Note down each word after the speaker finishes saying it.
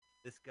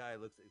This guy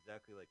looks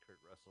exactly like Kurt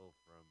Russell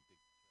from Big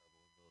Trouble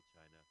in Little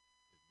China.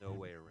 There's no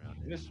way around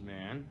it. This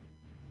man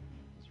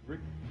is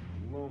Rick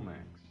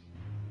Lomax.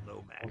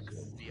 Also, Lomax,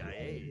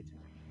 CIA agent.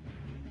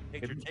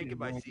 Picture Deputy taken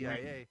by Lone Ranger.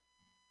 CIA.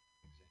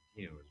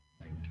 He was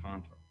playing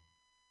Tonto.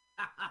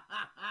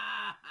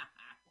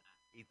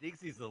 He thinks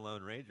he's the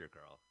Lone Ranger,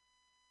 Carl,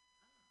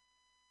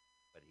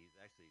 but he's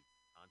actually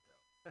Tonto.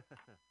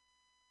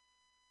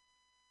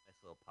 Nice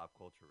little pop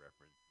culture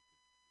reference.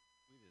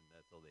 Sweden,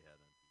 that's all they had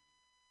on TV.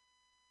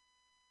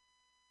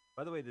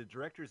 By the way, the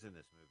director's in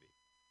this movie.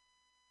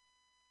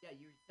 Yeah,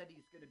 you said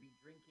he's going to be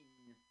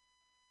drinking.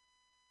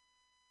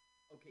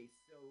 Okay,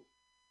 so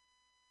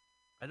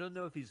I don't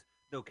know if he's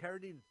no.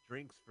 Carradine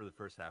drinks for the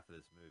first half of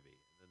this movie,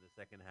 and then the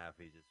second half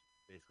he just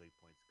basically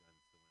points guns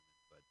to women.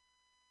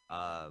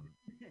 But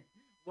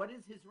what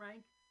is his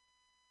rank?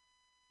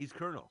 he's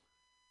Colonel.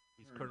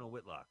 He's Colonel. Colonel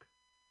Whitlock.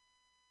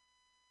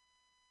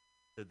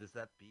 So does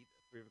that beat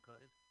a Three of a Kind?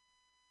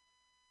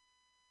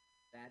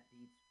 That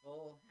beats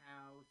Full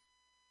House,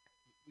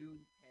 Blue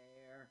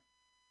Pair.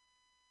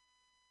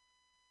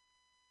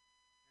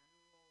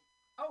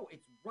 Oh,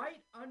 it's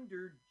right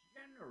under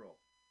General.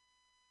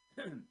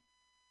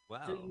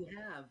 Wow. So you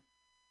have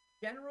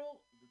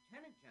General,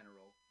 Lieutenant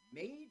General,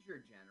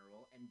 Major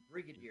General, and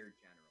Brigadier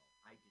General.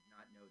 I did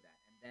not know that.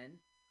 And then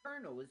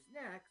Colonel is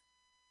next.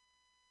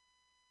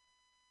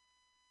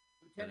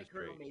 Lieutenant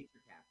Colonel, great.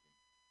 Major Captain.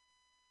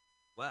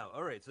 Wow.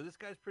 All right. So this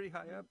guy's pretty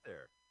high up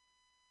there.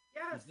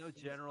 Yes. He's no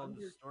general in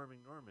the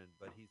Storming Norman,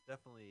 but he's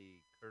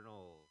definitely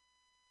Colonel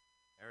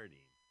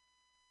Carradine.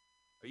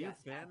 Are you a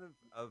fan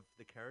of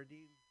the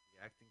Carradine, the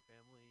acting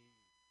family?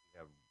 We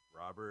have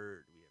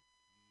Robert, we have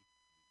Keith,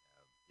 we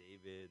have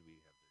David,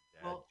 we have their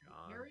dad, Well,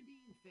 John. the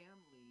Carradine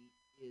family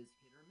is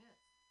hit or miss.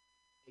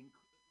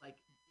 Like,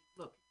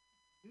 look,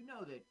 you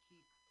know that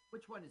Keith.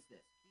 Which one is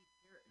this? Keith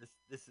Carradine.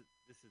 This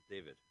is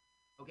David.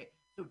 Okay,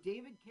 so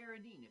David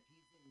Carradine, if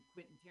he's in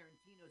Quentin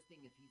Tarantino's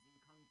thing, if he's in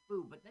Kung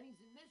Fu, but then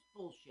he's in this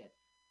bullshit.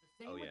 The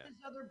same with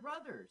his other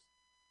brothers.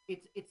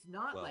 It's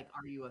not like,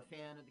 are you a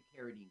fan of the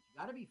Carradines? You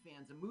got to be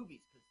fans of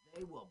movies because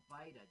they will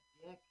bite a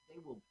dick. They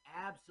will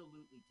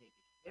absolutely take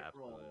a shit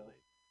roll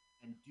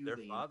and do their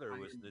father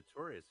was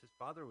notorious. His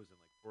father was in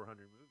like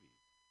 400 movies.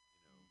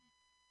 You know,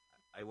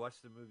 I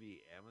watched the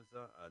movie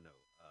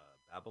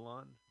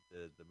Babylon,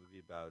 the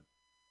movie about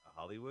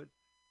Hollywood,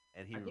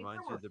 and he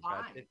reminds you of the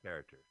Brad Pitt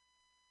character.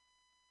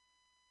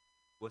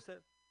 What's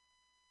that?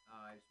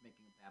 I was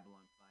making a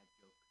Babylon 5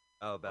 joke.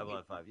 Oh,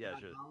 Babylon 5. Yeah,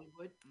 sure.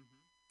 Hollywood.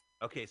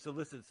 Okay, so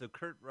listen. So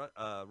Kurt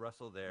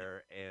Russell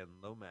there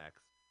and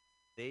Lomax,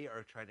 they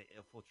are trying to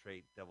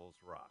infiltrate Devil's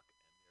Rock,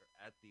 and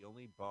they're at the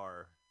only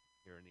bar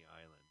here in the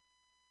island,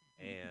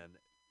 and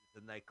it's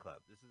a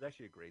nightclub. This is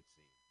actually a great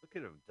scene. Look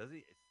at him. Does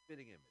he? A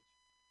spitting image.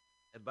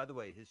 And by the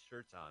way, his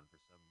shirt's on for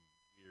some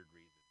weird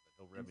reason, but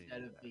he'll rub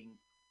instead of that. being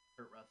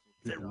Kurt Russell.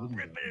 Instead of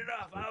ripping it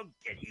off, I'll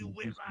get you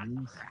with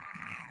my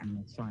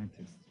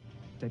scientists.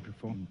 They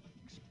perform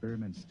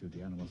experiments to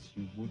the animals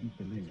you wouldn't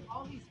believe.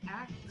 All these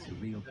actions. It's a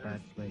real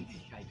bad place.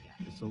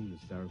 The soldiers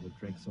are the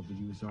dregs of the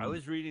US Army. I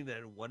was reading that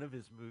in one of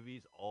his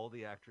movies, all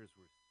the actors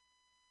were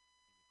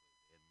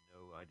they had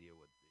no idea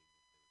what they were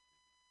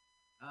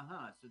speaking.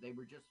 So they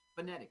were just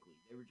phonetically.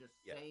 They were just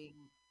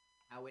saying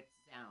how it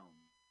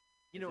sounds.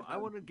 You know, I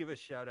want to give a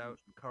shout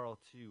out, Carl,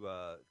 to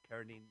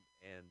Carradine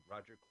and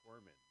Roger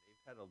Corman.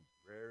 They've had a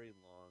very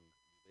long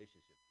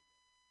relationship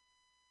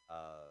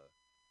together.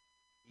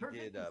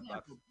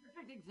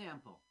 Perfect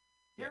example.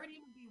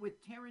 Carradine will be with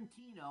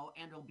Tarantino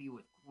and he'll be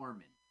with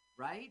Corman,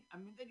 right? I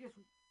mean, they just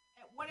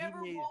whatever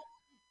role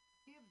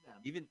give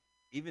them.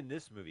 Even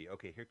this movie.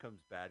 Okay, here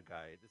comes bad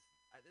guy. This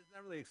is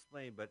not really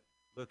explained, but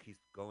look,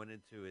 he's going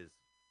into his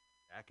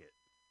jacket.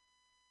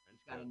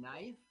 He's got a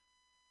knife.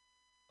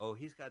 Oh,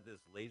 he's got this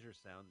laser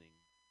sounding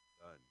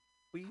gun.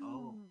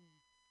 Oh.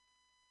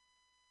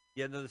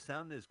 Yeah, no, the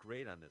sound is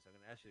great on this. I'm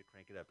going to ask you to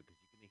crank it up because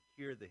you can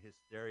hear the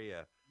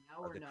hysteria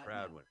of the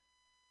crowd.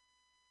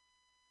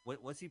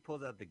 Once he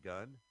pulls out the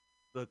gun,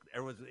 look,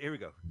 everyone's, here we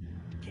go.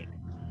 Kick.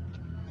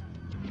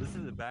 Listen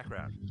to the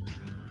background.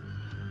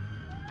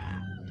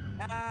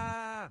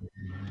 Ah!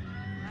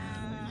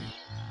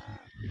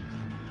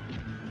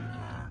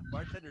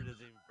 Bartender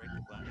doesn't even break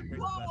the glass. He breaks the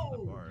glass on the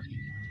bar.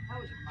 That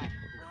was a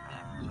practical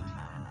effect.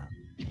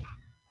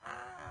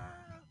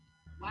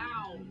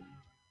 Wow.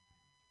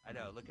 I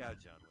know. Look out,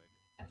 John Wick.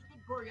 That's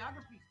good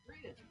choreography.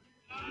 Serious.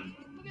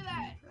 Look at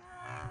that.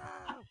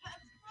 That's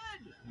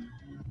good.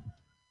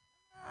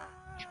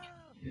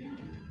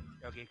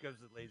 Okay, here comes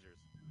the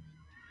lasers.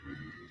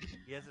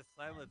 He has a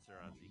silencer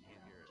on, so you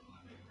can't hear it.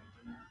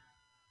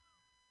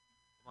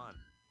 Come on.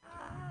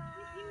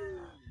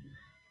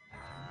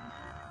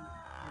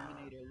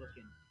 Terminator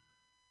looking.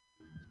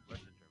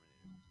 Russian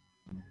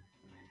Terminator.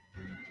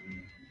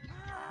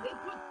 They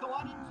put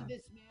thought into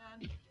this, man.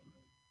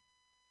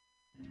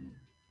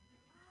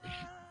 It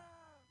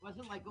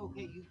wasn't like,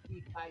 okay, you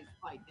three guys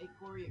fight. They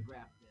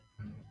choreographed it.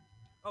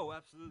 Oh,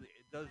 absolutely.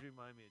 It does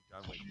remind me of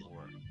John Wick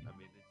 4. I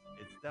mean,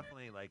 it's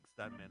definitely like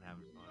stuntmen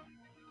having fun.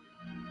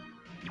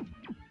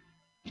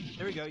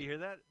 There we go. You hear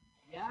that?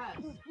 Yes.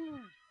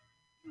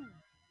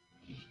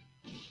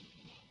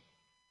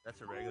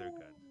 That's a regular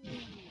gun.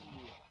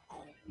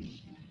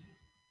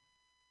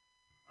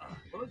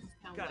 Those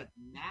sound got like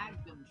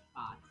Magnum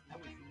shots. That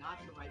was not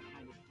the right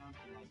kind of sound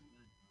for that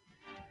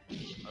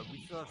gun. Are we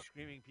still have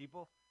screaming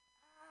people?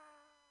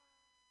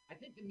 I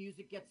think the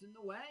music gets in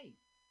the way.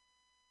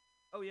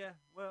 Oh yeah.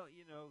 Well,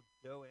 you know,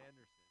 Joe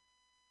Anderson,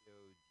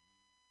 Joe G.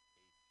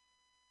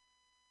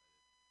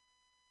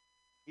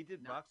 He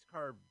did No.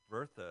 Boxcar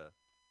Bertha.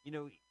 You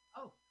know,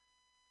 Oh,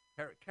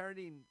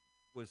 Carradine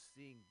was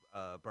seeing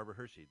Barbara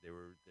Hershey. They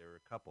were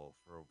a couple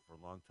for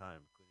a long time,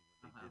 including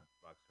when they did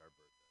Boxcar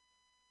Bertha.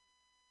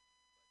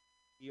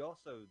 He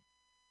also,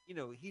 you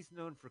know, he's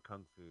known for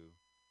kung fu,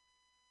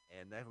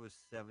 and that was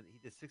seven. He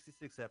did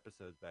 66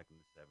 episodes back in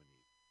the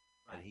 70s,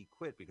 right. and he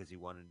quit because he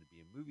wanted to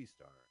be a movie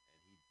star.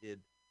 And he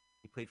did.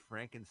 He played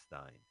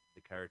Frankenstein,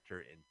 the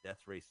character in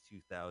Death Race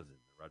 2000, the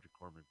Roger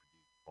Corman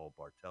produced Paul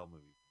Bartel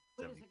movie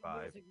from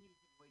 '75. Wait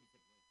a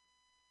second.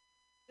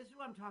 This is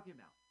what I'm talking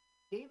about.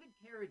 David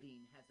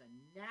Carradine has a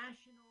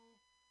national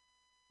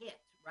hit,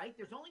 right?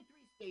 There's only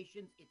 3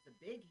 stations. It's a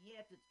big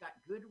hit. It's got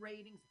good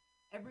ratings.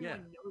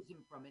 Everyone knows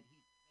him from it.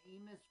 He's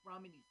famous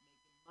from it. He's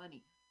making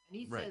money. And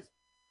he says,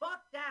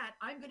 fuck that.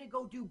 I'm going to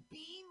go do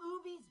B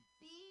movies.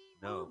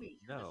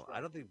 Movies. No, I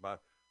don't think Bob.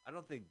 I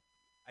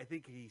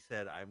think he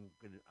said I'm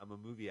a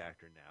movie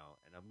actor now,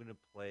 and I'm gonna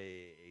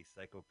play a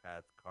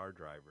psychopath car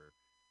driver,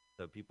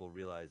 so people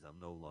realize I'm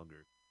no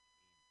longer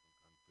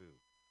from kung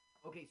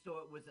fu. Okay, so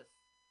it was a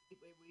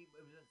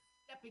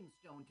stepping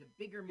stone to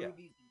bigger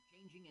movies and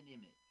changing an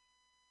image.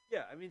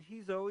 Yeah, I mean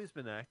he's always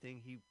been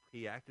acting.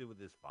 He acted with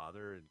his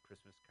father in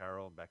Christmas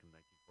Carol back in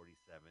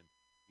 1947.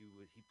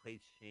 He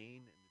played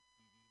Shane in the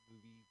TV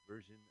movie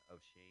version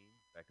of Shane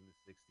back in the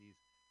 60s.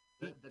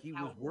 He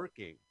was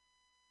working.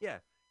 Yeah,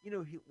 you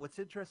know what's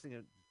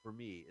interesting for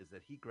me is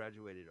that he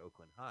graduated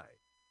Oakland High.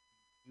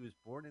 He was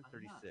born in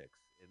 '36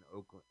 in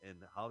Oakland, in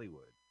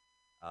Hollywood.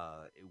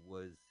 It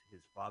was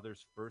his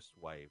father's first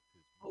wife,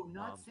 his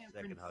mom's San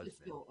second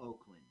Francisco, husband.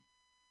 Oakland.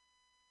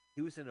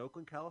 He was in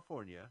Oakland,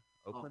 California,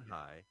 Oakland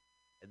High,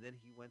 and then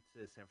he went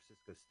to San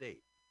Francisco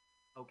State.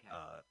 Okay.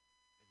 And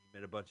he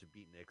met a bunch of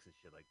beatniks and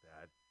shit like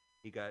that.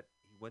 He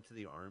went to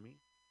the army.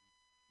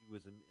 He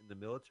was in the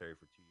military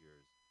for 2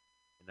 years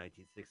in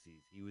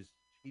 1960s.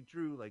 He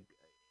drew like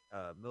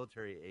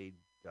military aid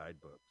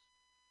guidebooks.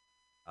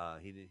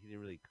 He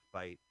didn't really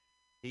fight.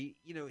 He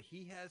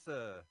has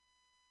a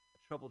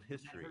troubled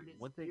history.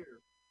 One thing,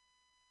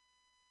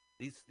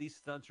 these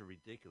stunts are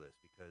ridiculous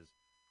because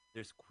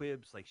there's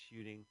quibs like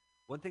shooting.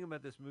 One thing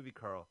about this movie,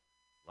 Carl,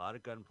 a lot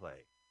of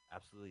gunplay.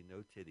 Absolutely no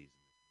titties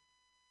in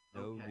this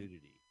movie. No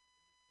nudity.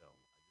 So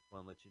I just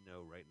want to let you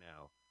know right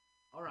now.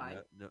 All right.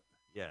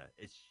 Yeah,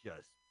 it's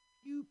just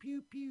pew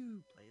pew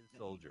pew playing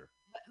soldier.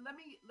 Let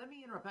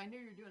me interrupt. I know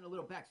you're doing a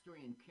little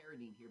backstory in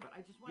Carradine here, but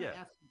I just want to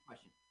ask you a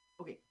question.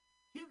 Okay,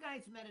 2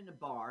 guys met in a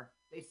bar.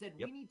 They said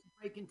we need to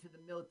break into the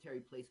military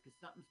place because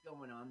something's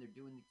going on. They're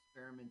doing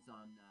experiments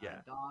on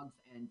dogs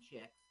and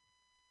chicks,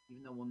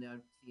 even though we'll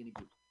never see any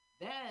group.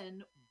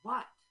 Then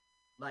what?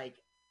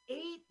 Like 8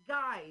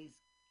 guys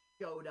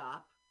showed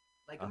up,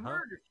 like a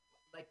murder.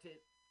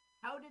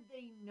 How did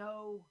they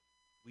know?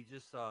 We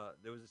just saw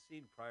there was a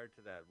scene prior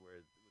to that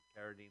with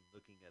Carradine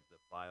looking at the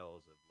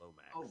files of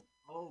Lomax.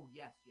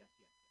 Yes.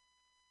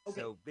 Okay.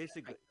 So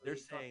basically, they're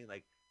saying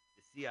like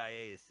the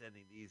CIA is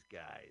sending these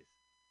guys.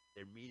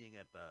 They're meeting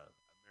at the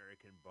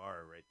American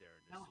bar right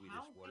there in the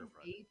Swedish waterfront.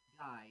 How can 8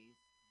 guys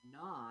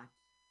not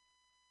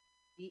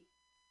eat?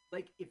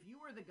 Like, if you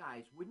were the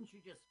guys, wouldn't you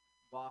just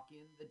walk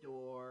in the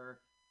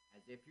door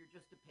as if you're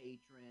just a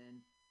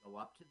patron, go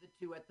up to the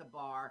 2 at the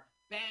bar,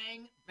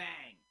 bang,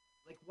 bang?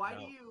 Like, why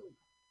do you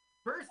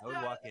first? I would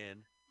walk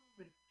in.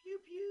 Pew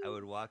pew. I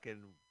would walk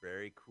in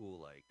very cool,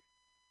 like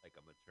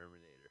I'm a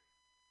Terminator.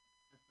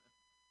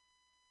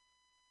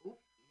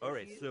 All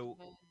right, so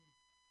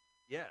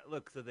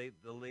look, so the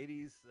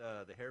ladies,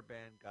 the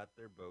hairband got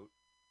their boat.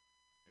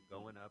 They're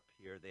going up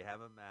here. They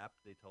have a map.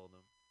 They told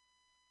them,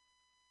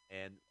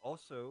 and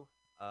also,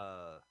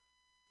 Kurt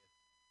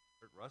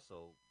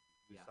Russell,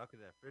 he was talking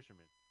to that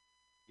fisherman.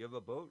 You have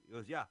a boat? He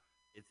goes, yeah,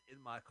 it's in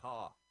my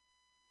car.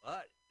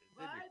 What? It's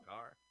in your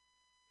car?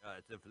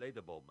 It's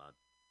inflatable, man.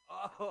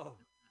 Oh.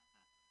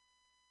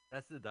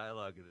 That's the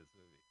dialogue in this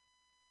movie.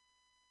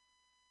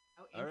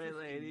 All right,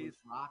 ladies.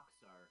 Rocks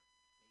are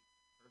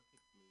shaped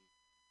perfectly.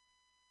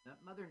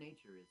 That Mother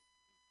Nature is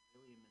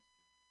really a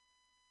mystery.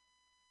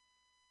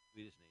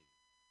 Swedish Navy.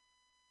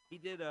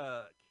 He did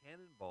a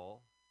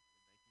Cannonball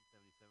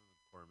in 1977 with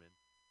Corman.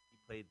 He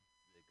played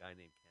the guy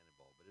named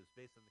Cannonball, but it was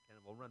based on the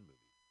Cannonball Run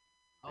movie.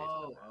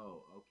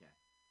 Okay.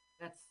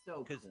 That's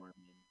so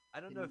Corman. I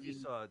don't know if you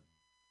saw.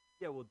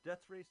 Yeah, well,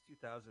 Death Race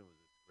 2000 was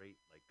this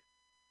great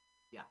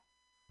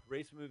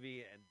race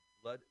movie, and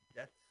I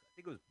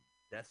think it was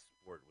Death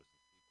Sport was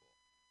the sequel.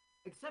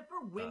 Except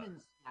for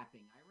women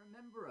slapping. I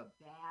remember a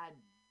bad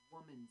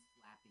woman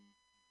slapping.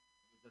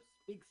 It was a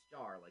big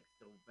star like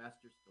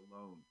Sylvester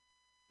Stallone.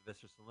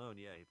 Sylvester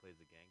Stallone, yeah, he plays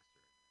a gangster.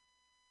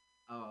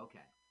 Oh,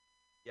 okay.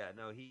 Yeah,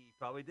 no, he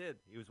probably did.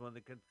 He was one of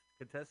the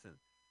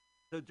contestants.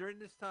 So during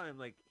this time,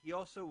 like he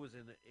also was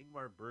in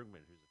Ingmar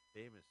Bergman, who's a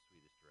famous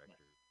Swedish Yes.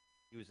 director.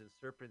 He was in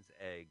Serpent's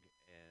Egg,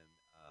 and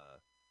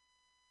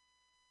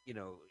you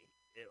know,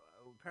 it,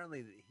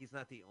 apparently he's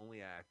not the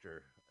only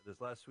actor. There's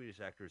a lot of Swedish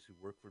actors who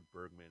work for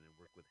Bergman and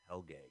work with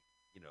Helge.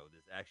 You know,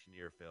 this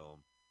actioneer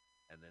film,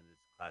 and then this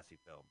classy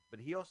film. But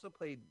he also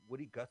played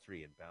Woody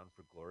Guthrie in Bound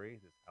for Glory,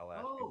 this Hal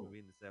Ashby Oh, movie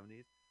in the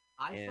 '70s.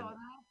 I And saw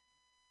that.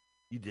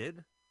 you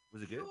did?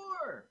 Was it good?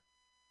 Sure.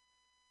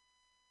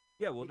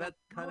 Yeah. Well, They got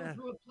that kind thrown of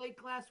through a plate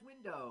glass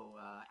window.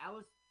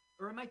 Alice,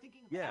 or am I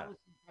thinking of yeah. Alice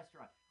in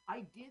Restaurant? I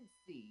did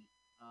see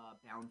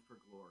Bound for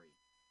Glory.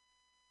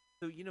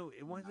 So it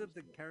And winds that up was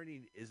that good.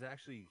 Carradine is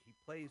actually he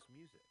plays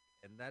music,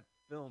 and that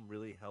film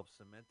really helped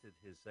cemented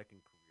his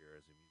second career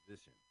as a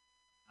musician.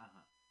 Uh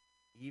huh.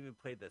 He even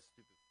played that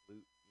stupid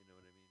flute. You know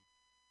what I mean?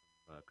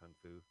 From Kung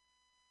Fu,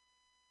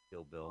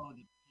 Kill Bill. Oh,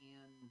 the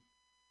pan.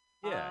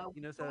 Yeah,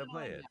 he What's knows how to going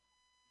play on it. now?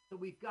 So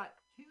we've got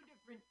two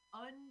different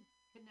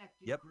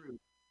unconnected Yep,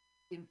 groups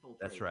that's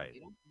infiltrating. right. They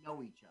don't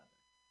know each other.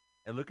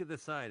 And look at the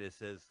sign. It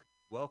says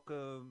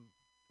 "Welcome,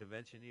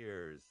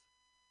 conventioneers."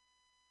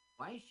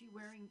 Why is she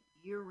wearing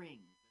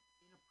earrings?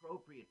 That's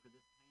inappropriate for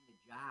this kind of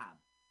job.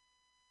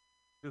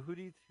 So who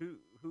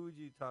would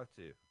you talk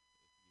to if you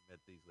met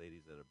these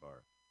ladies at a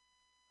bar?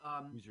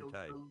 Who's your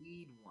The type?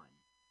 lead one,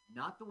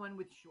 not the one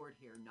with short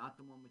hair, not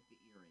the one with the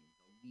earrings.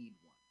 The lead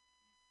one.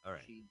 All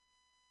right. She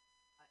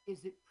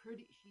is it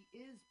pretty? She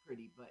is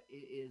pretty, but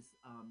it is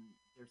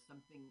there's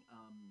something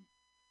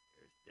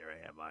There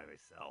I am by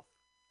myself.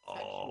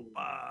 All sexual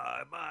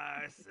about it.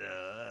 by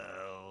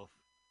myself.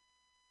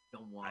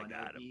 Don't I wanna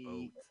got a boat.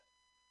 be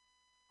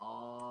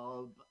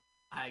all.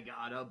 I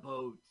got a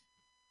boat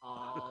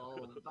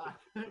all by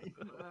myself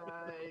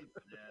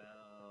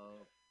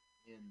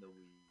in the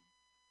weeds.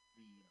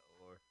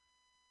 Or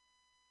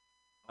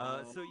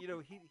Oh, so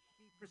he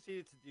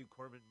proceeded to do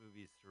Corman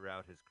movies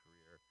throughout his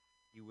career.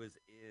 He was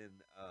in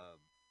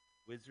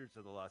Wizards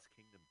of the Lost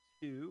Kingdom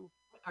 2,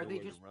 are they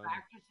Nowhere to just Run.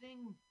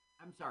 practicing?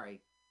 I'm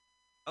sorry.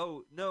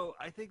 Oh no,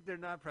 I think they're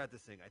not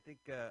practicing. I think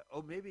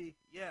oh maybe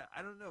yeah,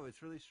 I don't know.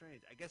 It's really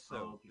strange. I guess so.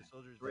 Oh, The okay.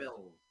 soldiers just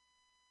Drills.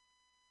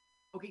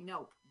 Okay,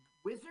 now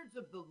Wizards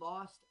of the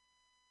Lost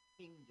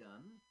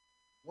Kingdom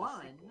the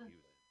one. sequel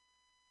he was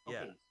in. Yeah.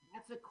 Okay, so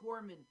that's a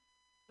Corman.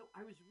 So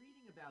I was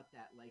reading about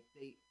that. Like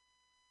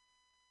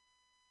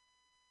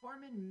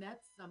Corman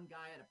met some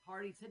guy at a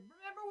party. Said,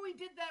 "Remember we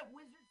did that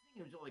Wizards thing?"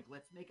 It was like,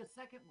 "Let's make a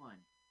second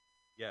one."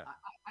 Yeah.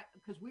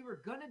 Because we were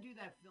gonna do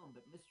that film,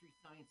 but Mystery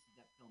Science did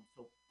that film.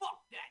 So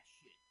fuck that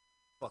shit.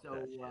 Fuck So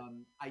that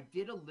shit. I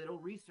did a little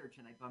research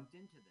and I bumped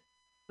into this.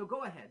 So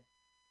go ahead.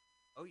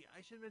 Oh yeah,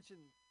 I should mention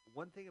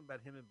one thing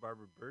about him and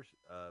Barbara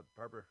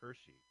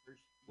Hershey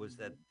was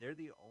that Mhm. they're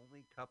the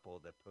only couple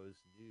that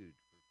posed nude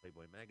for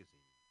Playboy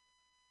magazine.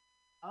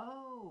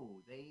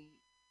 Oh, they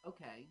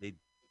okay. They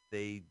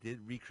they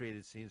did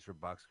recreated scenes for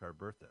Boxcar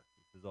Bertha.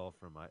 This is all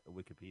from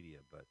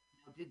Wikipedia, but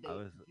Now, did I they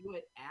was do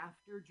it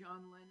after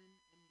John Lennon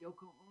and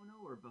Yoko Ono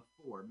or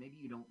before? Maybe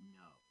you don't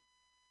know.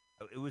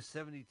 it was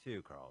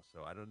 '72, Carl.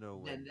 So I don't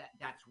know Then when.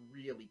 that's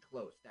really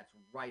close. That's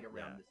right Yeah,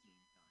 around the same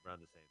time. around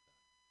the same time.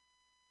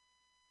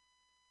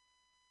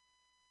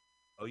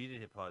 Oh, you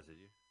didn't hit pause, did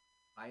you?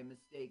 By a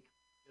mistake,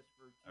 just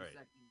for All two right.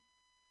 seconds.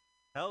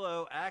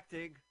 Hello,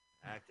 acting,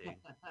 acting.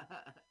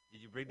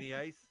 Did you bring the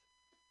ice?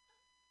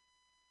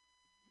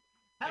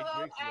 Hey, Hello,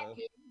 drinks low.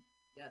 acting.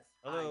 Yes,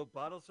 hi. Hello,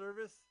 bottle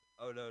service.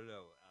 Oh no,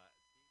 no.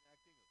 Scene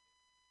acting.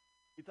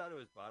 You thought it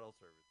was bottle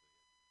service.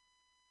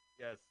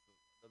 Yes,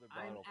 another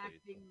I'm bottle, please.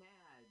 acting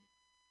mad.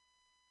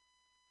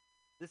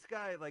 This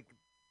guy, like,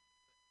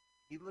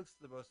 he looks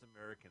the most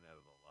American out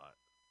of the lot.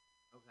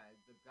 Okay,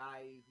 the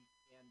guy who's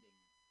standing.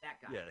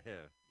 That guy. Yeah,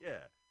 him.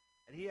 Yeah,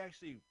 and he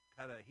actually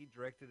he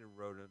directed and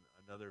wrote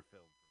another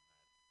film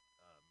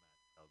for Matt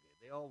Helge.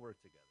 They all work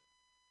together.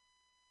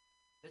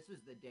 This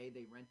is the day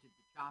they rented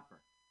the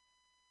chopper.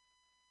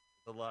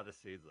 There's a lot of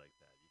scenes like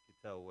that. You can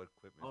tell what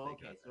equipment Oh, they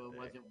okay, got so that it day.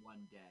 wasn't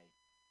one day.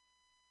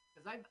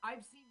 Because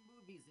I've seen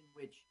movies in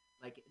which,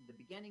 like, in the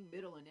beginning,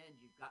 middle, and end,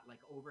 you've got like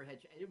overhead.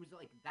 It was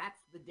like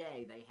that's the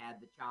day they had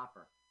the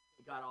chopper.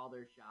 They got all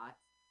their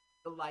shots.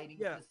 The lighting's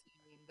Yeah, the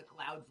same. The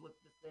clouds look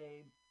the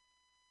same.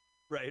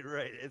 right,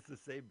 right. It's the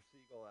same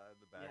seagull out in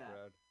the Yeah.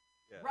 background.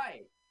 Yeah.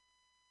 Right.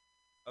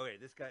 Okay,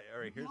 this guy. All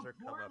right, here's How our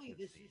poorly comeuppance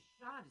this scene. is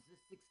shot. Is this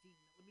 16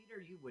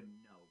 millimeter? You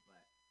wouldn't know,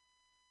 but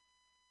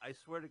I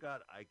swear to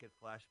God, I get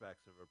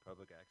flashbacks of our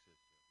public access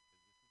show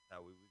because this is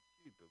how we would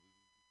shoot, but we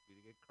would be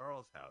shooting at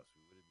Carl's house.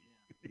 We wouldn't be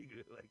yeah. shooting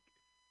like,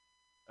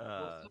 Well,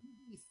 uh, some of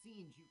these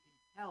scenes you can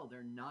tell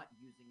they're not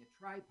using a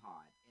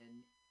tripod,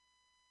 and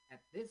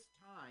at this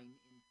time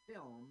in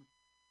film,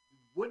 you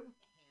wouldn't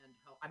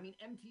handheld. I mean,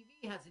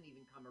 MTV hasn't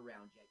even come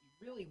around yet. You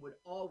really would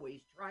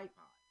always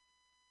tripod.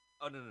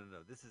 oh no, no,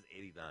 no, this is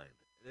 '89.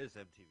 It is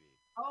MTV.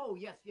 Oh,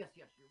 yes, yes,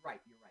 yes. You're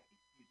right. You're right.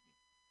 Excuse me.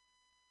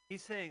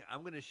 He's saying,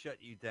 "I'm going to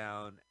shut you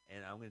down,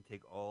 and I'm going to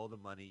take all the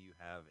money you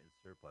have in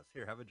surplus.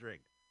 Here, have a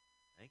drink.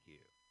 Thank you.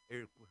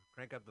 Here,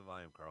 crank up the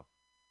volume, Carl.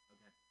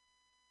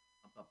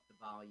 Okay. Pump up the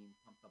volume,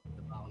 pump up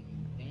the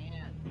volume,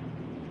 Dan.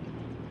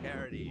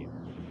 Carradine.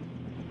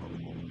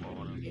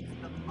 It's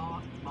the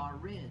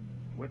Marin.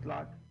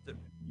 Whitlock, So,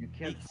 you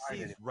can't he hide sees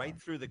anymore. right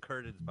through the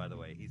curtains, by the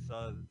way. He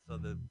saw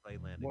the plane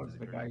landing Once through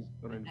the the curtains.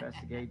 guy's going to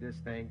investigate this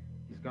thing,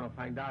 he's going to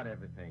find out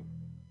everything.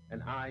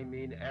 And I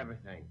mean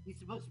everything. He's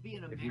supposed to be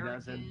an If he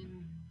doesn't,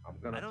 American. I'm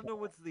going to I don't know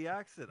what's the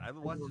accent. I've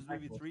watched this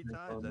movie 3 times.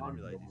 I didn't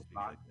realize he speaks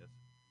like this.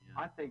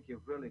 I think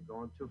you've really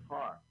gone too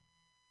far.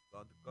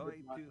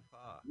 Going too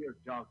far. You're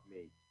dog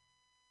meat.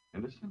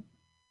 Anderson?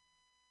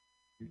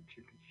 You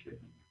chicken shit.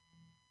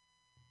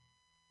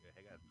 Yeah,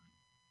 hang on.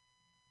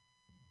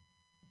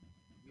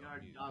 We are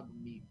dog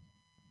meat.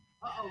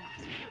 Uh-oh.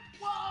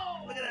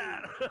 Whoa! Look at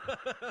that!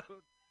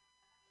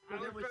 So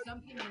there was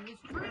something in this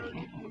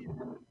drink.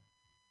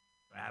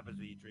 What happens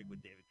when you drink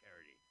with David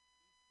Carradine?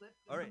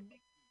 All right. Drink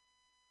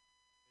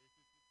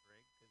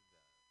because he's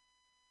not going to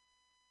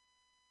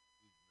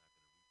replenish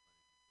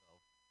himself.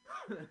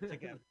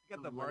 Check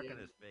out the mark on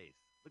his face.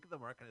 Look at the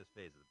mark on his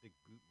face. It's a big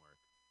boot mark.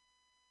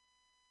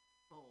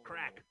 Oh.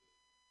 Crack.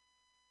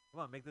 Come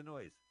on, make the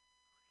noise.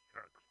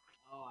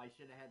 Oh, I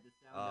should have had the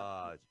sound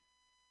up.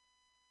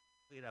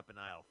 Clean up in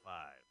aisle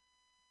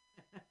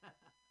 5.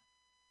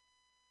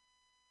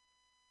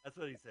 That's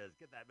what he says.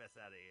 Get that mess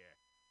out of here.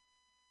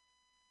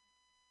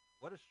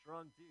 What a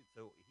strong dude.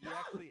 So he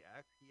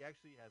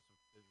actually has some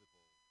physical.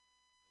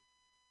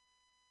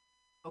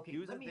 Okay, He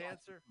was let a me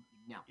dancer. ask you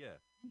something. Now, Yeah.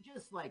 you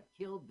just like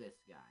killed this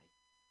guy.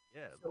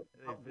 Yeah. So,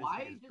 they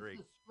why finished his does drink.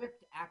 the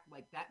script act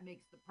like that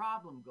makes the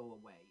problem go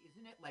away?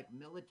 Isn't it like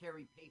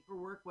military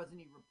paperwork? Wasn't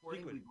he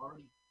reporting? Secret.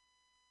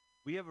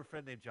 We have a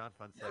friend named John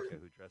Fonseca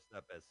who dressed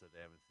up as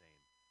Saddam Hussein.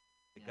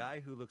 The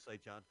guy who looks like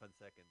John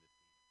Fonseca in this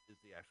scene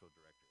is the actual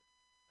director,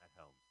 Matt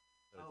Helms.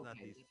 So it's not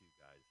these two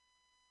guys.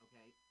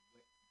 Okay.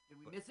 Did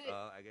we miss it?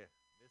 I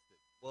missed it.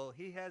 Well,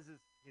 he has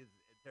his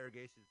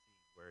interrogation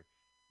scene where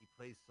he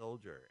plays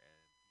soldier and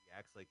he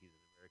acts like he's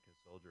an American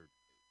soldier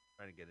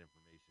trying to get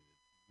information.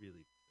 It's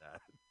really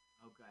sad.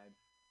 Okay.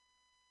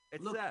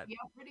 It's Look, sad. See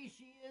how pretty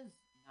she is?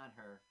 Not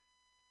her.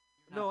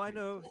 No, I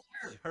know.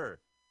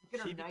 Her. Look at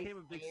her She became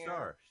nice a big hair.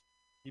 star.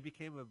 She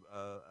became an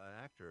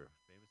actor,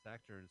 famous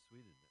actor in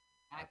Sweden.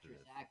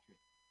 Actress.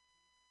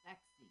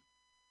 Sexy.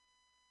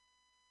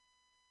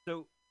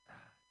 So,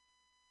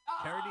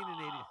 Carradine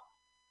in 80. Oh!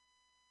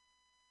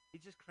 He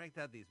just cranked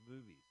out these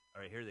movies. All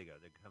right, here they go.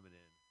 They're coming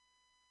in.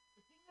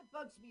 The thing that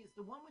bugs me is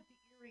the one with the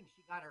earrings.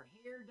 She got her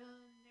hair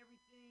done and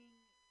everything.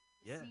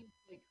 Yeah. Seems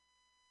like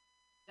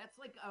that's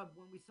like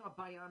when we saw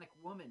Bionic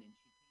Woman and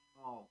she came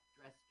all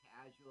dressed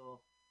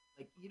casual.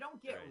 Like you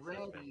don't get Right,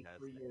 so ready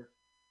for fantastic.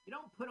 you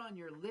don't put on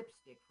your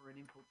lipstick for an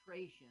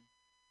infiltration.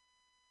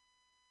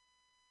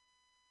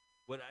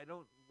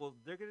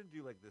 They're gonna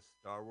do like this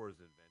Star Wars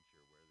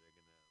adventure where they're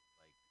gonna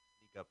like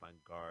sneak up on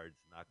guards,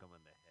 knock them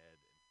on the head,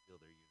 and steal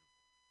their uniform.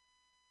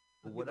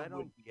 But what I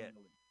don't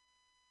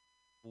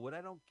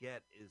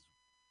get is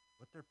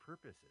what their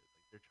purpose is.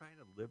 Like they're trying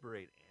to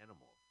liberate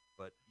animals,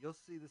 but you'll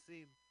see the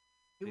scene.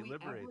 Do They we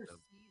liberate ever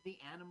them. see the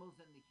animals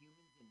and the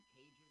humans in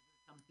cages or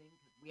something?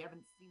 Because we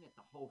haven't seen it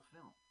the whole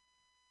film.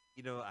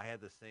 You know, I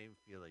had the same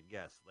feeling.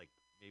 Yes, like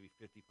maybe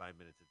 55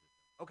 minutes into.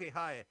 Okay,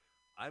 hi,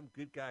 I'm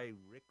good guy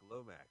Rick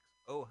Lomax.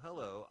 Oh,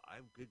 hello,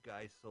 I'm good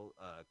guy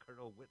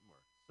Colonel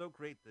Whitmore. So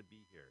great to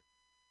be here.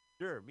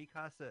 Sure, mi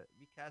castle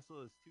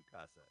is tu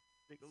casa.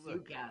 Take a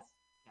look.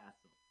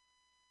 Castle.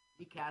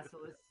 The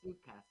castle is Sue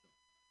Castle.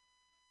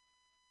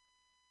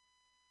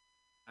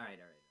 All right.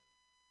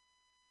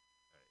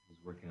 He's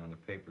working on the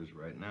papers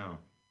right now.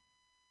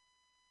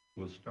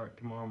 We'll start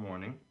tomorrow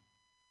morning.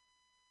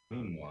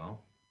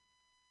 Meanwhile,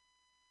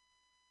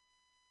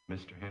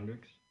 Mr.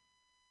 Hendricks,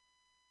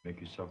 make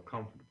yourself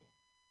comfortable.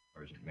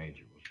 Sergeant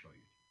Major will show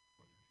you.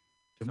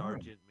 Tomorrow.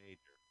 Sergeant Major.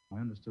 I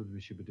understood we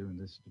should be doing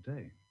this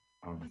today.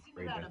 I'm Listen to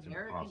afraid that that's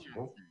American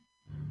impossible. accent.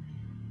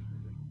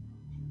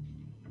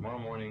 Tomorrow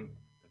morning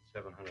at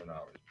 700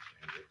 hours,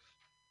 Mr. Hendricks.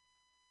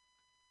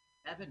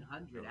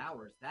 700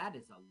 hours. That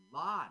is a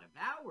lot of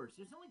hours.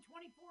 There's only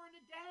 24 in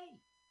a day.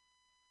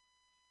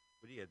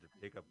 What do you have to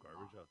pick up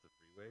garbage off the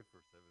freeway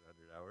for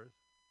 700 hours?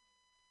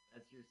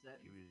 That's your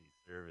sentence. Community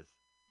service.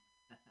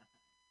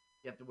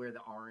 You have to wear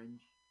the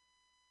orange.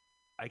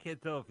 I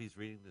can't tell if he's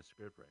reading the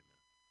script right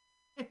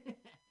now.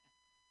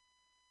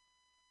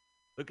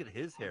 Look at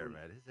his hair,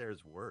 man. His hair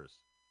is worse.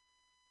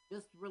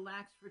 Just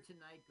relax for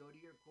tonight. Go to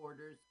your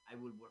quarters. I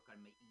will work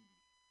on my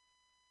English.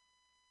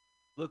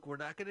 Look, we're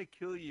not going to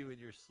kill you in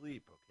your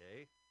sleep,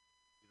 okay?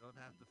 You don't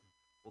have to.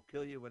 We'll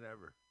kill you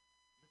whenever.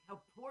 Look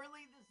how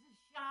poorly this is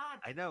shot.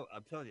 I know.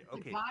 I'm telling you.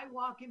 There's Okay. a guy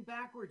walking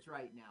backwards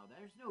right now.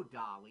 There's no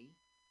dolly.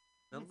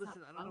 Now It's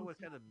listen, not I don't know what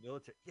kind of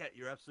military. Yeah,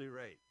 you're absolutely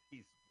right.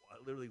 He's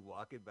literally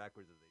walking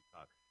backwards as they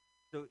talk.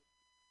 So,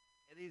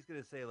 and he's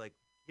gonna say like,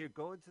 "Here,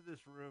 go into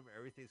this room.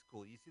 Everything's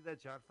cool." You see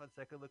that John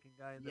Fonseca looking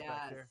guy in the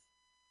back there?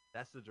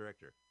 That's the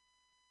director.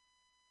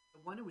 The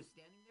one who was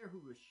standing there, who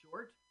was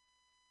short.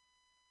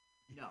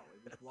 No,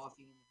 it was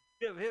walking.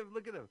 Him.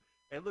 Look at him.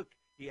 And look,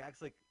 he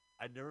acts like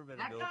I've never met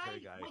a military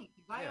guy. Wait,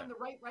 the guy on the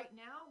right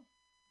now.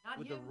 Not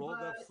with him, the rolled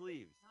up but,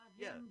 sleeves. Not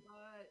Yeah. him,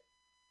 but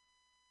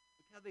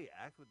how they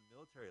act with the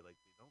military. Like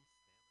they don't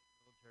stand like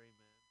military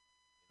men.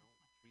 They don't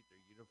treat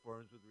their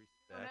uniforms with They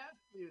don't respect. have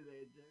to.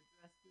 They're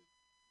dressed as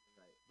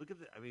right. Look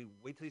at the. I mean,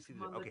 wait till you see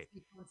Come the. on, let's Okay.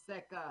 see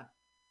Fonseca.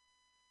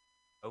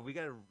 Oh, we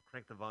gotta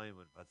crank the volume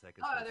in 5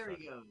 seconds. Oh, there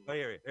you go. Oh,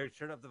 here,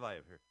 turn up the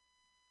volume here.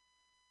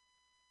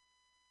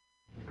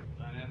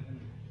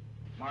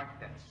 Mark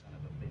that son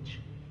of a bitch.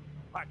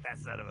 Fuck that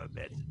son of a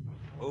bitch.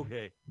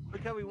 Okay.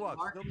 Look how he walks.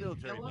 Mark No him,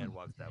 military kill man him.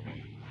 walks that walk.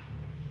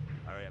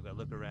 All right, I'm gonna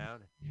look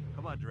around.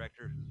 Come on,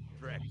 director.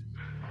 Direct.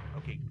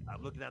 Okay,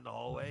 I'm looking down the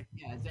hallway.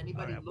 Yeah, is All right,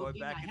 anybody I'm going looking?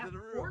 back I into have the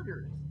room.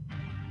 orders.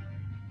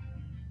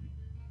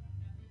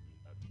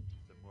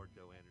 Some more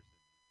Joe Anderson.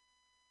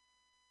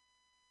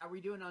 How are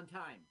we doing on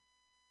time?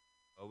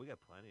 Oh, we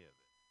got plenty of it.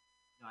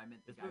 No, I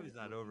meant the This guy movie's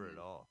was not over looking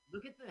at in. all.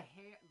 Look at the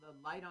hair. The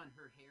light on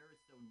her hair is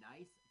so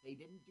nice. They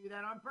didn't do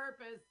that on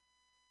purpose.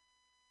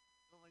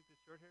 You don't like the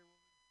short hair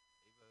woman?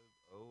 Ava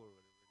O or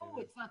whatever. Oh,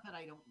 it's not that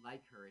I don't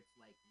like her. It's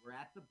like we're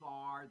at the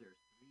bar. There's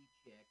 3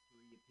 chicks.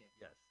 Who are you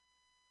picking? Yes.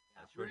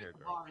 Yeah, Short we're hair at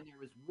the girl. bar and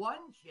there was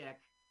 1 chick.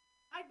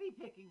 I'd be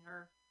picking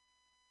her.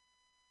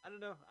 I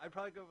don't know. I'd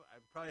probably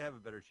have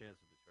a better chance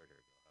with the short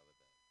hair girl. How about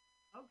that?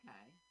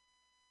 Okay.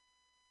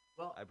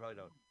 Well, I probably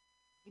don't.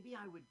 maybe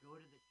I would go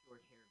to the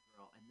short hair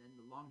girl, and then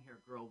the long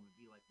hair girl would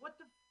be like, "What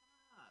the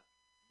fuck?"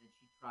 And then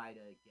she'd try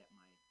to get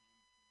my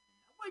attention.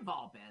 We've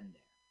all been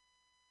there.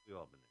 We've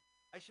all been there.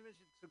 I should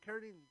mention. So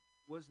Carradine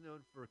was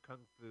known for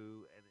kung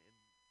fu, and in the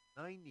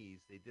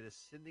 '90s they did a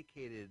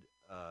syndicated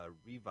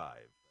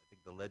revive. I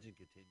think The Legend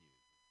Continues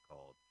it's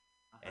called,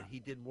 and he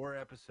did more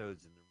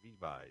episodes in the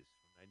revives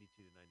from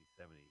 '92 to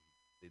 '97.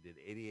 They did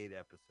 88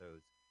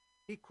 episodes.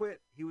 He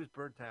quit. He was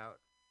burnt out.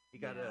 He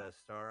got a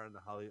star on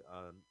the Hollywood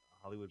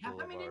How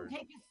come he Boulevard. didn't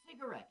take a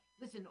cigarette?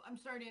 Listen, I'm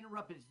sorry to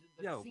interrupt.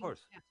 Yeah, of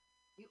course.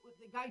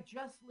 The guy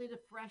just lit a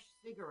fresh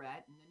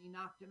cigarette, and then he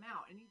knocked him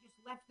out, and he just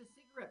left the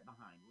cigarette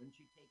behind. Wouldn't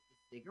you take the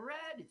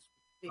cigarette?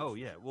 Oh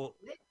yeah. Well,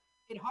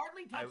 it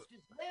hardly touched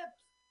his lips.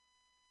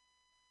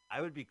 I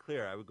would be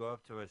clear. I would go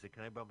up to him and say,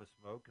 "Can I bum a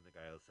smoke?" And the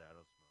guy will say, "I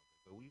don't smoke."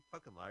 But we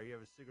fucking liar. You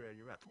have a cigarette in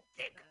your mouth.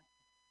 Dick.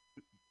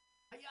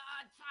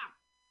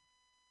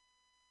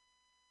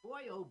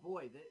 Boy, oh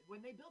boy!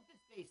 When they built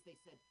this base, they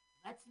said,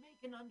 "Let's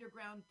make an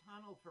underground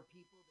tunnel for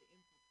people to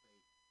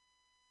infiltrate."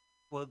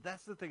 Well,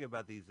 that's the thing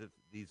about these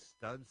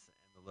stunts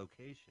and the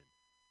location.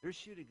 They're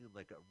shooting in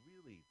like a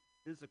really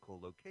physical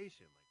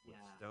location, like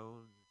with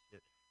stones and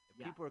shit.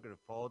 And people are gonna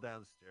fall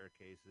down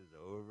staircases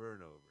over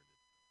and over.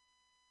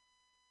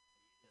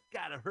 It's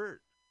gotta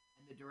hurt.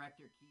 And the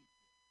director keeps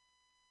it.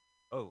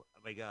 Oh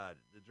my god!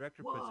 The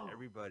director puts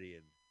everybody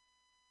in.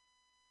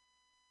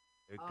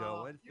 They're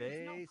going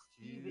face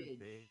to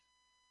face.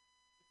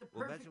 It's a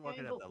perfect imagine walking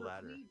angle up the for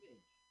ladder.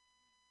 cleavage.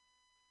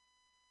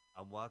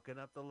 I'm walking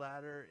up the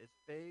ladder. It's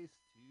face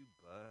to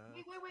butt.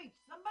 Wait!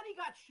 Somebody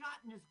got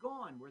shot and is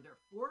gone. Were there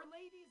 4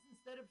 ladies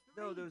instead of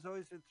 3? No, there's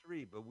always been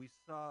 3, but we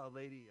saw a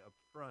lady up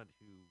front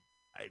who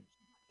I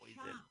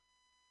poisoned.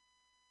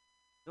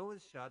 No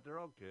one's shot. They're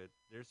all good.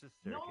 There's a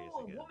staircase again. No,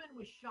 a woman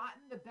was shot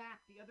in the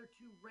back. The other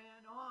 2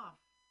 ran off.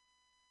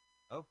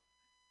 Oh.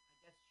 I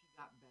guess she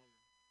got better.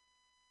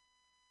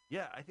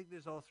 Yeah, I think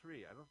there's all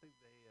 3. I don't think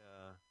they.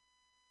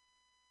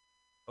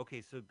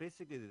 Okay, so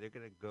basically they're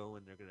gonna go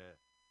and they're gonna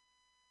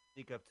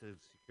sneak up to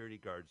security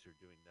guards who are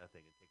doing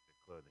nothing and take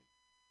their clothing.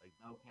 Like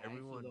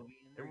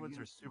everyone's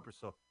a super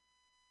soldier.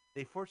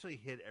 They fortunately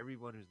hit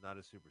everyone who's not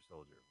a super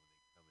soldier when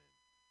they come in.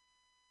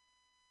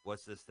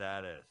 What's the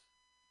status?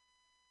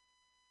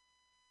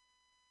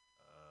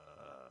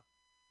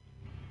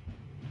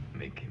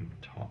 Make him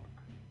talk.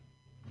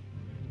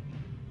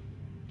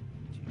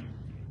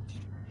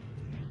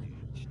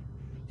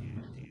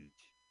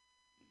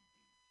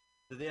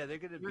 So yeah,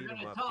 they're gonna beat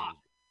him up. Talk.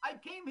 I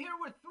came here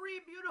with 3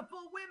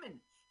 beautiful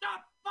women.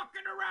 Stop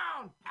fucking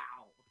around,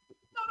 pal.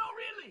 No,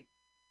 really.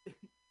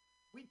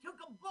 We took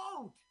a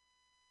boat.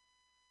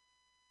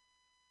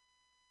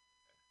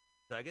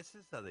 So I guess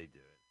that's how they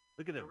do it.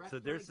 Look at him. So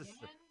there's this.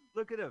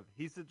 Look at him.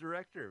 He's the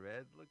director,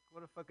 man. Look,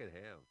 what a fucking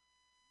ham.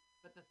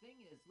 But the thing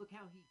is, look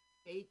how he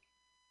fake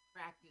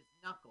cracked his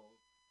knuckles.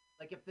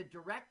 Like if the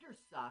director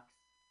sucks,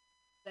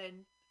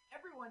 then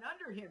everyone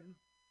under him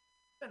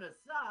is gonna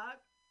suck.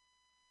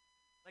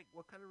 Like,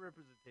 what kind of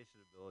representation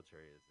of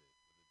military is it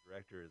when the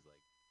director is like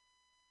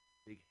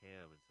big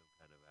ham in some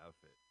kind of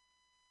outfit?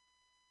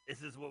 This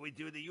is what we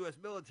do in the U.S.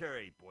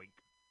 military. Boink.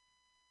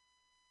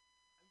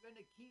 I'm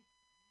gonna keep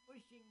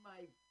pushing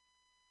my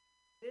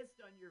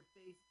fist on your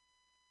face.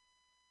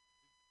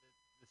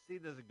 The scene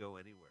doesn't go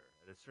anywhere.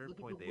 At a certain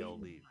point, they all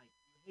leave. Mike.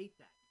 You hate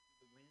that. You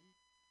see the wind?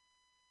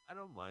 I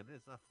don't mind it.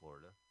 It's not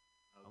Florida.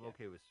 Okay. I'm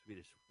okay with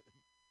Swedish wind.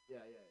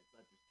 Yeah, it's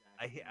not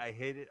distracting. I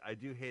hate it. I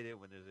do hate it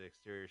when there's an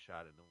exterior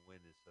shot and the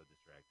wind is so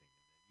distracting.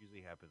 And it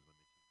usually happens when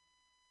they shoot in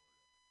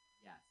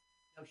Florida. Yes.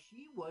 Now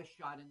she was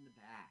shot in the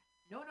back.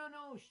 No,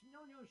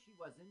 she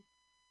wasn't.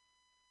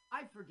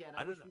 I forget.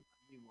 I wish we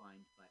could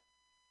rewind, but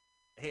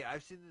hey,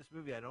 I've seen this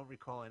movie. I don't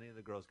recall any of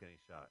the girls getting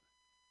shot.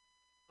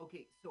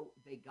 Okay, so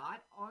they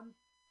got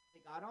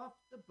off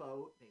the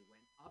boat. They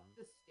went up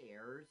the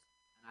stairs.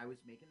 and I was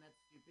making that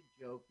stupid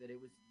joke that it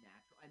was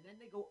natural. And then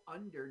they go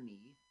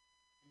underneath,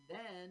 and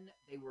then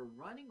they were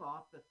running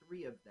off, the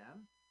three of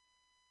them,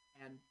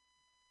 and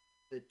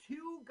the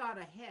two got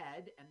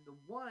ahead, and the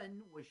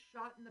one was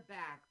shot in the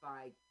back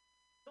by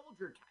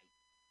soldier type.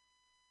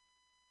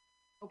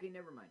 Okay,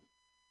 never mind.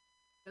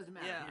 Doesn't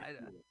matter.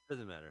 Yeah,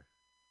 doesn't matter.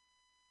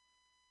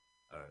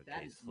 That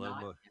Okay, is slow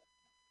not. mo.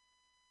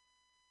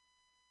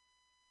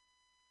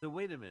 So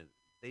wait a minute.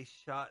 They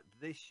shot.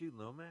 Did they shoot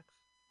Lomax?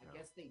 I No.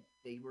 guess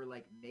they were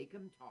like, make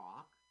him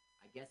talk.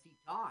 I guess he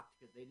talked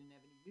because they didn't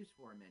have any use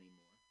for him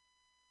anymore.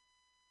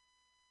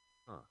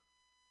 Huh.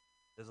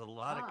 There's a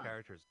lot of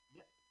characters.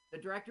 The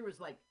director was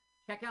like,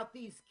 check out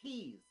these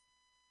keys.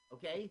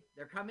 Okay,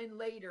 they're coming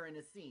later in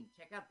a scene.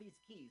 Check out these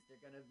keys. They're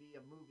gonna be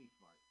a movie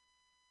part.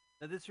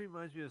 Now this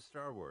reminds me of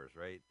Star Wars,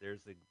 right?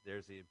 There's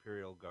the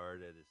Imperial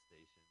Guard at his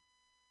station.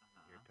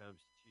 Here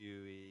comes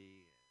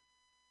Chewie, and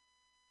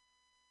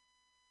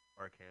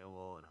Mark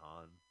Hamill, and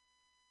Han.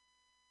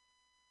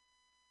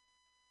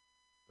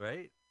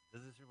 Right?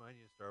 Does this remind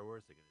you of Star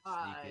Wars? They're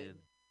gonna sneak in.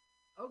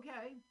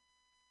 Okay,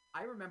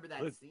 I remember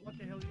that Look, scene. What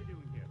the hell are you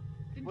doing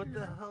here? What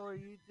the hell are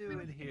you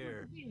doing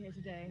here? Be here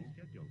today.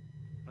 Schedule.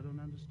 I don't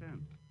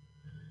understand.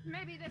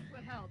 Maybe this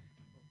would help.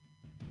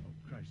 Oh,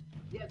 Christ.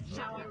 Yes,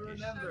 now I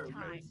remember.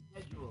 Showtime.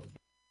 Schedule.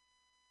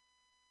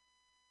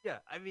 Yeah,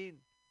 I mean,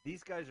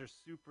 these guys are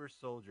super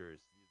soldiers.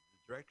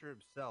 The director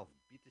himself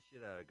beat the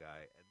shit out of a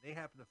guy, and they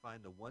happen to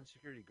find the one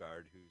security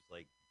guard who's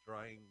like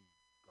trying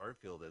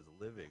Garfield as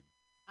a living,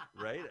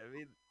 right? I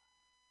mean,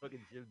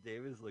 fucking Jim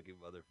Davis looking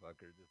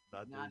motherfucker, just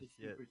not doing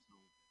shit. Super soldier.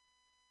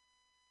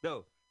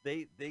 No,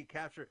 they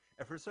capture,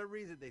 and for some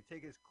reason they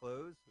take his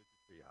clothes, which is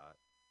pretty hot.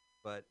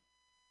 But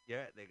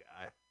yeah,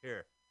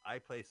 I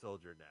play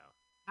soldier now.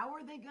 How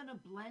are they gonna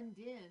blend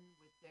in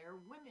with their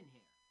women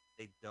hair?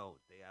 They don't.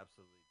 They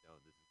absolutely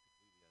don't. This is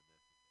completely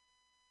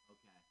unnecessary.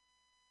 Okay.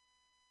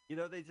 You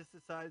know, they just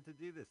decided to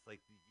do this. Like,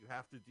 you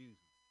have to do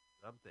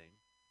something,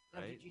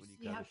 Now, right? did you When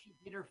see how she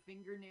did her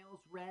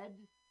fingernails red?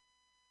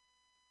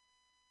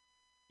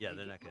 Yeah,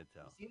 they're not gonna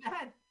tell. You see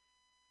that?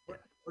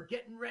 We're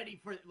getting ready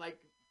for, like,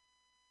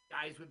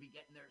 guys would be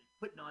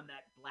putting on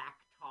that black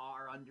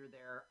tar under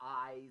their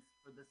eyes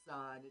for the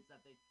sun and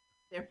something.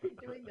 They're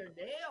doing their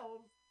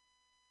nails.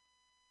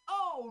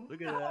 Oh,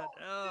 Look no, at that.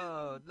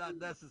 Oh, not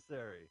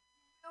necessary.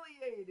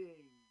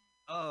 humiliating.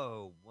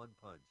 Oh, one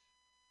punch.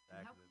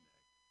 Back How- in the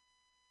neck.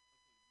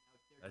 Now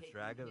they're Let's taking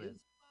drag him in.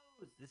 his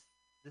clothes.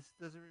 This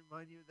doesn't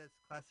remind you of that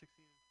classic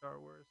scene in Star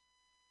Wars?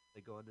 They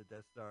go on the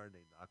Death Star and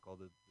they knock all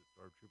the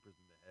stormtroopers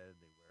in the head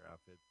and they wear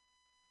outfits.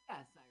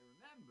 Yes, I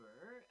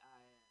remember.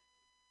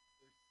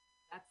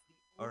 That's the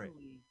All right.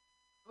 only.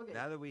 Okay.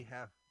 Now that we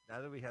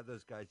have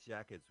those guys'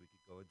 jackets, we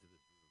could go into this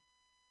room.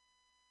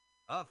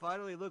 Oh,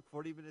 finally! Look,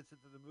 40 minutes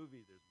into the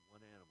movie, there's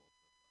one animal.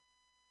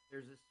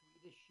 There's a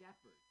Swedish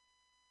Shepherd.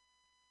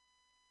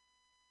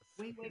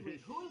 Wait.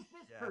 Who is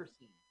this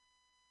person?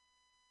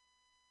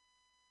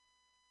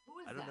 Who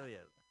is that? I don't know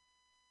yet.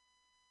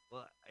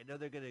 Well, I know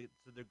they're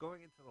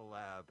going into the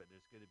lab, and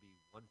there's gonna be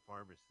one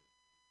pharmacist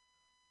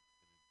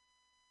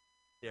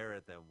stare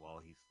at them while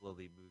he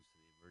slowly moves to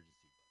the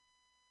emergency button.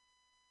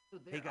 So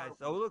Hey there guys!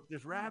 are Oh look,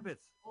 there's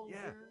rabbits.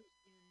 Yeah. soldiers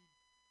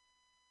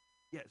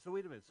Yeah. So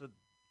wait a minute. So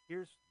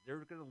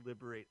they're gonna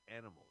liberate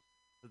animals.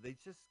 So they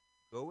just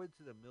go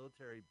into the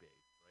military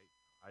base, right?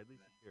 Highly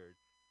secured,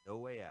 no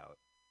way out,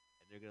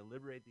 and they're gonna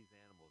liberate these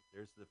animals.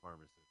 There's the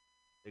pharmacist.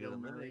 They're Bill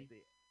gonna Murray. liberate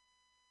the.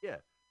 Yeah,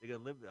 they're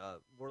gonna live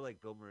more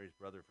like Bill Murray's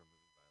brother from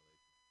Moving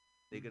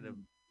Violation. They're gonna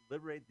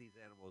liberate these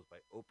animals by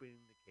opening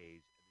the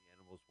cage, and the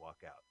animals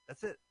walk out.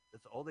 That's it.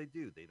 That's all they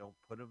do. They don't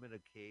put them in a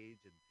cage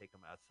and take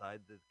them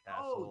outside the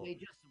castle. Oh, they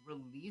just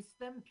release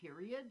them,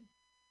 period?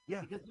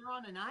 Yeah. Because they're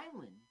on an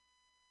island.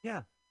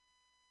 Yeah.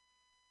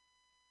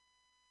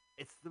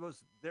 It's the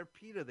most. They're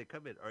PETA. They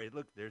come in. All right,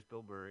 look, there's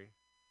Bill Murray.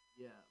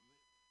 Yeah.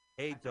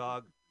 Hey, I think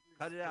dog, it's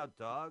cut it still- out,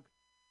 dog.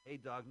 Hey,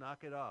 dog,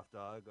 knock it off,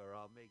 dog, or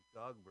I'll make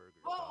dog burger.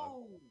 Dog.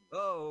 Oh!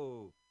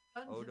 Oh,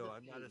 Gun oh to no, the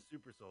I'm not a face.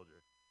 super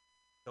soldier.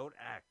 Don't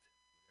act.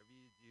 Whatever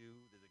you do,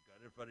 there's a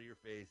gun in front of your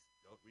face.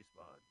 Don't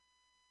respond.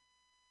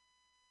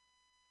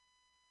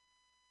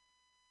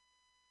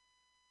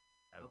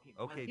 Okay,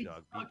 Okay, he's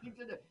dog. talking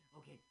to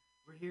okay,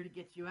 we're here to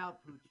get you out,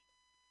 Pooch.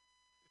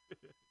 Look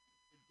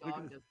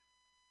at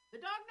The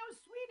dog knows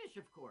Swedish,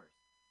 of course.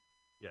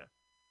 Yeah.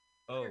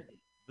 Oh, Where is he?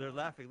 they're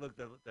laughing. Look,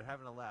 they're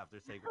having a laugh.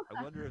 They're saying,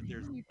 "I wonder if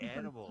there's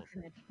animals.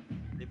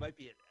 They might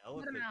be an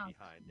elephant out.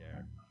 behind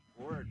there,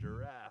 or a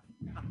giraffe."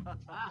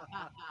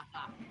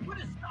 Put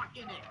a stock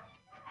in it.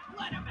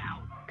 Let him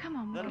out. Come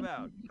on, Let him Mike.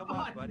 out. Come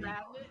on, buddy.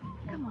 Rabbit. Come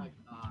Oh my on.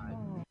 God.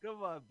 Oh,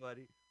 Come on,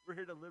 buddy. We're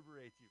here to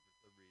liberate you for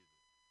some reason.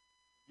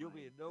 You'll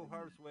be in no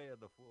harm's way on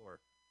the floor.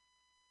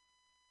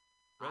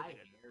 I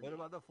Just hear put him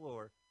you. on the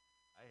floor.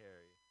 I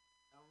hear you.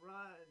 Now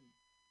run.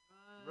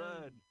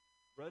 Run.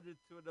 Run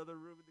into another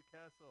room in the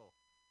castle.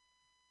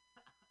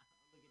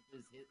 Look at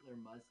this Hitler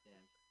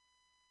mustache.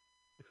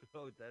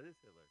 Oh, that is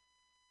Hitler.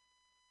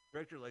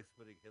 Director likes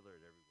putting Hitler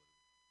in every one of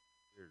his.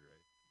 Weird,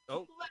 right?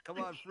 Oh, come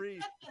on,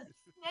 freeze!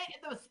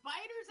 The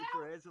spiders The out.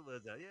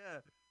 tarantulas out, yeah.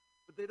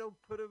 But they don't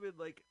put them in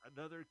like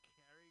another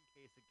carrying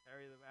case and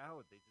carry them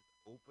out. They just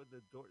open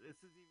the door.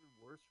 This is even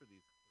worse for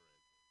these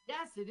tarantulas.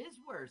 Yes, it is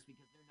worse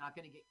because they're not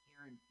going to get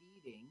care and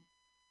feeding.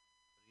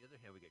 On the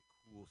other hand, we get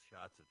cool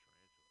shots of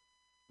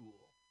tarantulas.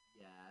 Cool.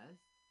 Yes,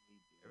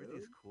 we do.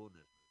 Everything's cool in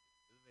this movie.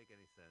 Doesn't make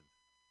any sense.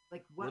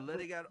 Like what? We're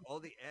letting out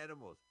all the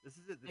animals. This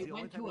is it. This They is the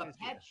only went time to we're a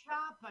gonna see pet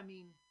shop. I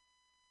mean,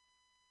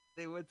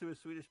 They went to a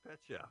Swedish pet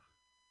shop.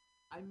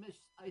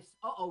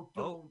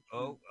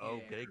 don't.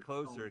 Getting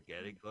closer,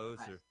 getting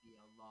closer. Press the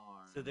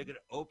alarm. So they're gonna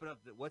open up.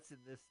 What's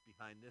in this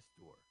behind this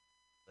door?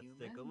 Let's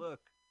take a look.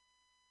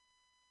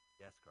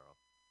 Yes, Carl.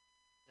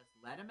 Just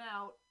let him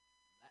out.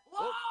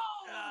 Whoa!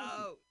 Oh,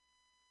 no!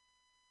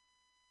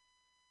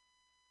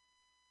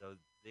 So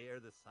they are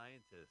the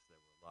scientists that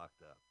were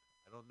locked up.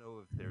 I don't know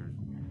if they're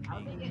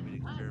being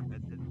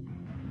experimented.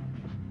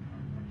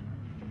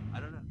 I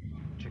don't know.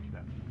 Check it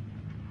out.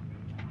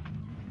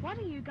 What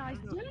are you guys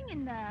doing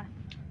in there?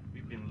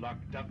 We've been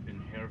locked up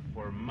in here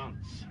for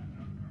months.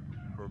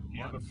 For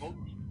You have a months. boat?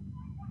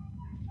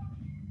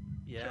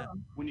 Yeah. Sure.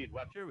 We need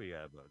what? Sure, we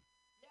got a boat.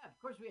 Yeah, of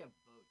course we have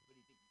boats. What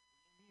do you think we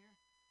swim here?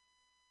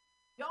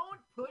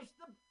 Don't push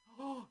the.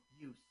 Oh,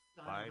 you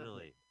son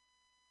Finally. of a.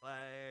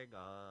 Flag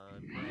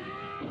on.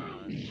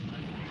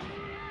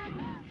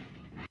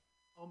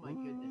 Oh my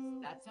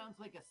goodness, that sounds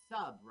like a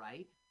sub,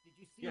 right? Did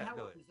you see how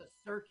it was a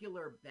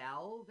circular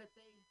bell that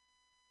it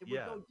would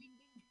go ding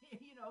ding,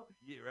 you know?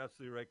 You're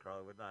absolutely right, Carl.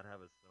 It would not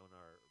have a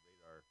sonar or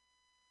radar.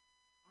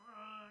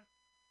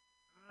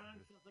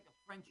 Sounds like a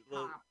French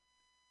cop.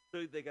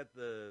 So they got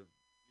the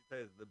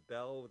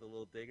bell with a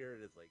little digger,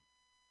 and it's like.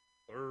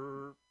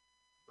 How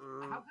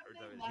come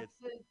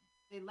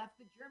they left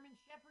the German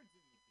shepherds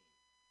in the cage?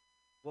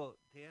 Well,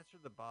 to answer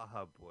the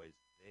Baja Boys,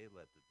 they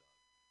let the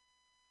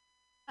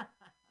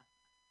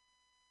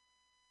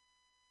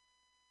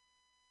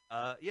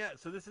dog. Yeah,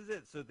 so this is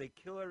it. So they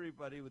kill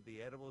everybody with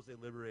the animals they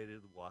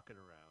liberated walking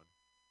around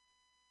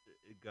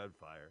in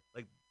gunfire.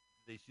 Like,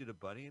 did they shoot a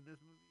bunny in this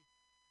movie?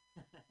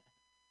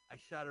 I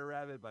shot a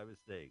rabbit by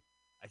mistake.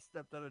 I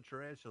stepped on a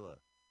tarantula.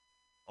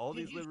 All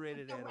these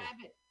liberated animals.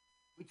 Rabbit?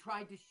 We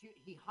tried to shoot.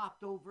 He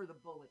hopped over the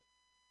bullet.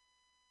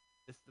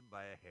 Missed him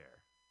by a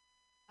hair.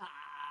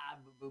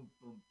 Boom, boom,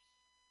 boom.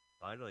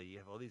 Finally, you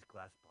have all these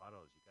glass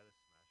bottles. You got to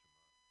smash them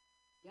up.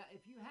 Yeah,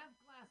 if you have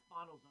glass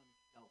bottles on a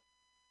shelf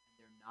and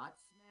they're not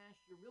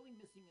smashed, you're really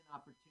missing an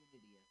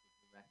opportunity as a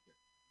director.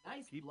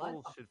 Nice blood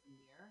in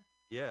there.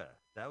 Yeah,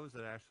 that was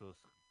an actual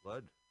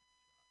blood.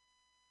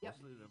 Yeah,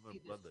 most of them are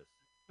see bloodless.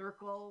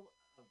 Circle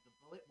of the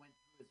bullet went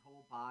through his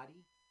whole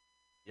body.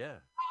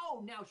 Yeah. Oh,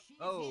 now she's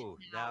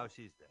hit. Now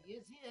she's dead. She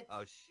is hit.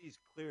 Oh, she's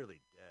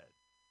clearly dead.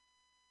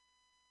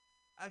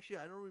 Actually,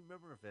 I don't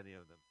remember if any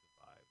of them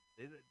survived.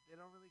 They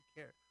don't really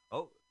care.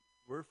 Oh,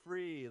 we're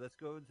free. Let's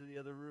go into the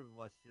other room and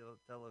watch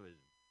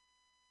television.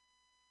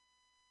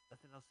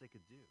 Nothing else they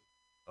could do.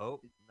 Oh,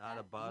 not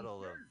a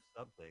bottle of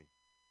something.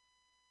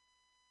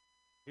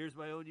 Here's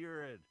my own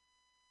urine.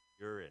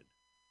 Urine.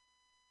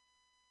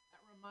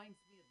 That reminds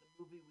me of the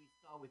movie we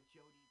saw with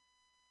Jodie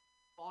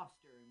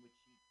Foster in which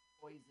she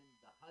poisoned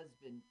the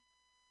husband.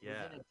 It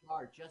was in a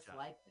jar just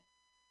like that.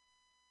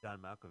 John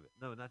Malkovich.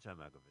 No, not John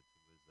Malkovich.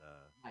 It was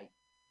right.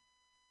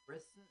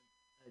 Brisson,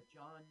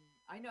 John.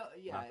 I know.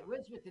 Yeah, it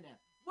was with an M.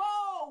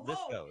 Whoa!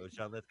 Lithgow. It was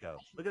John Lithgow.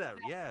 Look at that.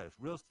 Yeah, it's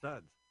real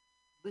stunts.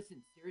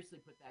 Listen, seriously,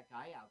 put that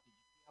guy out. Did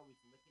you see how he's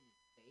licking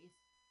his face?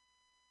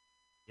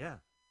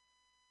 Yeah.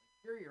 Like,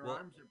 sure, your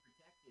arms are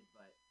protected,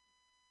 but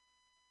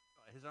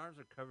his arms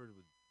are covered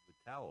with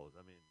towels.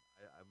 I mean,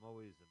 I'm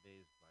always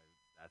amazed by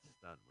that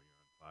stunt when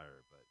you're on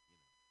fire, but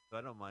so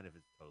I don't mind if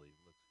it totally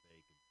looks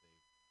fake and safe.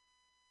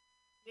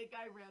 The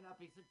guy ran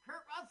up. He said,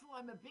 "Kurt Russell,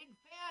 I'm a big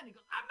fan." He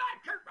goes, "I'm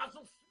not Kurt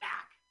Russell."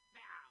 Smack!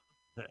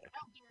 How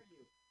dare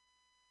you?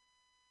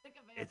 Think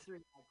of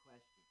answering that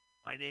question.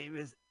 My name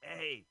is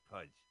A.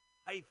 Punch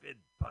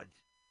Punch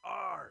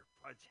R.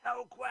 Punch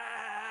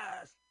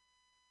Hellquest.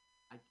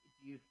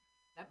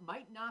 That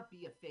might not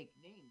be a fake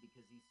name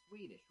because he's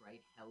Swedish,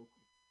 right? Hell,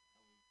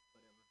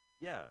 whatever.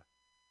 Yeah,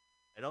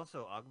 and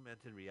also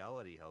augmented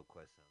reality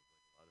Hellquest sounds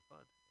like a lot of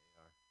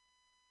fun.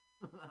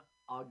 AR.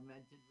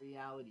 Augmented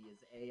reality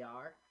is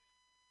AR.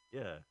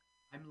 Yeah.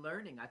 I'm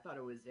learning. I thought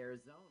it was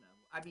Arizona.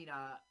 I mean,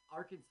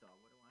 Arkansas.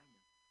 What do I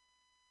know?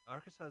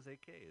 Arkansas is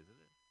AK,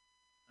 isn't it?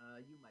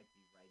 You might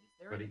be right. Is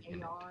there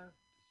an AR?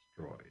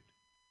 Destroyed.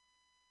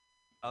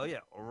 Oh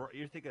yeah,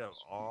 you're thinking of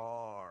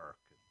Arkansas.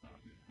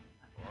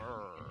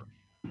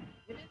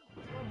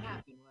 What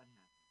happened? What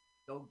happened?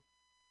 Go.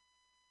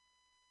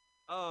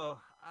 Oh,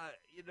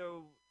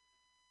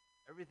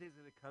 everything's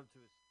gonna come to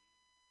a steam.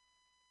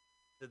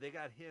 So they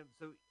got him.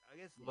 So I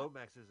guess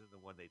Lomax isn't the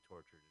one they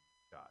tortured and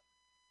shot.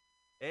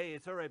 Hey,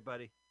 it's all right,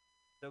 buddy.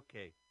 It's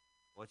okay.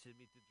 I want you to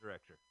meet the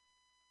director.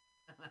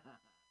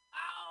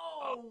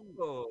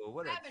 Oh,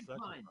 what a sucker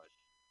punch.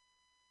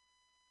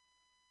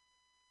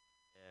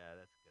 Yeah,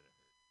 that's gonna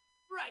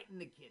hurt. Right in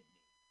the kidney.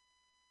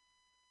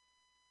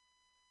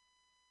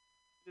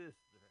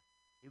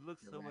 He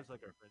looks so much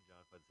like our friend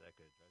John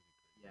Fonseca. It drives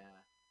me crazy.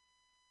 Yeah.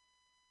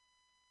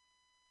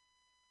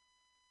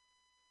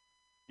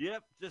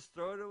 Yep, just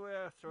throw it away.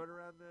 Throw it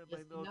around my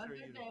Just military another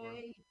uniform.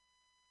 day.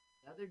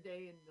 Another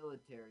day in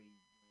military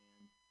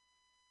land.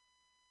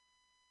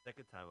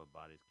 Second time a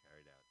body's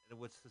carried out. And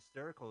what's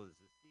hysterical is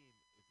this scene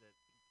is that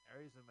he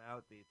carries him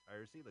out the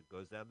entire scene. Like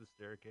goes down the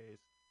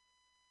staircase.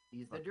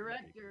 He's the Fucking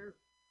director. ridiculous.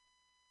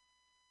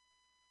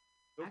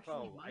 No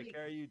Actually, problem. I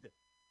carry you.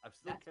 I'm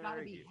still that's got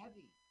to carrying be you.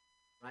 heavy,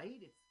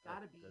 right? It's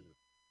got to be. Goodness.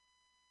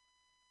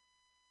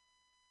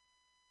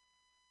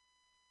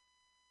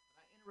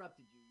 I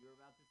interrupted you. You were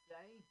about to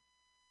say?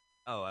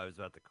 Oh, I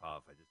was about to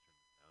cough. I just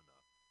turned the sound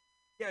off.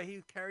 Yeah,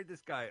 he carried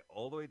this guy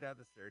all the way down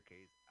the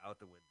staircase, out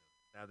the window.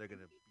 Now they're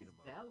gonna beat him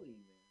up. Belly,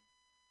 man.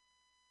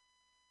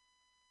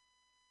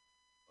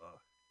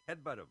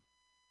 Headbutt him.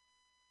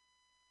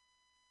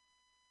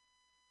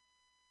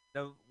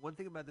 Now, one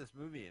thing about this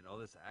movie and all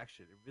this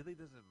action, it really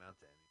doesn't amount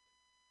to anything.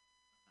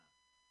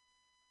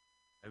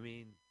 I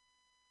mean,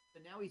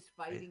 so now he's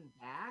fighting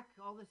back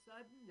all of a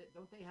sudden?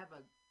 Don't they have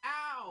a.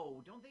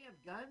 Ow! Don't they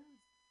have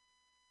guns?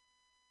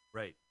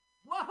 Right.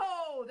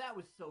 Whoa! That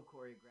was so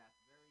choreographed.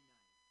 Very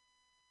nice.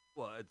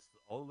 Well, it's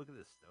oh look at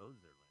the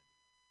stones they're landing.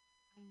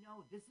 I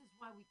know. This is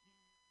why we can't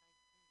have nice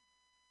things.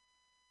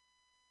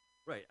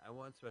 Right. I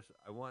want special.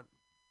 I want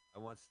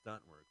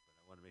stunt work, but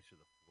I want to make sure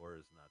the floor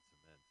is not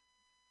cement.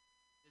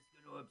 This is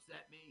going to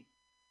upset me.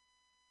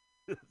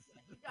 You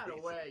got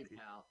away,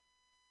 pal.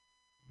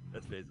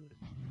 That's basically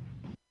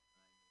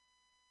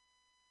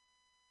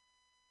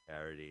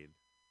Carradine.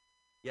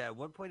 Yeah, at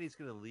one point he's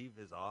going to leave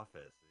his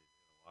office. And he's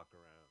going to walk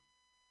around.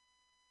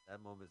 That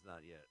moment's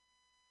not yet.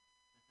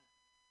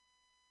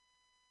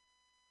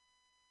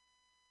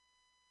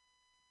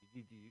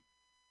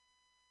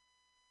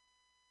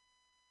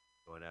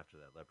 Going after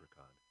that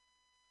leprechaun.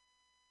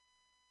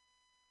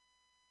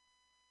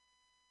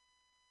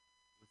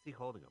 What's he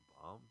holding? A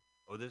bomb?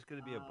 Oh, there's going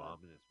to be a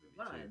bomb in this movie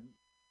too.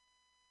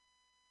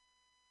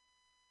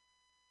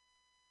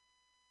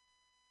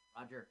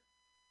 Roger.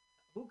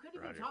 Who could he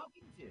be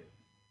talking to?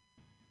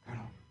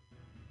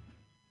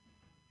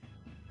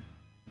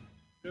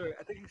 Sure,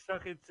 I think he's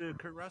talking to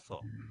Kurt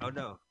Russell. Oh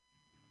no.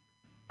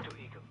 To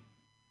Eagle.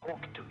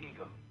 Hawk to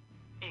Eagle.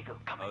 Eagle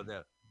coming. Oh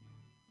no.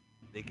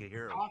 They can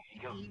hear him. Hawk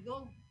to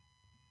Eagle?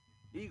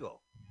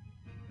 Eagle.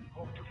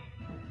 Hawk to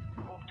Eagle.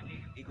 Hawk to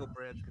Eagle. Eagle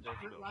Branch Kurt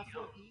Connection.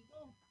 Russell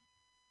Eagle?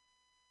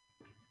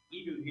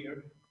 Eagle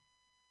here.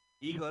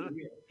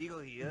 Eagle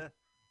here.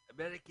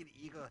 American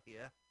Eagle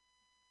here.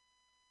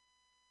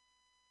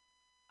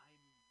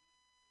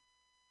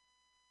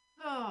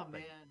 Oh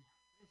man.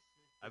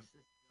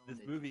 This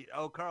movie.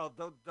 Oh, Carl,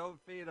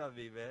 don't feed on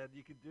me, man.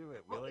 You can do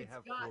it. We only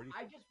have 40.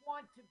 I just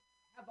want to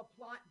have a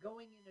plot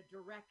going in a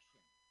direction.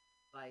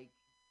 Like,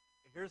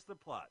 here's the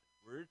plot.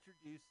 We're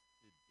introduced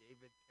to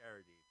David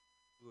Carradine,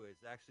 who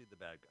is actually the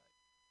bad guy.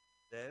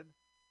 Then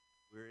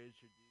we're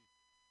introduced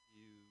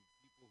to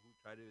people who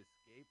try to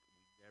escape.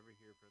 We never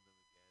hear from them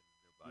again. And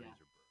their bodies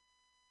are burned.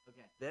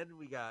 Okay. Then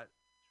we got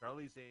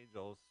Charlie's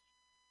Angels.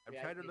 I'm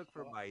trying to look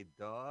for my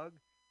dog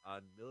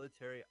on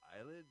Military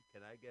Island.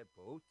 Can I get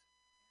boat?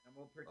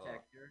 Animal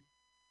Protector.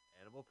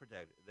 Animal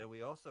Protector. Then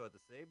we also at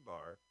the same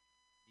bar,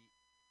 the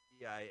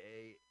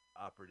CIA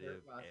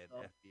operative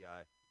and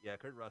FBI. Yeah,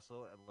 Kurt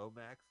Russell and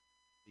Lomax,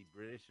 the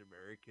British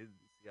American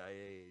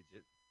CIA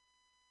agent,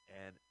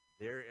 and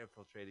they're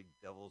infiltrating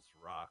Devil's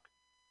Rock.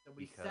 So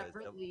we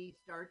separately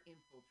start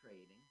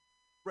infiltrating.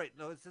 Right.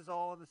 No, this is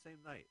all on the same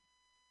night.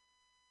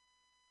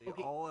 They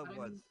all at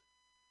once.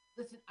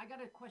 Listen, I got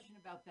a question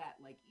about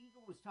that. Like,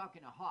 Eagle was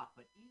talking to Hawk,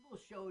 but Eagle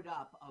showed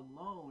up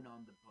alone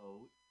on the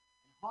boat,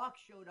 and Hawk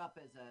showed up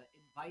as an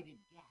invited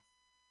guest.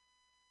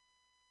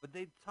 But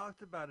they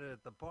talked about it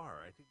at the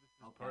bar. I think this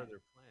is part of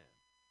their plan.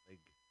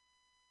 Like,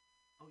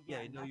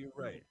 yeah, no, you're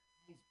right.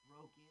 The guys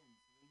broke in,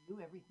 so they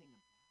knew everything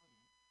about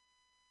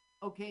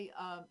it. Okay,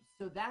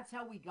 so that's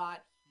how we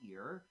got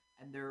here,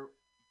 and they're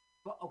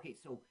okay.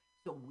 So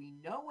we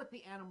know what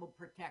the Animal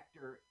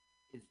Protector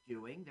is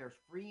doing. They're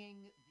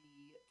freeing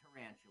the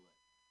tarantulas.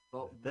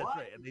 But that's what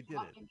right, and they did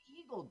it.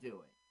 Eagle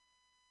doing?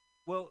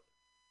 Well,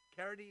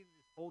 Carradine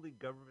is holding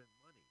government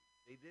money.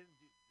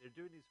 They're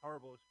doing these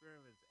horrible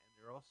experiments, and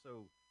they're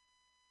also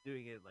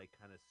doing it like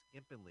kind of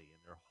skimpingly, and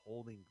they're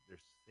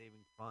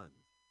saving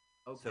funds.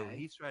 Okay. So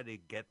he's trying to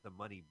get the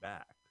money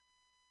back.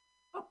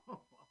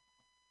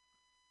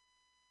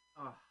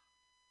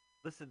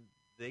 Listen,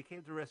 they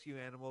came to rescue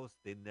animals.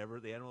 The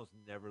animals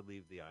never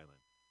leave the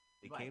island.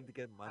 They came to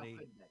get money.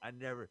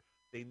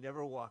 They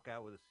never walk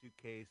out with a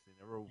suitcase.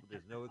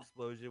 There's no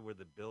explosion where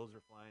the bills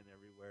are flying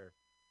everywhere.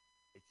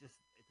 It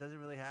doesn't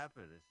really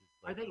happen. It's just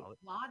like, are they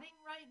plotting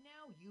right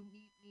now? You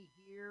meet me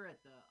here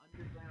at the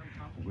underground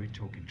company. We're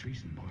talking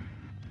treason, boy.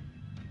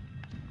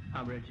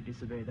 I'm ready to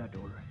disobey that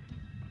order.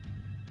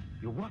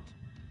 You what?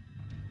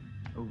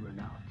 Over and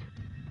out.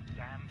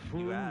 Damn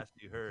fool. You asked,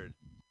 you heard.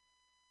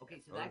 Okay,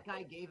 so that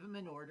guy gave him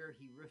an order.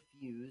 He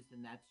refused,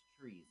 and that's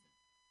treason.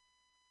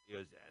 He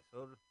goes,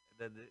 asshole. And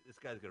then this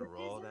guy's going to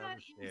roll down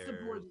the stairs.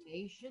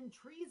 Insubordination?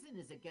 Treason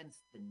is against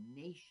the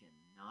nation,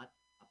 not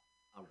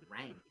a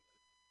rank.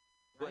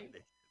 What? right?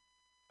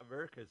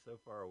 America is so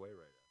far away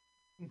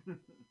right now.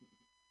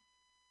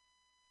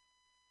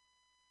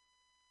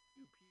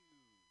 Pew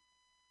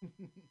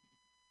pew.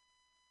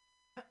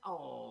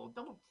 Oh,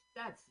 don't.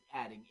 That's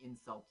adding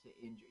insult to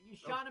injury. You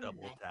Don't shot him in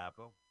double tap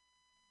him.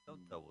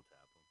 Don't double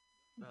tap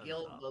him. Not a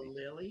Gil the zombie.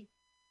 Lily.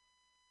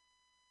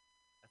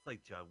 That's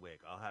like John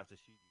Wick. I'll have to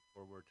shoot you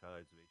 4 more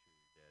times to make sure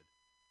you're dead.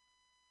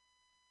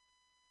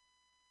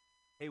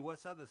 Hey,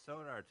 what's on the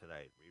sonar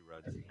tonight?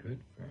 Reruns. That's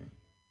good, Frank.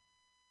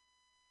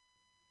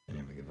 They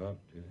never give up,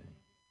 do they?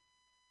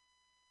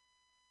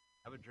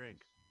 Have a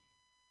drink.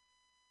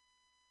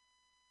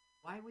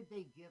 Why would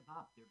they give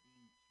up? They're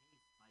being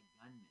chased by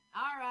gunmen.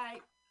 All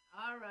right,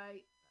 all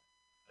right.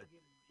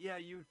 Yeah,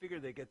 you would figure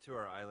they get to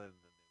our island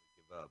and then they would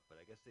give up, but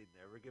I guess they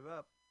never give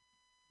up.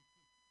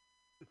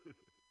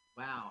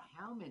 Wow,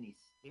 how many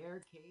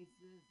staircases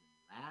and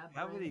labyrinths?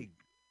 How many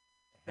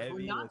 'Cause we're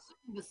heavy? not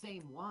seeing the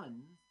same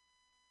ones.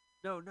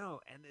 No,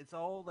 and it's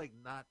all like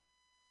not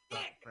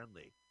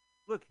friendly.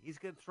 Look, he's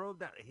gonna throw him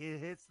down. He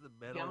hits the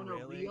metal Down a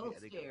railing. real and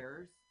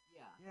stairs.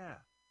 Yeah. Yeah.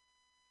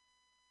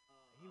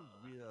 He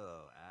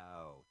real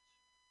ouch.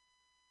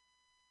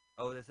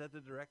 Oh, is that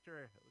the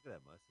director? Look at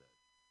that mustache.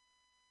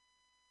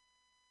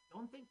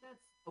 Don't think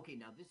that's okay.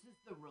 Now this is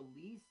the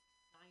released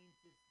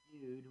scientist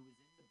dude who was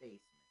in the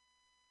basement.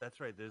 That's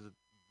right.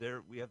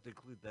 There. We have to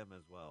include them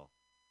as well.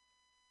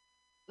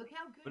 Look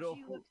how good But,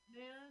 she looks,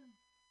 man.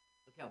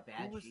 Look how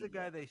bad Who was she the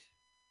guy looks.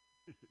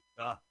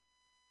 they?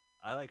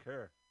 I like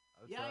her.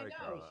 I'm Yeah, sorry, I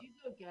know. Carla. She's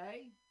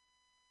okay.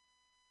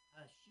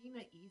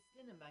 Sheena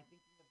Easton. Am I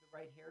thinking of the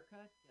right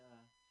haircut?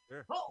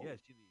 Sure. Oh, Yeah,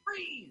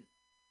 freeze!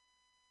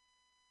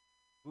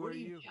 Who What are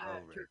you?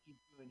 Turkey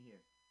doing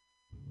here?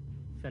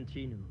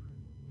 Santino.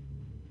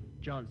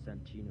 John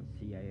Santino,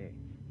 CIA.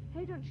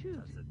 Hey, don't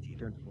shoot.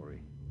 Don't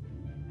worry.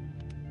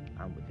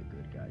 I'm with the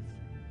good guys.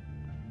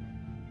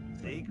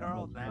 See,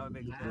 Carl? Now it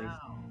makes sense.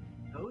 Wow,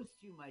 those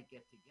two might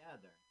get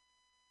together.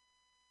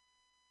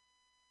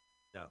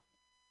 No.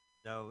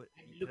 I'm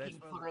can I looking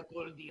spoil- for a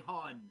Goldie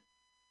Hawn.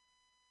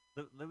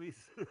 Let me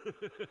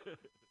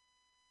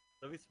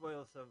let me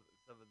spoil some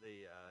of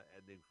the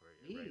ending for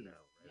you right Please,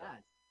 now.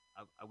 yes.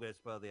 I'm going to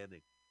spoil the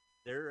ending.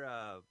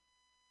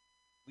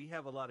 We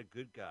have a lot of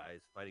good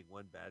guys fighting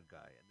one bad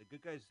guy, and the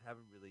good guys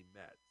haven't really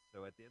met.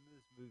 So at the end of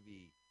this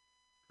movie,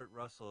 Kurt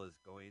Russell is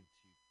going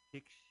to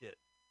kick shit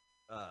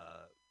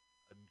a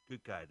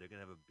good guy. They're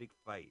going to have a big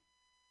fight,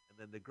 and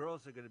then the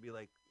girls are going to be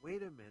like,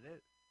 "Wait a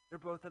minute, they're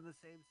both on the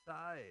same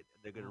side,"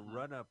 and they're going to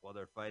run up while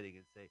they're fighting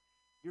and say,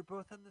 "You're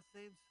both on the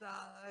same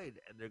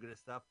side," and they're going to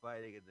stop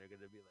fighting and they're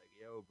going to be like,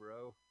 "Yo,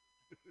 bro."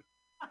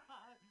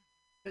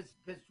 Because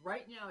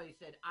right now he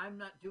said, "I'm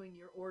not doing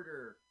your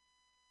order."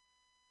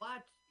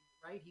 But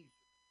right,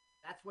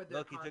 that's where they're.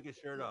 Look, he took his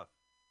shirt off.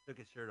 Took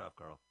his shirt off,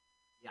 Carl.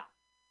 Yeah.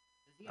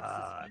 Does he have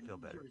I suspenders feel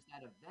better. or is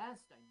that a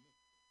vest? I missed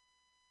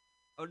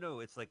it. Oh no,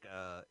 it's like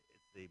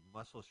it's a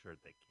muscle shirt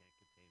that can't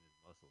contain his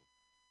muscles.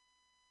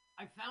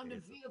 I found a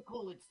It's a-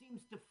 vehicle. It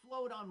seems to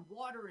float on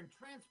water and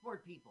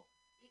transport people.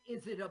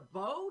 Is it a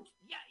boat?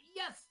 Yeah.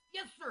 Yes.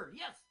 Yes, sir.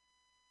 Yes.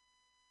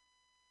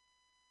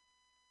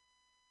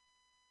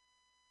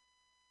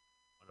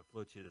 I want to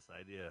float you this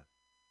idea.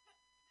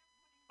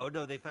 Oh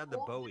no, they found the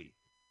Bowie.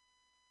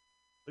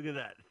 Look at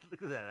that!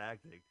 Look at that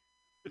acting.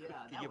 Yeah,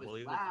 Can that you was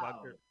believe this loud.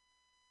 fucker?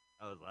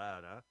 That was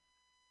loud, huh?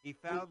 He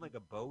found like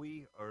a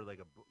Bowie or like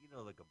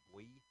like a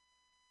buoy.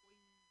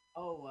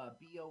 Oh,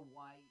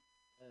 B-O-Y.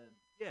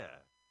 Yeah,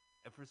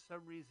 and for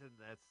some reason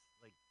that's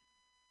like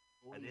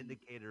an Boy.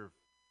 indicator.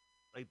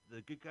 Like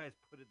the good guys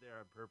put it there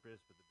on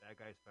purpose, but the bad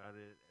guys found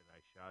it, and I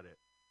shot it.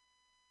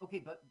 Okay,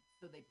 but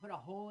so they put a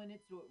hole in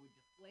it so it would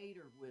deflate,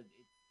 or would it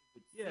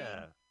would sink?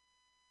 Yeah,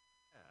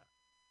 yeah.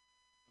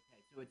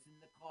 Okay, so it's in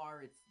the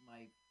car. It's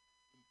my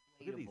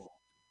Look at these. inflatable.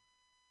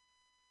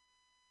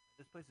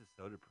 This place is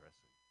so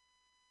depressing.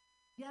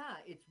 Yeah,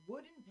 it's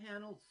wooden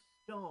paneled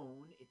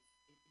stone. It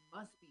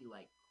must be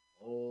like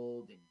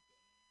cold and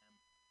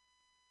damp.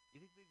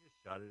 You think they just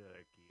shot it at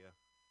IKEA?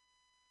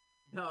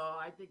 No,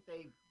 I think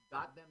they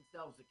got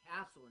themselves a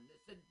castle and they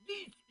said,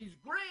 "This is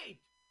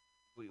great.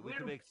 We We're-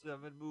 can make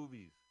 7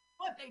 movies.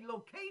 What a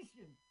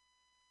location!"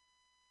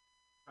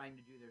 Trying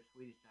to do their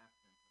Swedish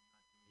accent.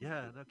 I'm not doing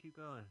Yeah, no, keep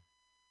going.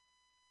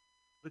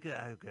 Look at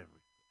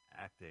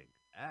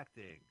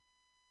acting.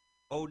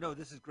 Oh no,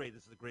 this is great.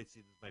 This is a great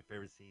scene. This is my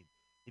favorite scene.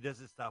 He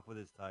doesn't stop with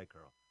his tie,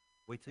 Carl.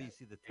 Wait till you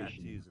see the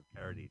tattoos of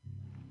Carradine.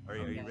 Are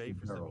you ready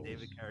for some Girls.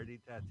 David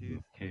Carradine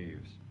tattoos?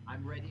 Caves.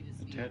 I'm ready to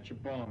see. Attach a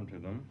bomb to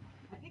them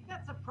I think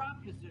that's a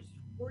prop because there's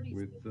 40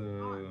 with sticks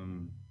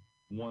on.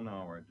 1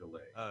 hour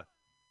delay.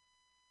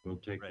 We'll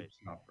take right.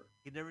 the chopper.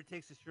 He never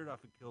takes his shirt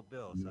off and Kill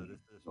Bill, so this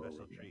is a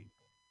special treat.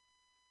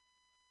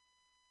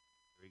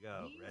 Here we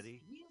go.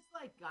 Ready? He's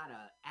like got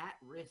a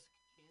at-risk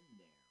chin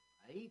there,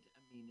 right? I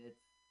mean,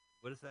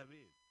 What does that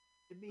mean?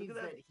 it means at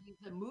that that. he's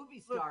a movie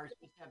star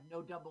supposed to have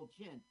no double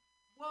chin.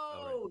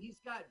 Whoa, he's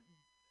got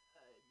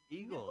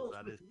Eagles nipples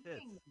on with his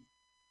tits. wings.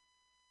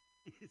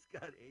 He's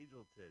got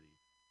angel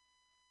titties.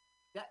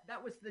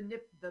 That was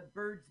the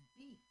bird's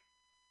beak.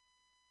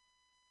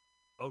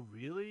 Oh,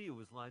 really? It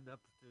was lined up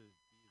to be his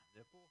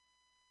nipple.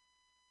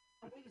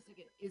 Oh, wait a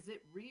second. Is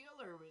it real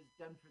or was it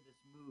done for this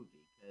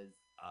movie? Because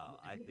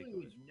I I think think we it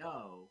was would real.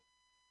 know.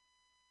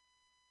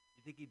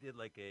 You think he did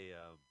like a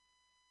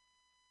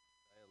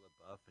Shia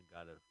LaBeouf and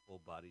got a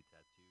full body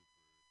tattoo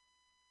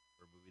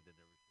for a movie that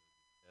never showed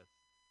his chest?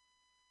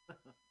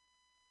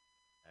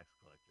 Tax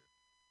collector.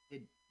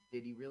 Did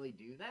did he really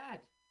do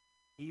that?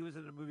 He was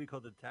in a movie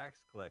called The Tax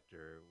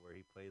Collector where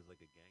he plays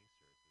like a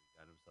gangster. So he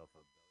got himself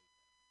a belly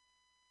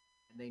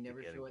And they to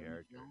never get in show it in the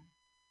character. film?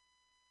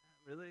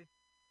 Really?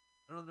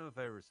 I don't know if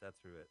I ever sat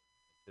through it.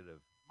 I should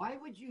have. Why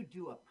would you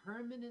do a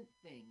permanent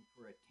thing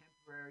for a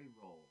temporary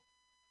role?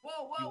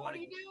 Whoa, You whoa, what want are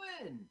to you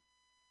doing?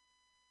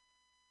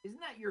 Isn't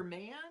that your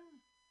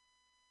man?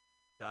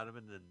 shot him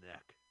in the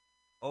neck.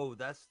 Oh,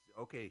 that's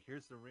okay.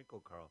 Here's the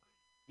wrinkle, Carl.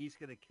 He's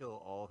gonna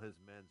kill all his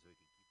men so he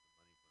can keep the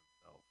money for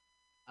himself.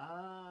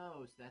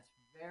 Oh, so that's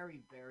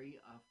very, very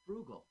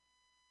frugal.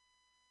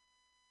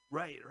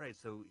 Right, right.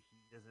 So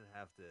he doesn't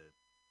have to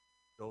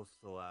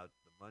dosel out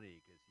the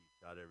money because he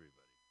shot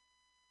everybody.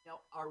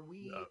 Now, are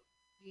we No,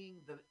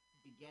 seeing the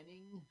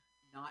beginning,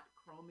 not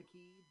chroma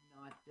keyed,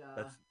 not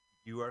that's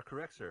you are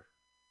correct, sir.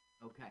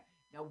 okay.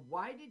 Now,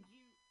 why did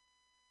you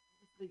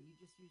you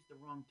just used the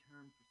wrong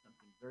term for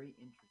something very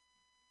interesting.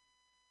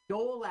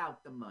 Dole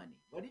out the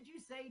money. What did you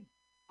say?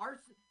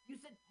 Parcel. You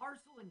said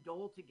parcel and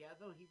dole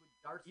together. He would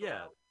darcel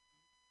Yeah, out.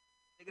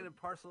 they're gonna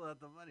parcel out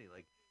the money.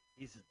 Like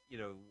he's, he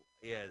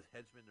has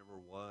henchman number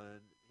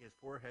one. He has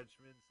four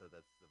henchmen, so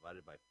that's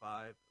divided by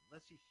five.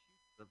 Unless he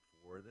shoots the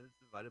four, then it's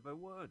divided by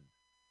one.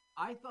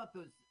 I thought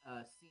those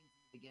scenes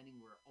in the beginning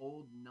were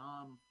old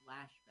Nam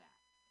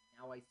flashbacks.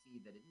 Now I see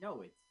that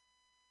no, it's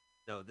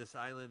No, this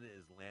island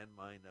is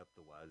landmined up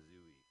the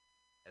wazooie,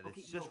 and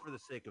okay. it's just for the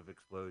sake of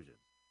explosions.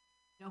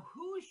 Now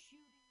who's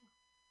shooting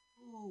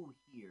who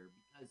here?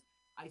 Because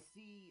I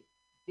see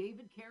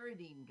David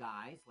Carradine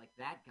guys like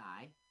that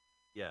guy,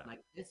 Yeah.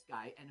 like this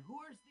guy, and who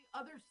is the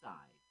other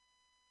side?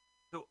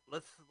 So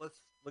let's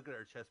look at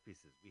our chess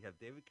pieces. We have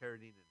David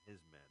Carradine and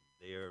his men.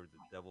 They are the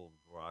Devil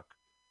Rock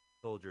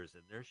soldiers,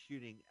 and they're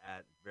shooting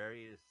at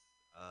various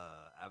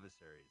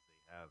adversaries.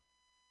 They have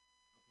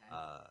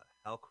Okay,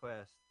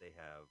 Hellquest. They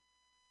have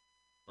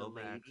the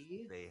Lomax.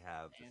 ladies, They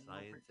have the animal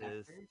scientist,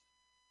 protectors, and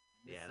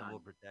the the animal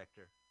sun.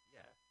 protector.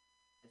 Yeah.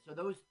 And so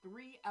those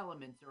three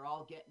elements are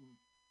all getting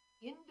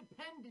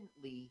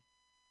independently.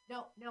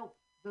 Now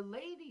the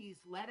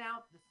ladies let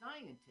out the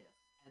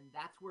scientists, and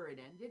that's where it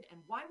ended. And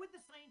why would the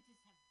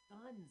scientists have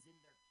guns in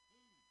their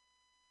cage?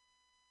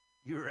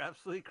 You're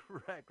absolutely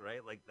correct,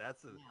 right? Like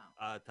that's a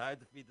Yeah. time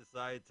to feed the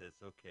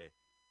scientists. Okay,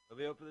 let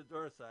me open the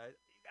door side.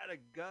 You got a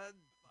gun?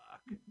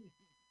 Fuck.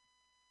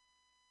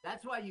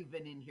 That's why you've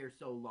been in here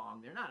so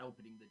long. They're not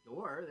opening the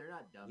door. They're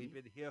not We've dummies.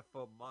 been here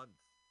for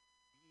months.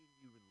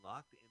 You've been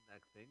locked in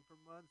that thing for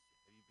months.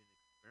 Have you been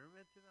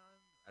experimented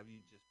on? Have you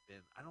just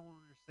been? I don't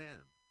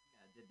understand.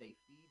 Yeah, did they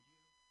feed you?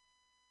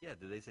 Yeah,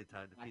 did they say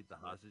time to feed the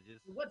Excellent.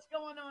 hostages? What's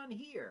going on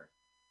here?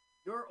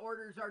 Your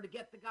orders are to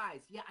get the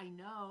guys. Yeah, I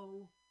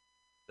know.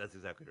 That's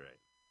exactly right.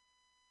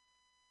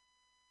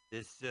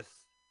 It's just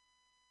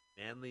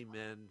manly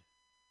men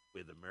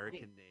with Okay,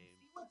 American you names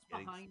see what's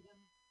getting. behind him?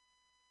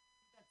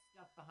 See that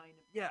stuff behind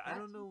him? Yeah, I That's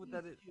don't know what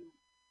that is. used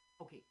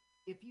to. Okay,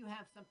 if you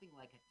have something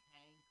like a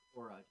tank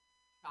or a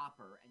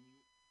chopper, and you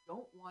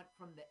don't want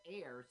from the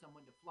air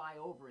someone to fly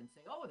over and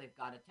say, "Oh, they've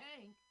got a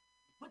tank,"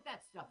 you put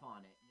that stuff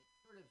on it, and it's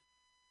sort of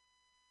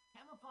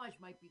camouflage.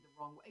 Might be the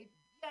wrong way.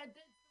 Yeah, that's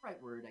the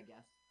right word, I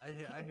guess.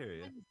 I hear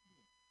you.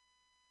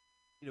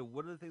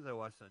 One of the things I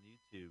watched on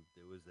YouTube,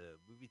 there was a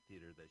movie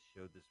theater that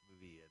showed this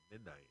movie at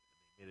midnight,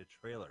 and they made a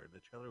trailer, and the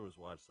trailer was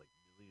watched like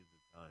millions of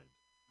times.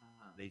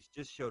 Uh-huh. They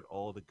just showed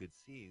all the good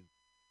scenes,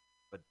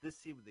 but this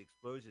scene with the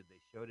explosion,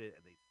 they showed it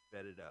and they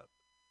sped it up.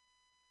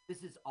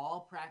 This is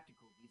all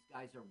practical. These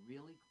guys are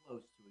really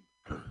close to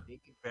a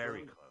big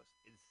Very explosion. close,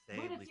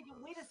 Wait a insanely second.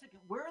 close. Wait a second.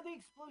 Where are the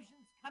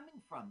explosions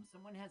coming from?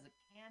 Someone has a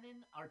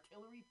cannon,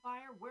 artillery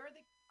fire. Where are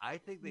they? I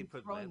think they Someone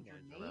put throwing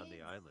landmines around the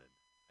grenades? island.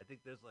 I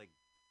think there's like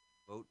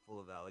a boat full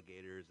of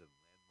alligators and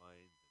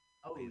landmines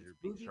Oh, and it's laser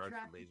beam booby sharks with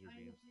trapping laser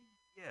kind of beams.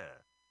 thing. Yeah.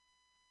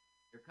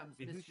 Here comes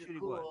I mean, who's Mr.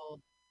 shooting what?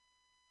 Cool.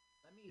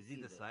 Let me Is he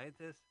see the this.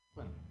 scientist?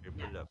 Well, Here,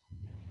 put it up.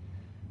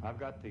 I've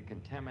got the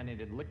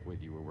contaminated liquid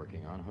you were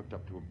working on hooked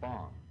up to a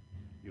bomb.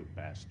 You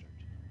bastard.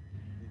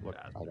 Look,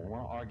 I don't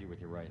want to argue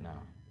with you right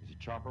now. There's a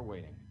chopper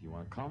waiting. If you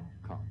want to come,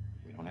 come.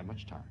 We don't have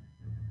much time.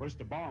 Where's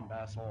the bomb,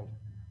 asshole?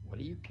 What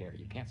do you care?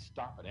 You can't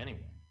stop it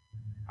anyway.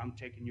 I'm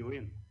taking you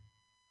in.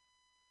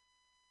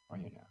 Are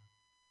you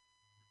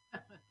now?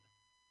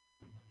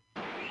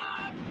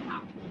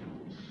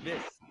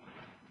 Miss.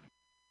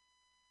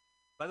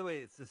 By the way,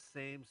 it's the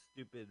same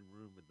stupid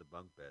room with the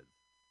bunk beds.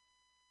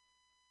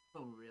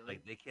 Oh, really?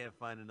 Like they can't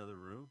find another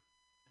room.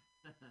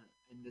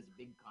 In this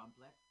big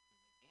complex?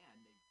 They can.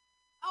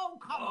 Oh,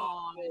 come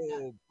on!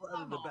 Oh, blood in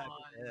Come the back of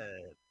on! the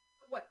head.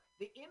 What?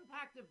 The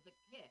impact of the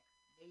kick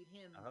made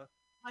him Uh-huh.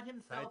 cut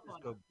himself Scientists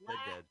on go a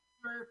flat dead.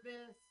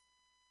 surface.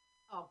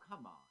 Oh,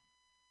 come on!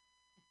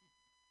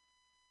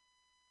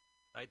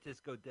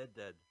 Scientists go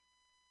dead.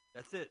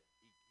 That's it.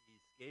 He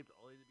escaped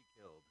only to be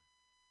killed.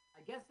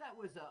 I guess that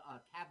was a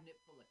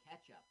cabinet full of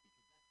ketchup because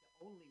that's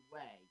the only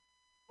way.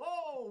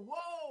 Whoa,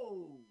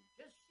 whoa!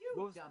 Just shoot,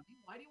 dummy.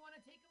 Why do you want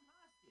to take him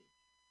hostage?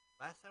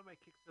 Last time I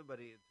kicked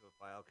somebody into a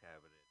file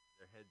cabinet,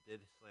 their head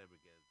did slam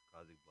against,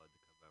 causing blood to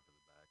come out from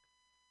the back.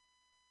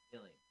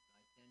 Really? I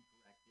stand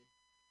corrected.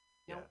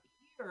 Now,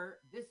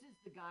 here, this is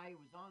the guy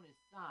who was on his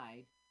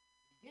side.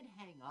 He did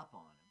hang up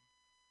on him.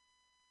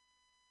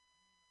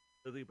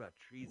 Something about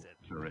treason.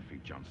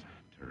 Terrific, Johnson.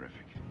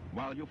 Terrific.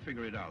 Well, you'll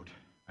figure it out.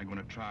 I'm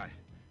going to try.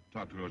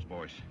 Talk to those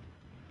boys.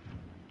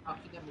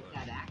 Talk to them with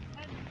that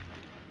accent?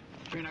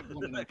 They're not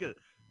going to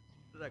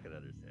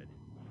understand you.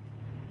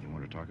 You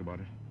want to talk about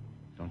it,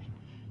 Johnson?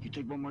 You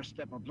take one more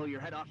step, I'll blow your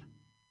head off.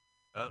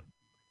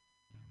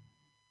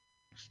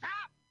 Stop!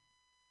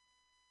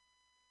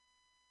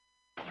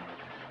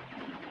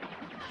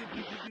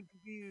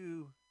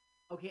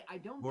 Okay, I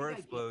don't more think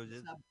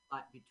explosions. I get the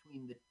subplot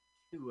between the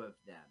two of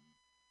them.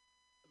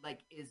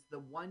 Like, is the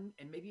one,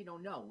 and maybe you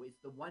don't know, is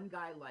the one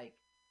guy like,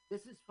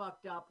 this is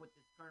fucked up what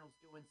this colonel's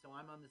doing, so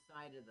I'm on the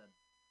side of the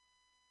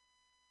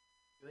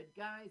good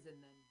guys,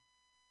 and then,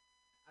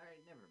 all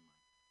right, never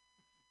mind.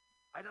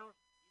 I don't,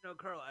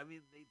 Carl, I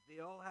mean, they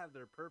all have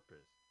their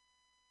purpose,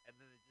 and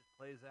then it just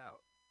plays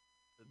out.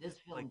 So this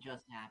film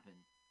just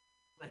happened.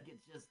 Like,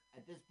 it's just,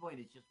 at this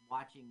point, it's just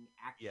watching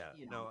action. Yeah,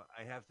 no,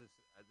 I have to,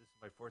 this is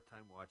my fourth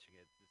time watching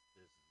it.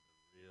 This is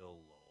a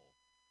real lull.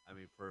 I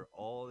mean, for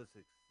all this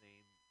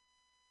insane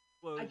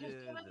explosions, I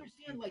just don't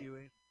understand, like,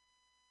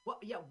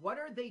 what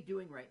are they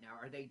doing right now?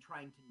 Are they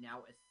trying to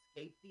now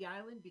escape the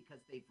island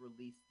because they've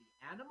released the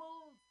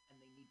animals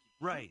and they need to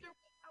shoot their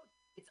way out?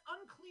 It's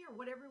unclear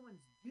what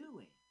everyone's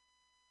doing.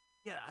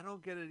 Yeah, I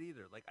don't get it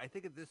either. Like, I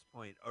think at this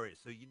point, all right,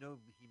 so he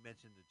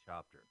mentioned the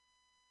chopper.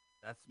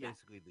 That's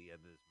basically the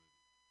end of this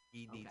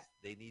movie.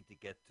 They need to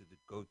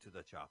go to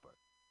the chopper.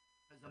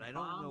 Because a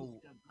bomb is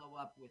going to blow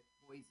up with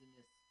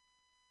poisonous.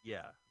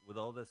 Yeah, with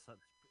all this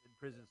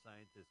prison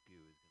scientist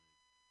goo is going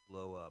to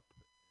blow up,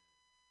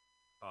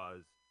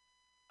 cause,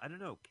 I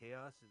don't know,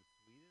 chaos in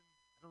Sweden.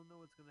 I don't know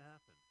what's going to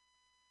happen.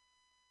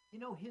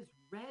 His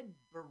red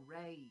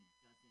beret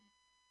doesn't.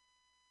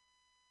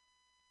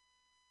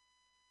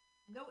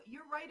 No,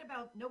 you're right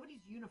about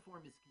nobody's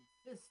uniform is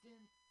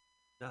consistent.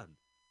 None,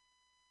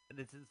 and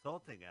it's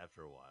insulting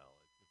after a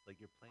while. Like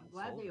you're playing. I'm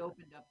glad they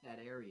opened up that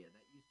area.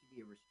 That used to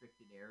be a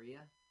restricted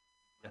area.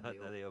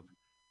 They opened.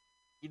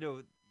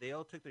 They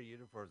all took their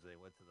uniforms and they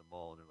went to the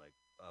mall and they're like,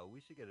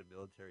 we should get a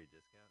military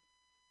discount.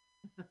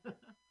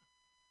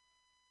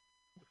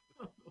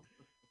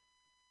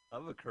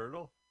 I'm a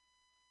colonel.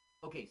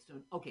 Okay,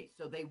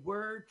 so they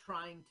were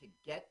trying to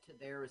get to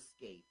their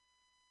escape.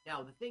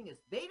 Now the thing is,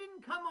 they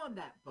didn't come on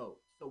that boat.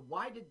 So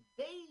why did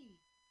they?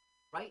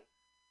 Right.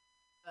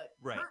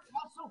 Right. Kurt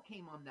Russell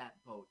came on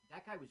that boat.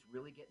 That guy was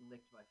really getting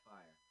licked by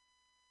fire.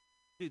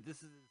 Dude,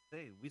 this is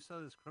insane. We saw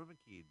this chroma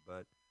keyed,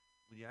 but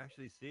when you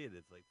actually see it,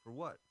 it's like, for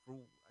what?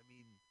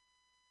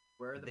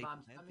 Where are the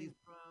bombs coming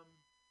from?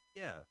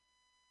 Yeah.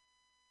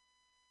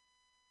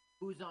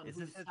 Who's on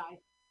whose side?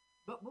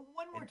 But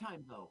one more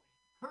time, though.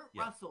 Kurt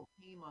Russell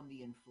came on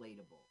the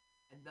inflatable,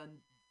 and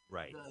then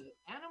the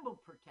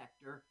animal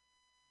protector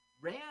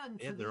ran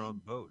to their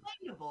own boat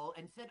inflatable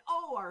and said,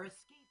 "Oh, our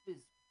escape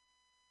is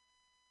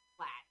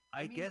flat."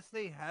 I guess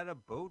they had a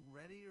boat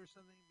ready or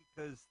something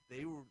because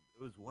it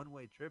was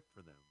one-way trip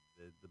for them.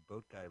 The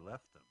boat guy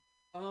left them.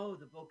 Oh,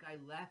 the boat guy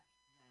left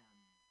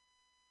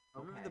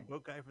them. Remember the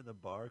boat guy from the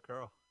bar,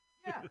 Carl?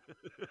 Yeah.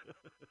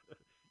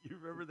 You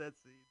remember that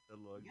scene? The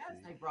long yes,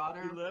 scene? they brought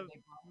her. They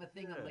brought him a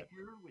thing of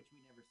liquor, which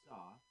we never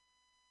saw.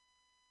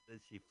 Then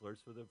she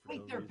flirts with him for Wait,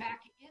 no they're reason. back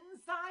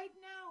inside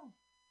now?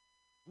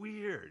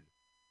 Weird.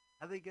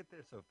 How'd they get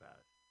there so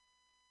fast?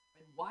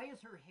 And why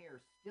is her hair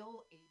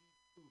still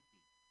 82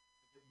 feet?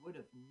 Because it would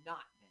have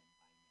not been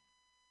by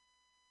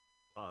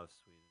now. Law of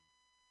Sweden.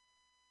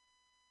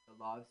 The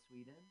law of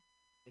Sweden?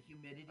 The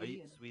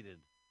humidity? Sweden.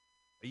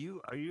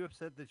 Are you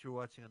upset that you're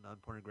watching a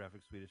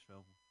non-pornographic Swedish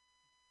film?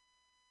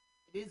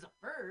 It is a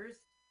first.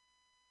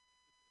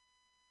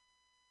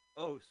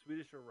 Oh,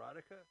 Swedish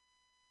erotica?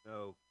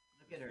 No.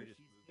 Look at her. She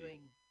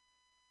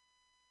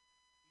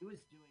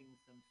was doing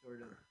some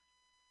sort of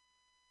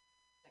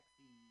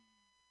sexy.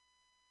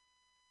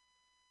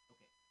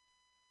 Okay.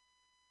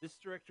 This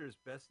director is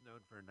best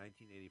known for a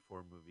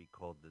 1984 movie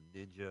called The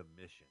Ninja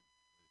Mission.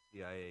 The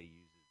CIA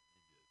uses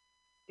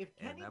ninjas. If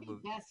can he be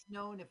best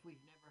known if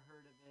we've never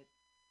heard of it?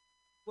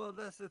 Well,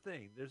 that's the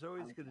thing. There's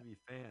always going to be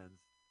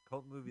fans.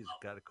 Cult movies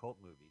got a cult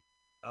movie.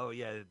 Oh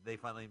yeah, they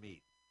finally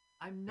meet.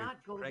 I'm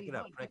not going to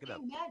be crank it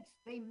up.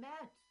 They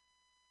met.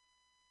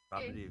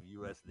 Property of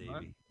U.S.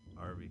 Navy,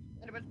 Army.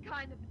 And it was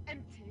kind of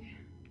empty.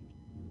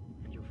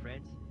 And your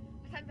friends?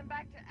 I sent them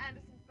back to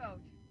Anderson's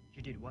boat.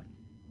 You did what?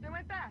 They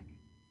went back.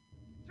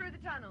 Through the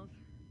tunnels.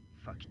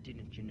 Fuck,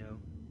 didn't you know?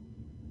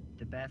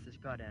 The bastards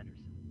got Anderson.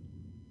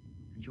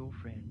 And your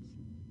friends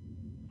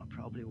are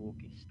probably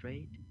walking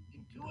straight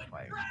into the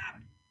fire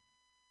spot.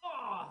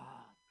 Oh,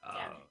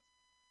 damn it.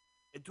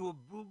 Into a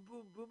boom,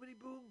 boom, boomity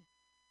boom?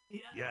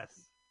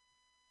 Yes.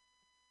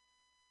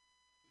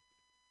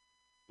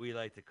 We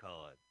like to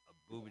call it a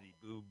boomity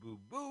boom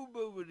boom boom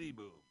boomity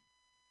boom.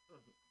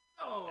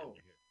 Oh,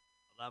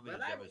 Allow me when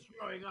to I was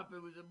demonstrate. growing up,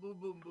 it was a boom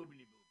boom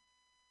boomity boom.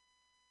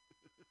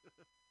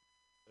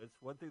 That's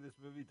one thing this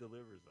movie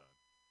delivers on.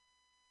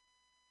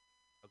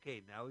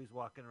 Okay, now he's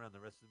walking around the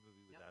rest of the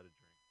movie without a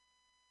drink.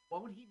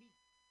 Won't he be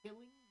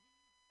killing these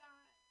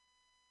guys?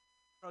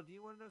 Carl, do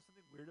you want to know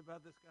something weird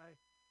about this guy?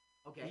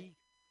 Okay.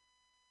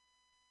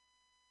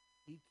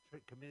 He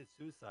committed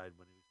suicide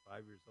when he was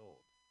 5 years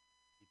old.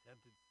 He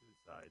attempted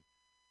suicide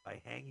by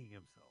hanging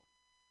himself.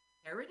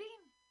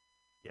 Carradine?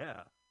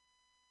 Yeah.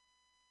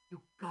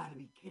 You gotta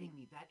be kidding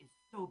me. That is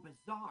so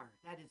bizarre.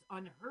 That is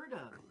unheard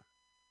of.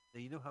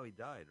 Now, you know how he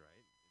died,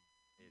 right?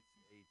 It's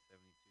age 72.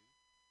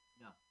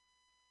 No.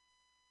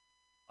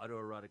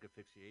 Autoerotic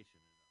asphyxiation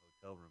in a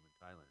hotel room in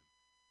Thailand.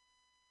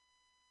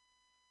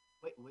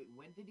 Wait,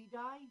 when did he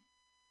die?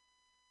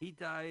 He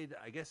died,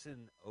 I guess,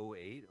 in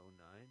 08,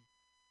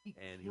 09.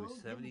 And he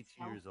was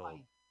 72 years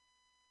old.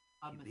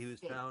 He was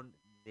found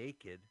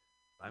naked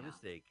by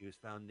mistake. He was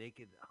found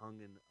naked,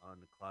 hung on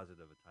the closet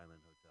of a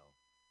Thailand hotel.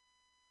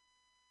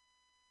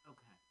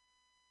 Okay.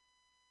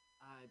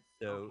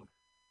 So,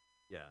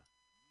 yeah.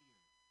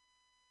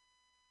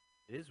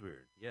 It is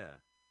weird, yeah.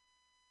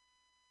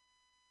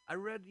 I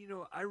read he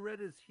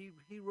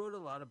wrote a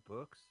lot of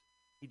books.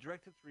 He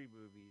directed 3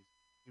 movies.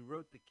 He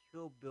wrote the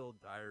Kill Bill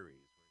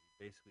Diaries, where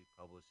he basically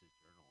published his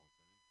journals.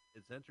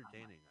 And it's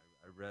entertaining.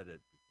 I read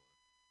it before.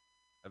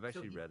 I've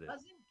actually read it. He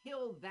doesn't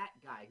kill that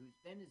guy who's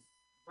been his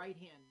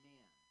right-hand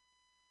man.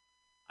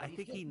 I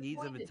think he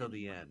needs him until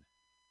the end.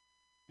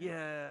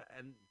 Yeah,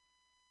 and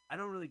I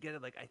don't really get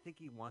it. Like, I think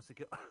he wants to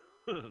kill.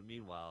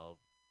 Meanwhile,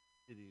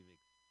 Titty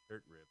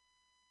McShirt Rip.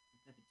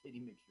 Titty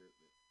McShirt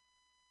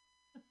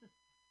Rip.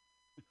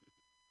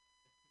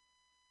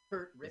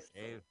 Kurt Rip.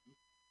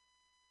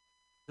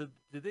 So,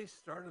 did they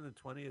start on the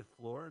 20th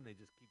floor and they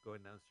just keep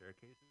going down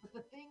staircases? But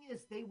the thing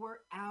is, they were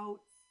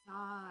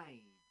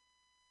outside.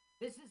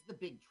 This is the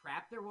big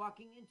trap they're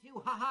walking into.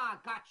 Ha,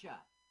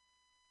 gotcha.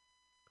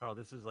 Carl,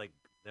 this is like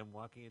them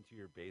walking into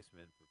your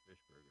basement for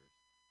fish burgers.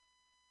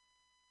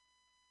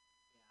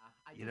 Yeah,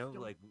 I just don't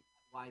know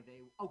why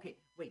they. Okay,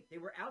 wait. They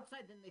were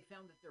outside. Then they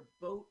found that their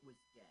boat was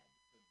dead.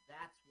 So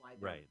that's why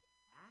they right.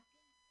 were back.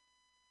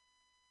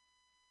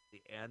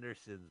 The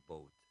Andersons'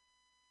 boat.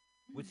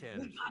 Which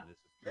Anderson? This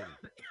is funny.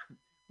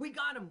 We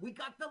got him. We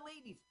got the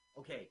ladies.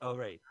 Okay. Oh,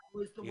 right. That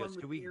was the one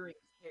with earrings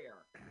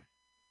hair.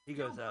 He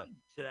goes,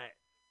 should I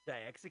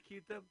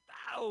execute them?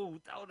 No,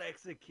 don't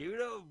execute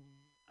them.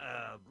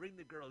 Bring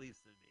the girlies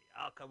to me.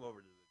 I'll come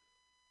over to the girl.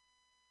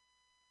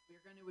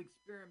 We're going to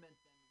experiment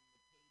them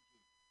in the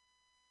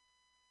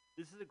cages.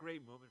 This is a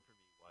great moment for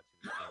me watching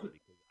this film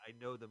because I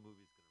know the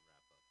movie's going to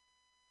wrap up.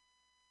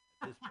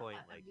 At this point,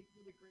 like,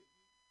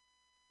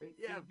 great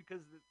yeah, scene.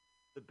 because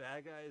the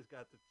bad guys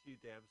got the 2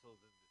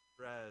 damsels in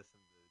distress, and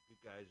the good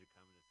guys are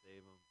coming to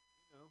save them.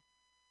 You know.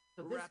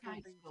 So this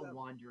guy's still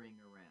wandering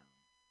around.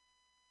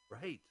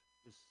 Right.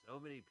 There's so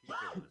many people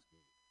in this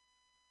movie.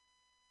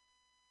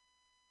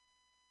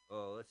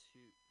 Oh, let's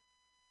shoot.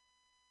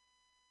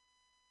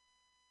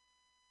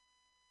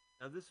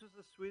 Now, this was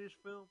a Swedish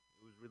film.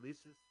 It was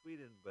released in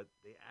Sweden, but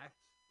they act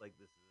like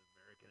this is an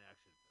American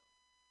action film.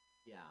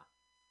 Yeah.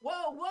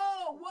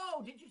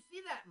 Whoa! Did you see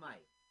that,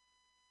 Mike?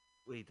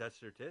 Wait, he touched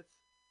her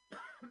tits?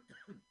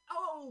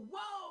 Oh,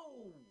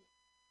 whoa!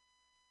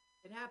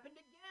 It happened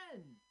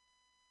again.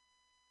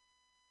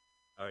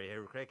 All right,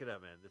 here, crank it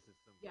up, man. This is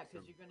some. Yeah,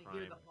 because you're going to crime.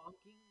 hear the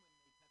honking when they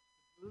touch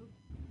the boob.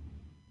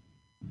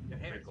 Your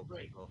hair's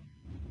great.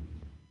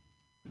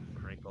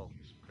 Crinkle.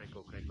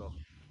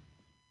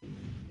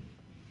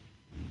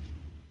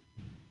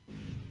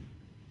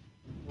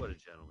 What a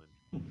gentleman.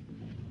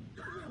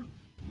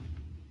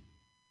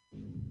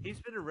 He's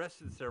been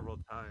arrested several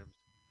times.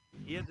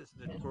 He had this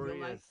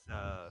notorious.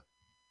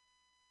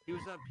 He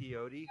was on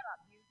peyote.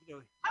 You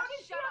know. How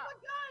did you have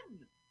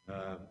a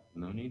gun?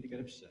 No need to get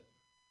upset.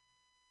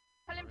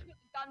 Tell him to put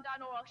the gun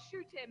down or I'll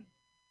shoot him.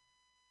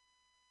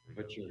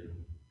 Put your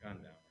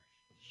gun down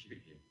or I'll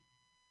shoot you.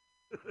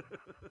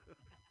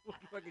 What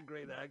fucking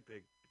great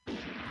acting.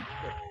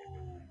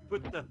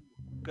 Put the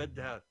gun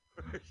down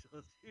or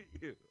she'll shoot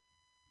you.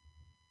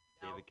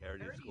 Now, David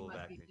Carradine school of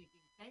acting. Thinking,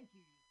 thank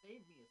you, you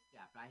saved me a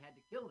step. I had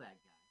to kill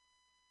that guy.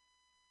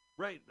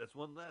 Right, that's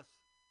one less.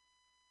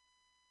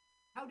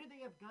 How do they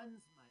have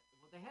guns, Mike?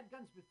 Well, they had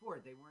guns before.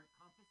 They weren't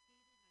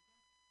confiscated, I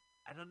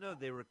guess? I don't know.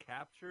 They were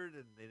captured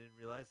and they didn't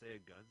realize they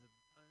had guns at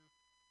the time.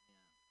 Yeah.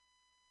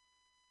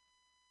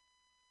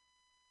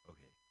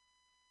 Okay.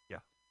 Yeah.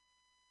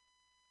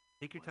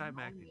 Take your time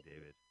acting,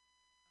 David.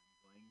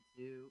 I'm going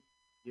to.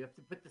 You have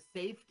to put the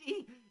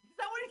safety? Is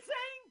that what he's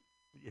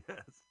saying?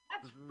 Yes.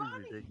 That's this funny.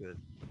 movie's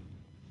ridiculous.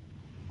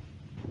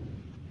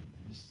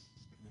 This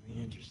is going to be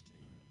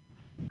interesting.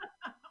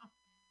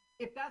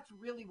 If that's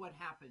really what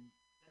happened,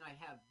 then I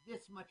have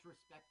this much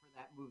respect for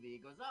that movie. He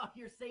goes, "Oh,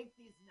 your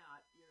safety's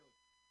not.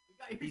 You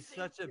got your He's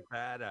such a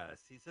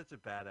badass. He's such a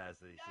badass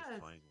that he's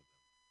just playing with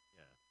him.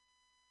 Yeah.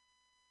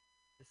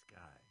 This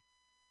guy.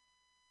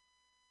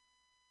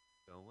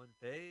 Going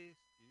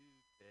face to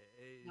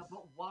face. Now,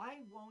 but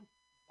why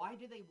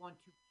do they want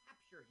to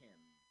capture him?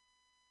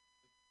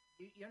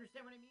 You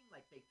understand what I mean?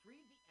 Like, they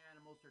freed the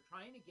animals, they're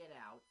trying to get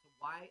out, so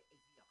why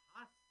is he a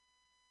hostage?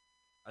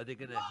 Are they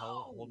going to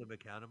hold him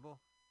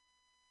accountable?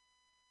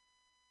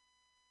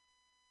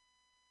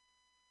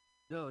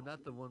 No,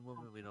 not the one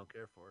woman we don't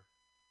care for.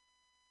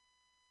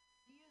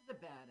 He is a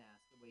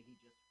badass the way he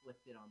just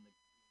flipped it on the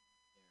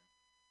there.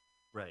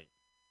 Right.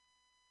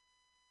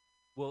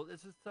 Well,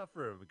 this is tough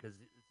for him because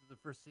this is the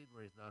first scene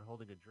where he's not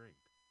holding a drink.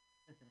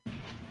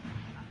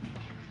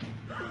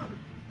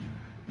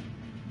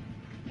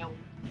 Now,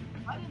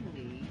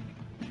 suddenly,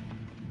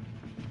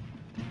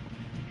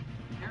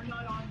 they're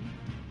not on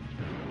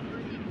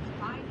Gertie's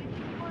side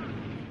anymore.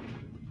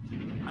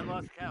 I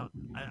lost count.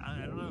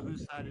 I don't know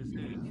whose side is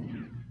whose.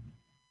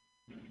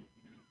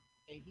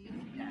 Okay, he is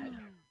dead.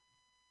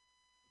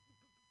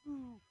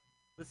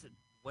 Listen,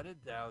 when in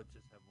doubt,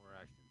 just have more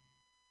action.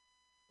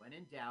 When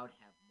in doubt,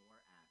 have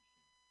more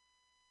action.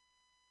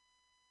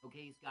 Okay,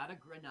 he's got a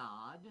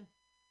grenade.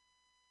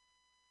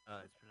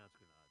 It's pronounced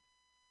grenade.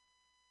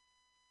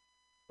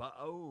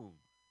 Boom.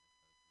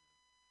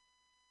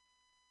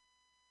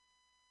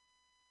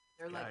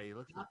 They're Guy, like he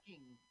looks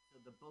ducking so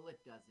the bullet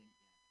doesn't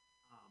get.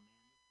 Oh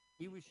man.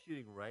 He was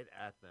shooting right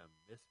at them.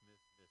 Miss.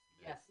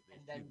 Yes, They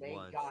and then shoot they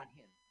once. got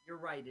him. You're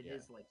right. It Yeah.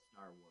 is like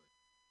Star Wars.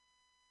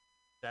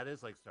 That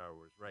is like Star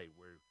Wars, right?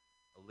 Where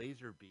a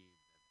laser beam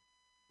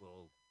that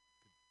will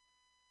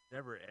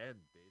never end,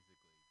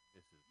 basically,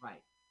 misses.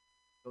 Right.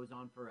 Goes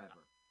on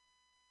forever.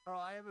 Carl,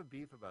 I have a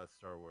beef about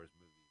Star Wars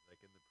movies. Like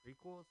in the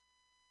prequels,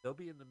 they'll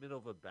be in the middle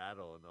of a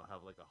battle and they'll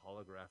have like a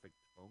holographic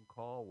phone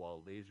call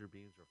while laser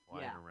beams are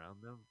flying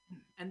around them.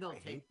 And they'll I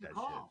take hate the that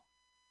call.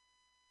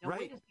 shit. Now, Right.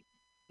 wait a second.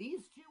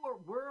 These two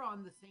were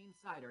on the same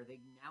side. Are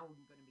they now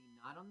going to be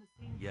not on the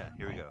same Yeah, side?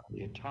 here we go. What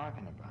are you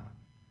talking about?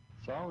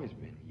 It's always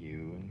been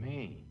you and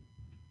me.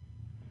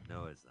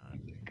 No, it's not.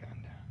 Keep that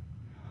gun down.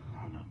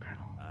 Oh, no,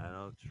 Colonel. I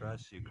don't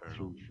trust you, Colonel.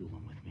 Through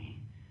fooling with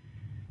me.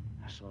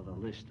 I saw the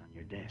list on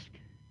your desk.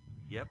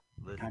 Yep,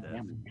 list God desk.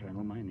 damn it,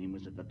 Colonel. My name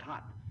was at the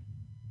top.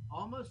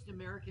 Almost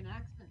American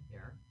accent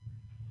there.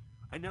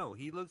 I know.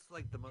 He looks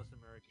like the most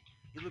American.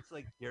 He looks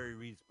like Jerry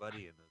Reed's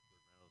buddy in those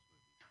Burt Reynolds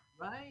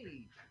movies.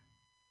 Right.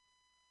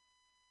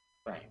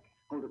 Frank.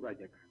 Hold it right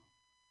there, Colonel.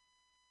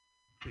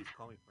 Please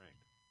call me Frank.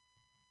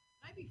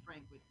 Can I be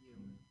frank with you?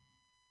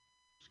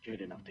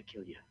 Scared enough to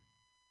kill you.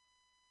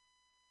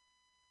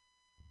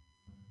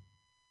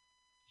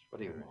 What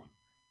do you want?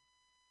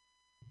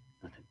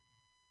 Nothing.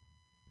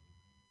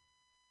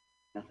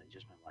 Nothing,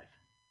 just my wife.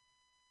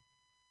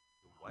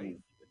 Your I'll wife?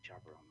 move to the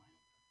chopper on my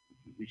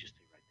own. You just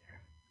stay right there.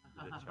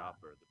 The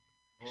chopper.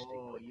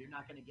 Oh, you're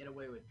not going to get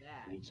away with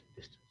that. I need some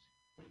distance.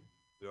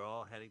 We're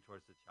all heading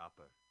towards the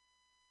chopper.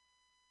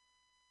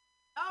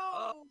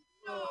 Oh,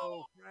 no!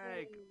 Oh,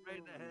 Frank, right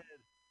in the head.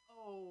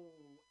 Oh,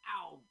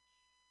 ouch.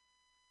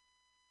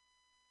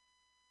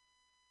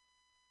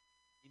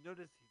 You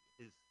notice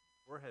his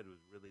forehead was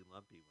really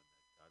lumpy when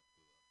that shot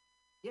flew up.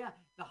 Yeah,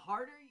 the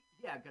harder,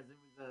 because it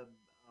was a,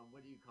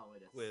 what do you call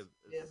it? A Squib.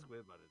 It's a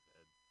squib on his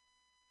head.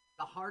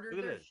 The harder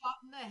Look at they're this.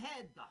 shot in the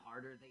head, the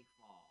harder they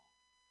fall.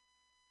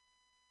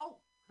 Oh,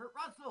 Kurt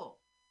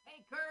Russell.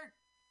 Hey, Kurt.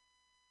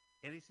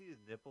 Can he see his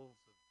nipples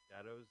of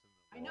shadows in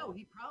the wall? I know,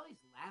 he probably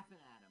is laughing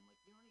at him.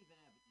 Like, you don't even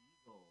have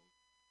eagles.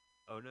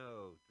 Oh,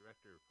 no.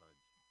 Director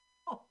punch.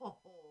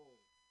 Oh,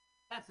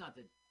 that's not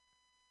the...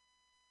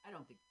 I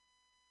don't think...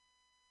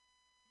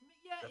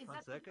 Yeah, is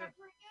that the Fonseca?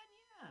 director again?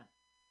 Yeah.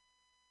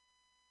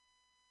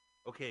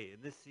 Okay,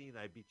 in this scene,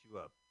 I beat you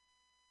up.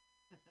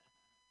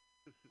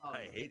 Oh,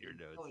 I hate your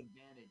taking notes. No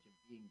advantage of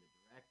being the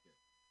director.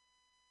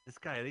 This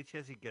guy, any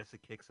chance he gets to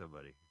kick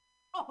somebody?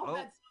 Oh,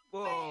 that's so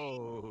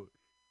whoa! fake.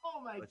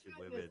 Oh my Bunch of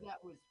goodness, women.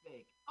 that was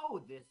fake.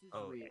 Oh, this is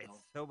Oh, real.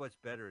 it's so much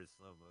better in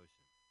slow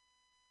motion.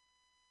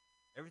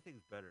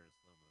 Everything's better in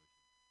slow motion.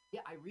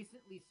 Yeah, I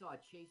recently saw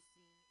a chase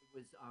scene. It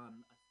was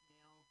a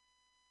snail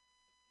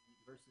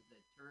versus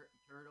a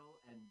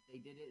turtle, and they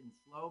did it in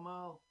slow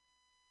mo.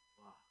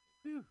 Wow.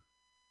 Whew.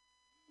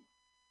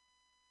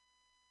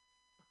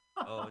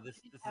 Oh, this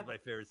is my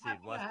favorite scene.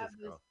 Watch this,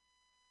 girl.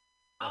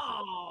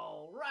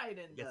 Oh, right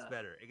in It gets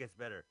better. It gets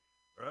better.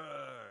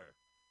 Roar.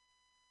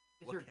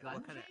 Is your gun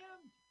what kind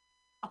jammed?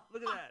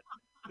 Look at that.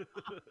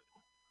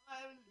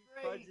 That was He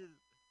great. punches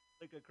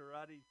like a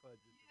karate punch.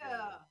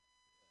 Yeah.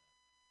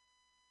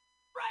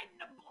 Right in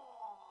the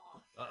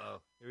ball.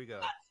 Uh-oh. Here we go.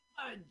 Nuts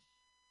punch.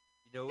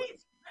 You know,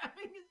 He's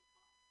grabbing his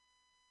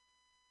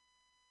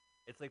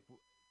it's like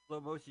slow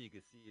motion. You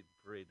can see it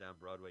parade down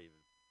Broadway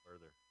even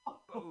further.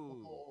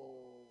 Boom.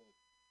 Oh.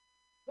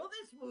 Well,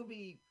 this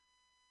movie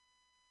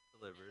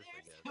Delivers, I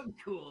there's guess. some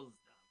cool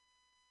stuff.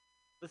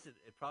 Listen,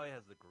 it probably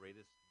has the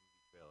greatest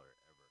movie trailer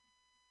ever.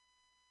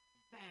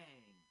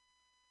 Bang.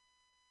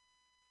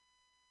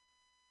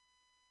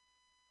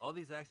 All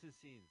these action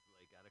scenes,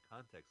 like out of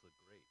context, look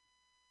great.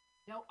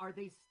 Now, are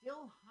they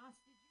still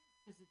hostages?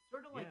 Because it's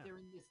sort of like Yeah. they're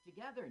in this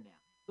together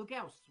now. Look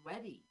how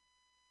sweaty.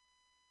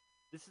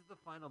 This is the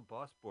final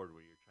boss board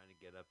where you're trying to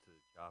get up to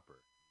the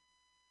chopper.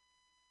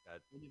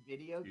 got in the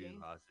video 2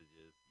 game.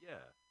 hostages.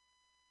 Yeah.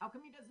 How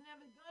come he doesn't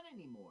have a gun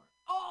anymore?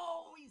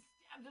 Oh, he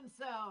stabbed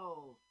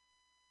himself.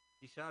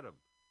 He shot him.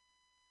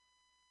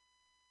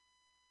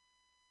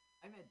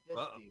 I met this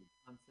dude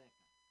on second.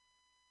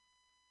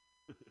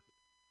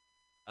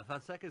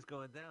 Fonseca's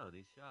going down.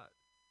 He's shot.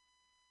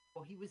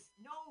 Well,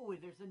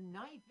 there's a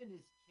knife in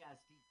his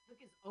chest. He took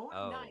his own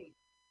knife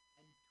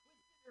and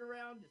twisted it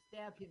around to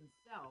stab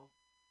himself.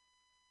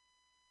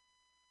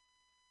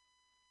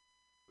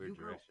 Weird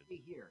direction.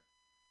 Stay here.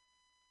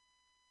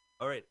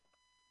 All right.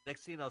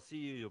 Next scene, I'll see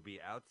you. You'll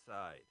be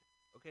outside.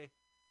 Okay.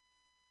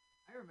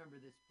 I remember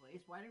this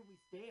place. Why didn't we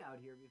stay out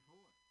here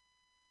before?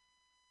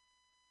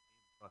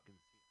 Fucking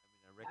see.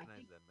 I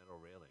recognize that metal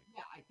railing.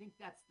 Yeah, I think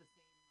that's the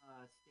same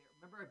stair.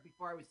 Remember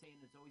before I was saying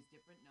it's always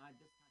different? Now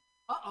this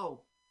time.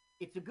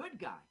 It's a good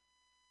guy.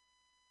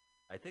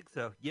 I think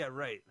so. Yeah,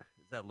 right.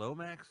 Is that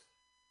Lomax?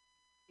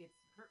 It's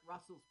Kurt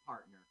Russell's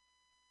partner.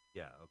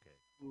 Yeah, okay.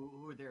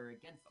 Who they're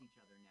against each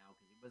other now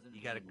because he wasn't.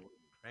 You got to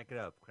crank it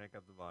up. Crank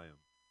up the volume.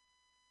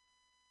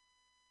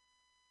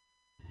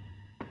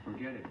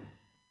 Forget it.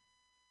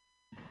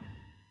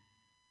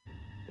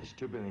 There's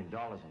 $2 billion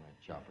on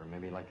that chopper.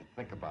 Maybe you'd like to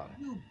think about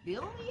it. $2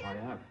 billion? I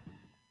have.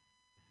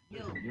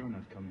 You're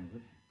not coming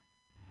with.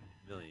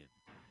 Million.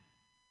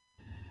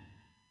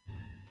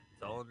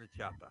 It's all in the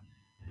chopper.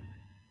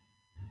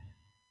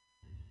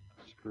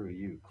 Screw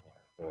you,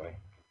 Clark boy.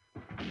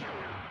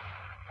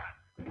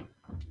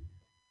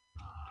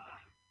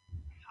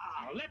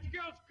 Let the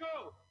girls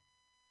go.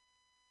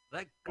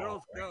 Let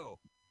girls go.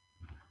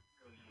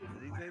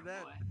 Did he say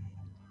that?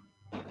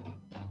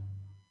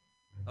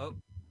 Oh,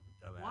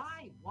 dumbass.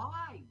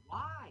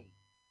 Why?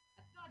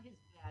 That's not his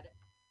bad.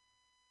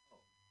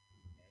 Oh,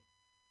 okay.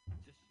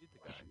 Just shoot the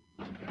guy.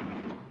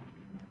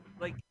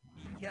 Like,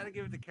 you gotta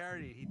give it to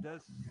Carradine. He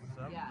does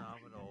some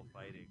nominal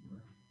fighting.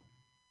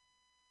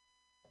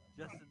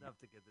 Just enough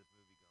to get this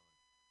movie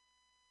going.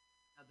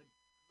 Now, the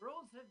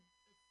girls have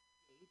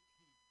escaped. He's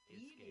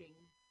beating.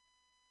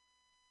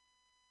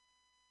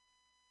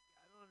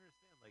 I don't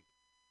understand. Like,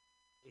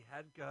 they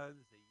had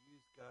guns, they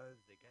used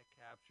guns, they got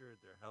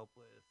captured, they're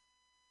helpless.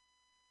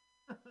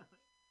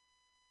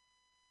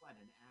 What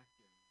an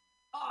actor.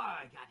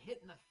 Oh, I got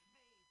hit in the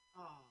face.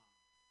 Oh.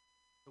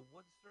 The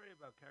one story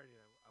about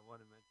Carradine I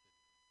want to mention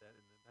is that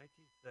in the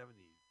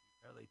 1970s, he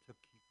apparently took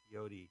Keith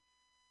Peyote,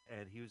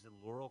 and he was in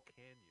Laurel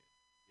Canyon,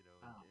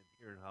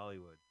 here in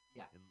Hollywood,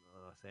 in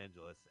Los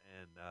Angeles,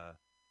 and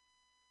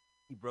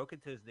he broke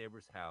into his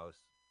neighbor's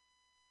house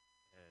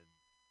and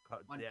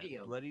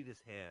bloodied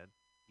his hand.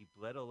 He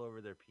bled all over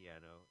their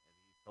piano, and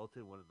he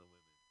assaulted one of the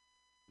women,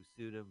 who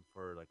sued him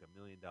for like $1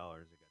 million and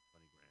got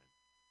 20 grand.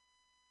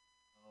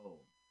 Oh.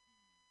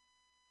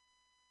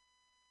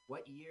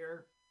 What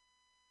year?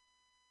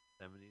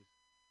 70s.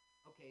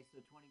 Okay, so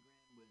 20 grand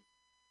was.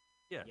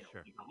 Yeah,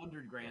 sure.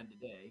 100 grand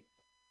today.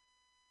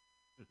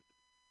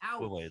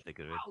 Ouch! One way to think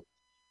of it.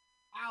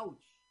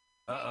 Ouch!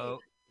 Uh-oh.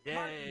 Hey,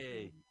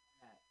 Yay!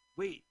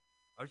 Wait,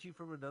 aren't you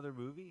from another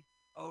movie?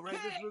 Oh,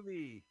 right, this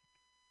movie.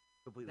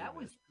 Completely that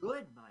missed. Was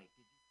good, Mike.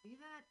 Did you see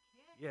that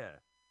kick? Yeah.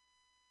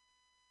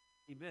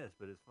 He missed,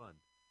 but it's fun.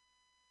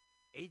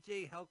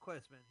 AJ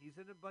Hellquest, man, he's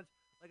in a bunch.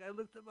 Like, I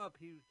looked him up.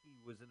 He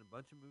was in a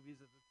bunch of movies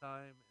at the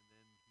time, and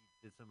then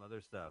he did some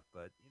other stuff.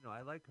 But,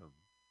 I like him.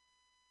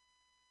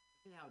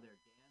 Look at how they're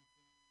dancing.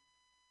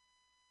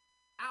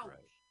 Ouch!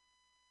 Right.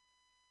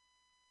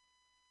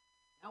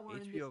 Now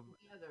we're in this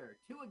together.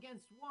 2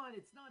 against 1.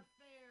 It's not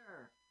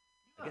fair.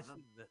 You have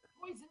a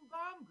poison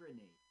bomb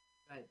grenade.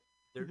 Right.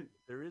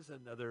 There is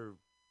another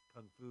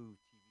Kung Fu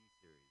TV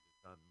series.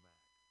 It's on Max.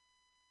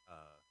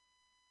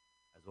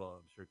 As well,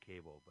 I'm sure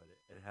cable, but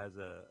it has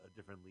a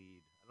different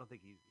lead. I don't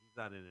think he's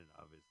not in it,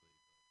 obviously.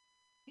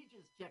 He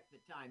just checked the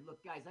time.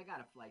 Look, guys, I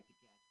got a flight to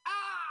catch.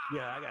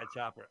 Yeah, I got a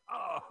chopper.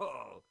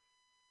 Oh!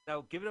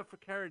 Now, give it up for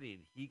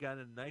Carradine. He got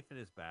a knife in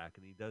his back,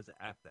 and he does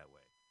act that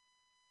way.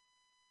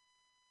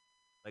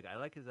 Like, I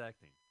like his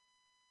acting.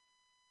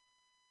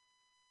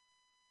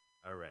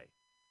 All right.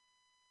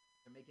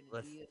 They're making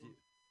a deal.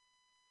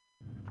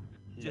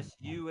 Just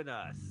you and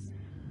us.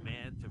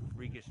 Man to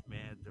freakish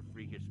man to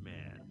freakish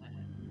man.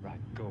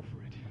 Right, go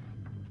for it.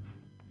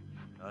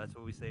 Oh, that's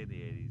what we say in the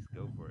 80s.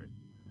 Go for it.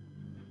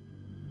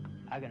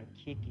 I'm gonna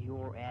kick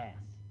your ass,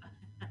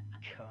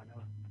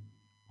 Colonel.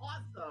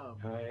 Awesome.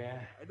 Oh,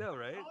 yeah? I know,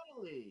 right?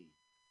 Totally.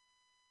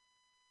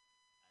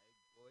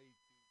 I'm going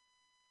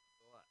to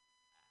go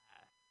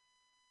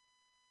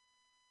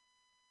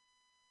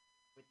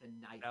with the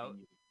knife in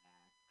your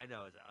back. I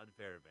know, it's an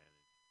unfair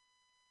advantage.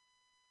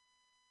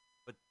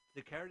 But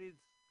to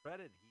Carradine's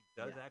credit, he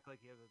does act like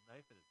he has a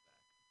knife in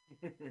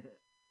his back.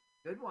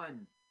 Good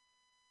one.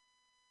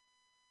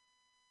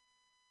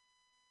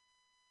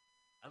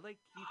 I like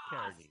Keith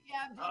Carradine.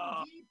 Stabbed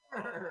him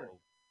deeper.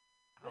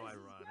 How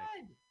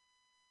ironic.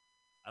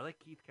 I like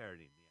Keith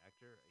Carradine, the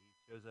actor. He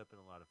shows up in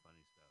a lot of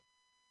funny stuff.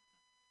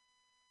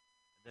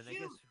 And then I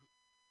guess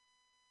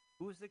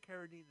who was the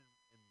Carradine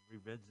in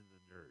Revenge of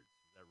the Nerds?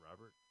 Is that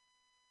Robert?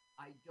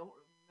 I don't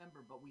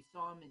remember, but we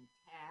saw him in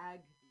Tag,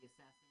 the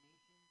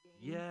assassination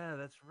game. Yeah,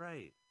 that's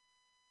right.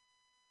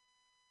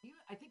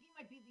 I think he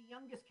might be the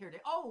youngest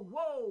caretaker. Oh,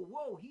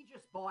 whoa! He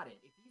just bought it.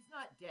 If he's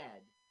not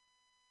dead,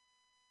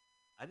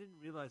 I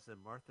didn't realize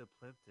that Martha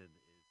Plimpton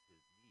is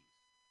his niece.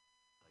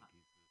 Like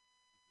he's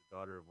the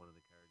daughter of one of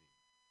the Carradines.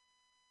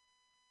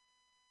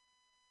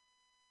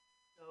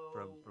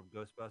 so From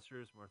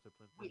Ghostbusters, Martha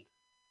Plimpton. wait.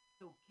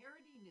 So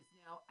Carradine is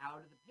now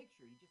out of the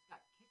picture. He just got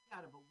kicked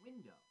out of a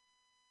window.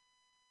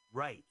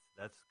 Right,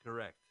 that's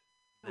correct.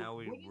 So Now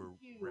we wouldn't were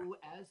you,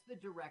 as the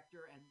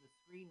director and the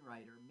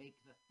screenwriter, make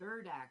the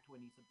third act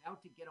when he's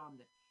about to get on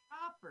the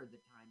chopper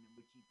the time in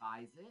which he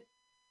buys it?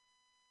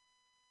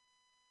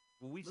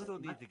 Well, we Look, still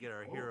need let's to get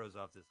our go. heroes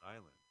off this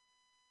island.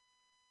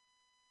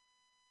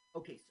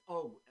 Okay,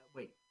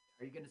 wait.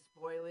 Are you going to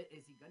spoil it?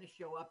 Is he going to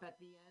show up at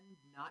the end,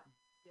 not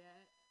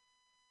dead?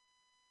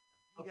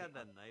 He Okay, got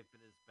that knife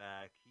in his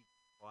back. He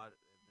fought,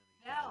 and then he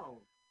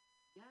fell.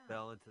 Yeah.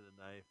 fell into the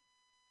knife.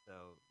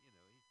 So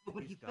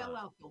But he's he fell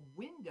gone. out the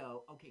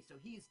window. Okay, so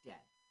he's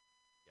dead.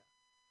 Yeah.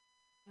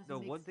 Doesn't No,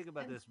 make one thing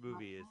about sense this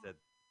movie is not- that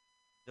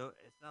no,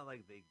 it's not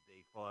like they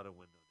fall out a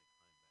window and they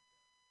climb back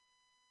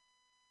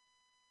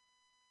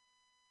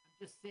I'm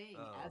just saying,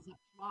 Oh. as a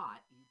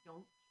plot, you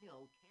don't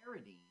kill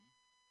Carradine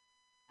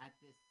at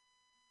this.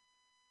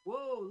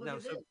 Whoa! Look No,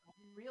 at so- this. I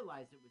didn't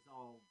realize it was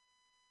all.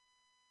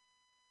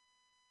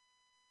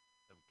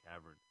 some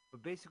cavern.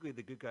 But basically,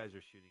 the good guys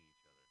are shooting each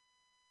other.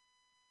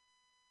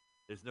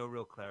 There's no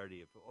real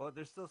clarity.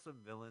 There's still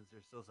some villains.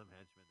 There's still some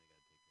henchmen they got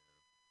to take care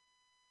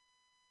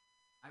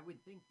of. I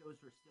would think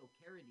those were still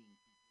Carradine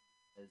people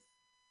because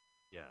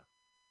Yeah.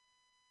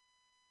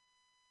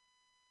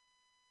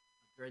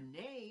 a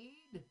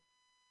grenade.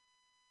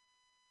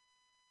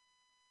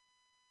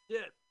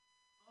 Shit.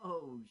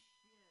 Oh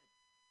shit!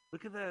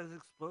 Look at those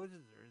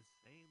explosions. They're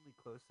insanely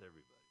close to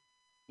everybody.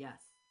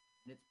 Yes,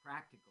 and it's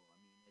practical. I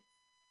mean, it's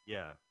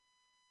Yeah.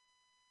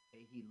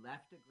 okay, he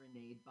left a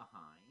grenade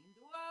behind.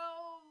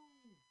 Whoa!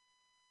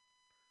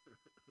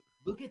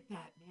 Look at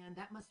that, man.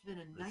 That must have been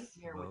a The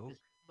nightmare with the smoke?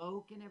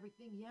 smoke and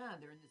everything. Yeah,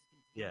 they're in this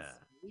contained Yeah.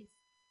 space.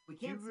 We Do you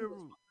can't see what's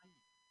remember- behind.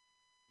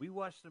 We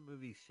watched the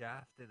movie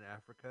Shaft in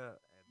Africa,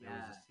 and there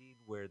was Yeah. a scene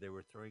where they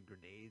were throwing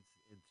grenades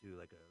into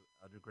like a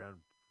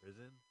underground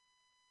prison,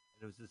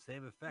 and it was the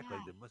same effect. Like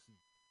Yeah. there mustn't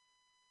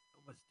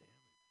so much damage.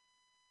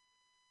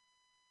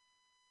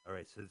 All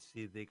right, so let's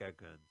see if they got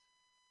guns.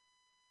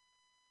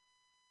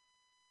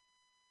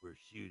 We're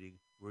shooting.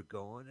 We're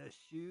going to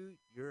shoot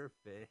your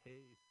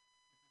face.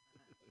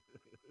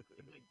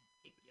 I'm going to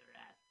kick your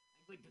ass.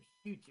 I'm going to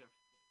shoot your.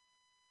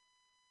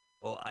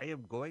 Oh, I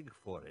am going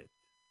for it.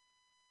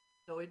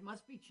 So it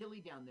must be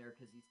chilly down there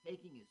because he's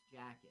taking his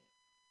jacket.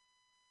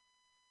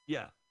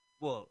 Yeah.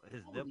 Well,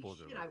 his Holy nipples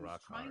shit! are I like was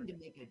rock trying hard. to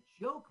make a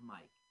joke,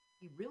 Mike.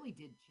 He really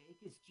did take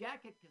his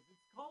jacket because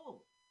it's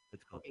cold.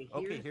 It's cool. Okay,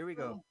 Okay, here's here we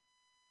go.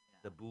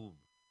 the- The boom.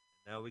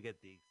 Now we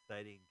get the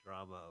exciting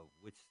drama of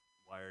which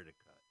wire to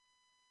cut.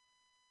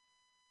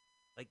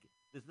 Like,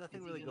 there's nothing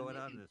Is he really gonna going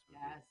make on in a this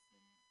movie. guess?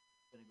 And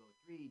he's gonna go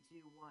 3,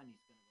 2, 1.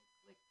 He's gonna go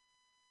click.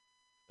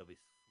 There'll be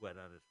sweat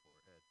on his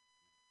forehead.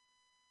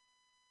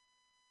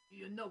 Do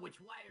you know which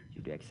wire?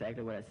 You do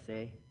exactly what I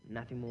say,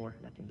 nothing more,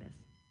 nothing less.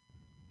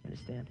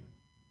 Understand?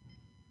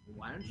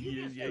 Why don't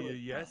you just do it?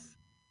 Yes.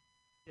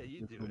 Yeah,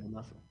 you do From the it.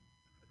 muscle.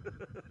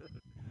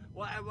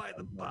 Why am I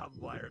the bomb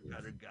wire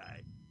cutter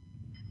guy?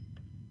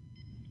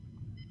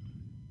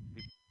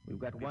 We've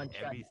got one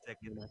shot. Every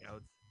second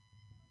counts.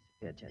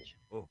 Pay attention.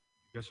 Oh,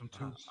 Got some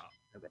tools?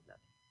 I've got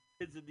nothing.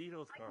 Pins and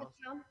needles, Carl.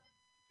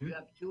 You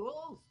have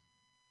tools?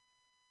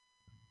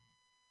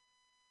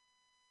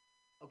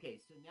 Okay,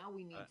 so now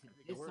we need I to think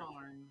it works.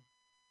 disarm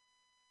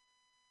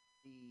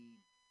the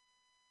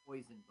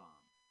poison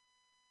bomb.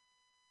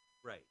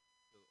 Right.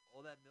 So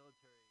all that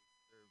military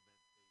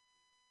experimentation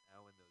is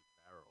now in those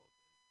barrels.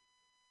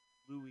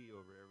 And Louis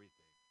over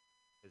everything.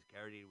 Because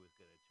Carradine was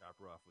going to chop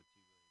her off with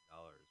 $2 million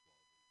while the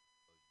explosion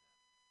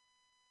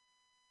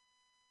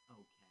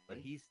happened. Okay.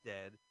 But he's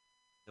dead.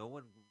 No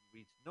one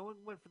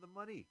went for the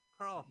money.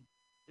 Carl,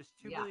 there's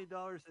 $2 Yeah. million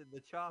in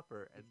the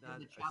chopper and It's in not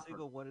the a chopper.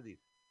 single one of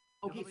these.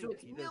 You know Okay, how so many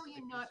it's peanuts million,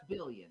 stickers- not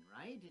billion,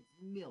 right? It's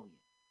million.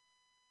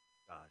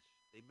 Gosh,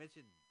 they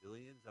mentioned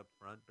billions up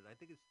front, but I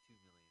think it's 2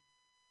 million.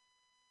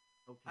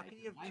 Okay. How can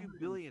you have 'cause I 2 heard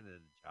billion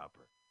in a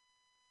chopper?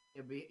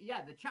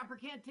 yeah, the chopper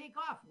can't take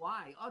off.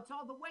 Why? Oh, it's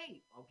all the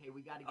weight. Okay,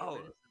 we got to get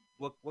rid of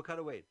some. What kind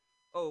of weight?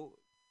 Oh,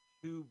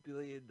 $2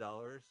 billion.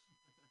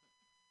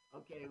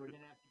 Okay, we're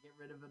gonna have to get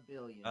rid of a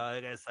billion. I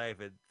got a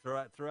siphon.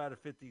 Throw out a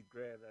 50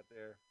 grand out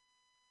there.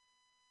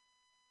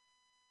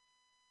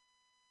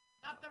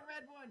 Not the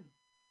red one.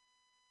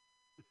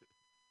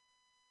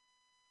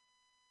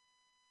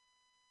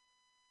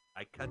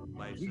 I cut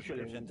my Usually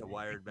subscription when to they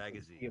Wired take the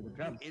magazine. key of the You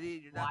drums.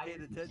 idiot, you're not paying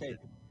Wired attention.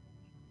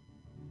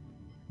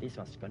 This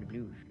one's gonna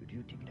blue.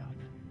 You take it off.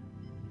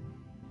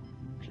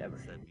 Clever.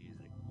 It's that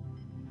music.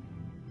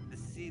 The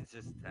scene's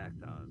just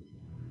tacked on.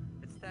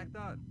 It's tacked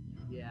on.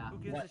 Yeah. Who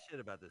gives What? a shit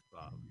about this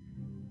bomb?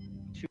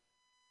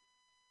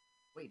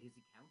 Wait, is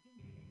he counting?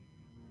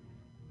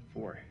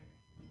 4,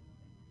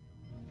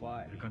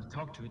 5. You're going to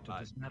talk to it to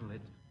dismantle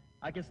it.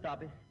 I can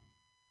stop it.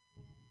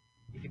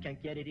 If you can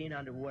get it in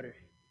underwater,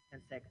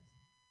 10 seconds.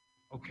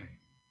 Okay.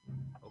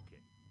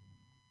 Okay.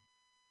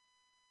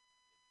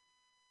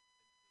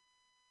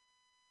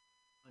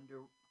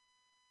 Under.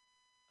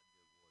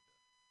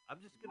 I'm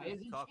just Why gonna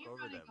isn't talk she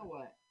over running them.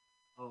 away?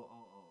 Oh.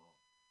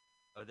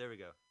 Oh, there we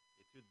go.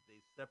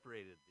 They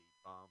separated the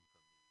bomb from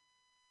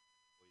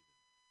the poison.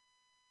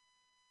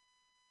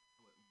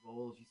 Oh, it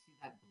rolls. You see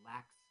that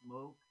black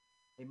smoke?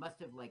 They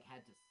must have like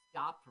had to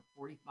stop for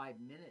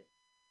 45 minutes.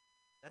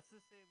 That's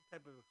the same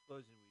type of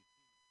explosion we've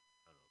seen in the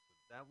tunnel.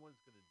 So that one's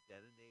gonna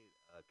detonate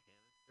a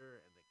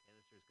canister, and the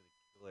canister is gonna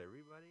kill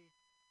everybody.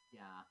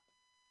 Yeah.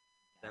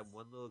 That Yes.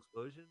 one little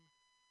explosion.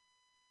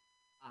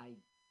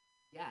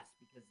 Yes,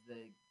 because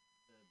the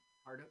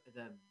part of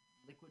the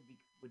liquid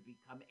would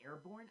become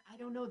airborne. I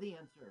don't know the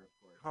answer,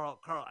 of course.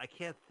 Carl, I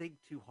can't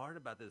think too hard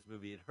about this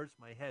movie. It hurts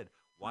my head.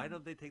 Why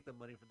don't they take the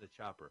money from the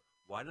chopper?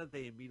 Why don't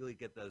they immediately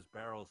get those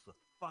barrels the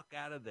fuck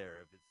out of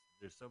there? If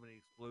there's so many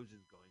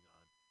explosions going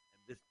on,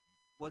 and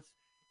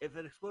if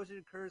an explosion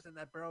occurs and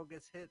that barrel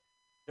gets hit,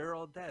 they're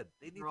all dead.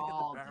 They need to get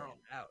the barrel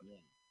out.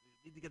 Yeah.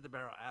 They need to get the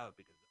barrel out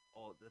because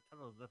all the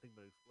tunnel is nothing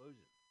but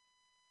explosions.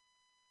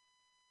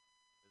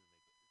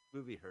 This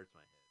movie hurts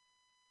my head.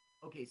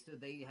 Okay, so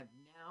they have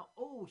now.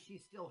 Oh,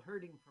 she's still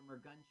hurting from her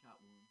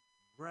gunshot wound.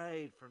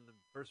 Right, from the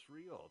first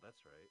reel.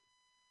 That's right.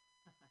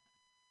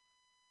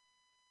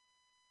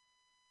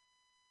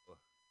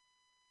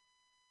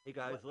 Hey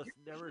guys, let's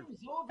never.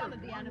 Some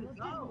of the animals,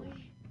 didn't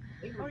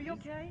we? Are you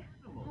okay?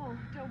 Oh,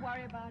 don't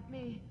worry about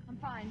me. I'm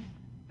fine.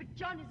 But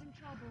John is in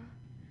trouble.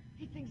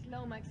 He thinks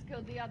Lomax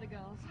killed the other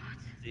girls. What?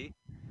 See?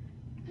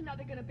 And now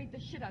they're gonna beat the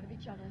shit out of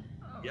each other.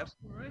 Oh, yep.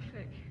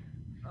 Horrific.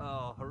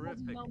 Oh,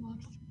 horrific. It wasn't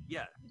Lomax.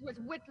 Yeah. It was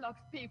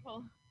Whitlock's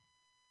people.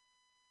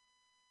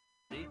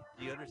 See?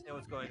 Do you understand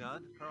what's going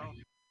on, Carl? I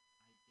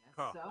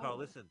guess so. Carl,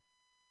 listen.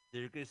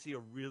 You're going to see a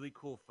really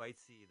cool fight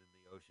scene in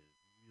the ocean.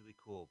 It's really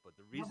cool. But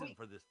the reason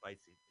for this fight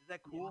scene, is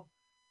that cool?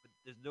 Yeah. But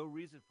there's no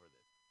reason for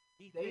this.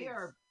 They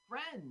are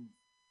friends.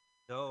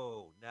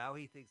 No, now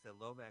he thinks that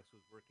Lomax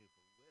was working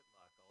for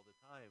Whitlock all the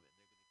time, and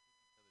they're going to kick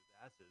each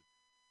other's asses.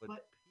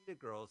 But Pita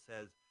Girl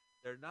says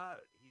they're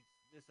not. He's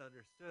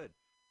misunderstood.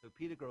 So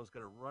Pita Girl's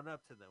going to run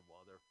up to them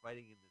while they're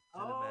fighting in this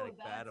cinematic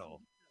battle.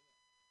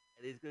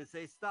 And he's going to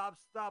say, stop,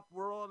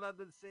 we're all on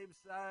the same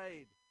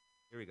side.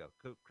 Here we go.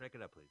 Crank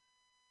it up, please.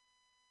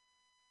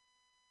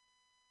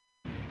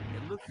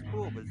 It looks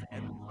cool, but it's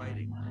end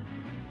fighting.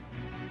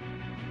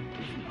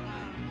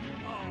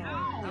 Oh,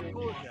 how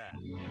cool is that?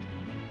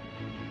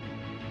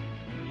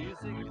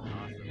 Music is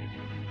awesome.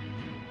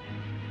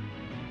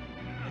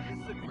 And this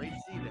is a great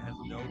scene that has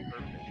no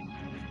purpose.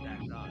 It's just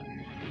tacked on.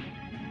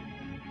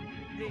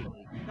 Hey,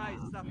 guys,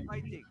 stop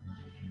fighting.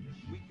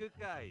 We good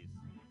guys.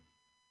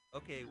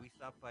 Okay, we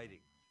stop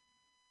fighting.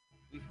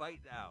 We fight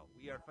now.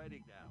 We are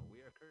fighting now.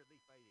 We are currently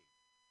fighting.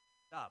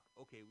 Stop.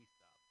 Okay, we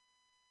stop.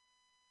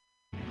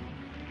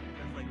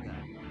 Just like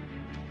that.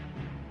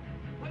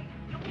 Wait,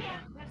 you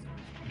can't. That's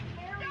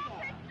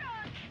Stop it,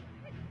 John!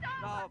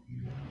 Stop!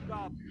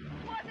 Stop!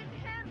 It wasn't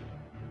him!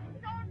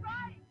 It's all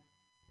right!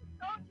 The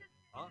soldiers...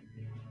 Huh?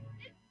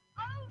 It's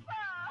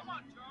over! Come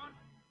on, John!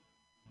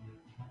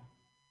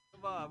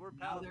 Come on, we're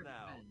pals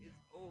now.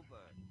 It's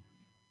over.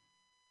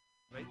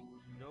 Right?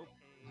 No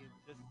pain.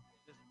 Just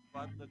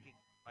fun-looking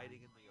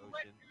fighting in the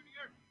ocean.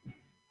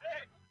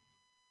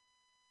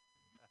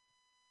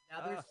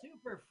 Now they're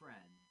super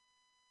friends.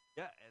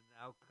 Yeah, and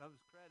now comes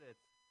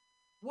credits.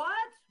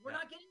 What? We're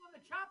not getting on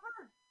the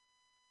chopper?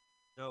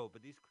 No,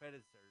 but these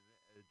credits are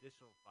an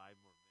additional 5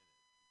 more minutes.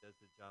 He does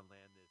the John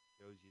Landis,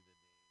 shows you the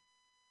name.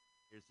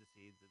 Here's the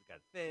scenes. It's got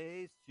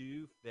face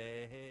to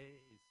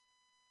face.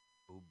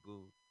 Boom,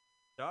 boom.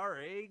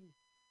 Starring.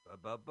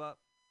 Ba-ba-ba.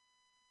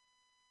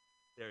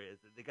 There it is.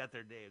 They got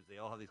their names. They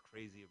all have these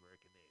crazy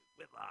American names.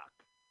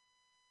 Whitlock.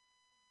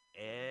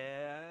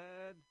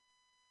 And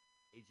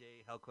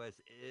AJ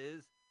Hellquist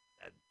is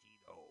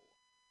Santino.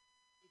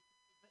 This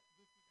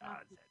is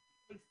not the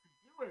place to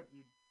do it.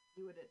 You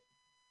do it at...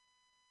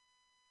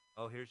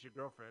 Oh, here's your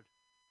girlfriend.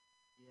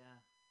 Yeah.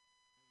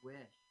 I wish.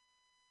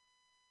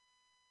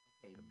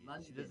 Okay, I mean,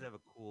 London. she doesn't have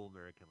a cool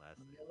American last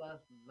name. Manila,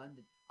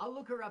 London. I'll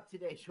look her up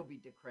today. She'll be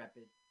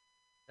decrepit.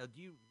 Now,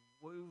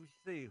 what would you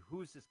say?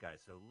 Who's this guy?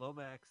 So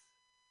Lomax,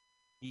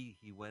 he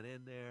went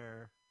in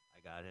there.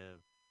 I got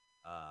him.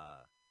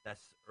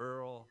 That's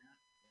Earl.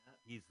 Yeah.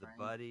 He's the Frank.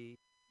 buddy.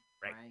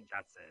 Frank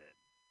Johnson.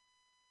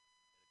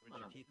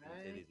 Richard Keith would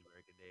say these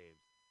American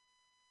names.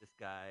 This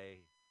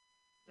guy,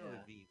 no,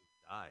 if he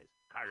dies.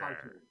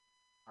 Carter.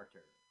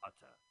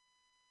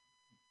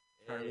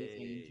 Charlie's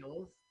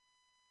Angels.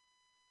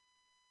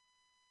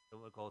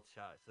 Someone called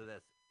Shot. So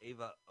that's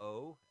Ava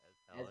O as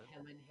Helen. As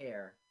Helen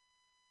Hare.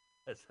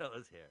 As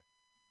Helen's hair.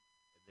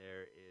 And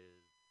there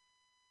is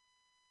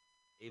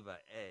Ava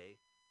A.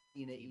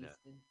 Tina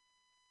Easton.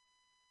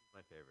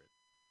 My favorite.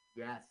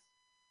 Yes.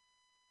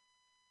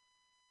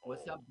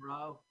 What's up,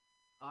 bro?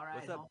 All right.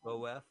 What's up,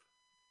 Boef?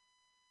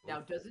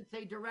 Now, does it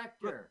say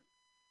director?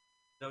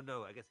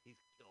 No. I guess he's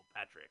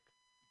Kilpatrick.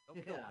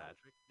 Don't kill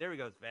Patrick. There he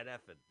goes, Van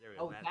Effen. There we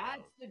go. Oh,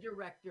 that's the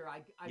director.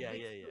 I yeah.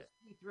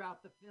 see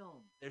throughout the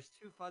film. There's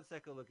two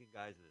Fonseca-looking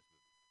guys in this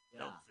movie.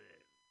 Yeah.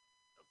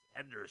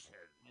 Henderson.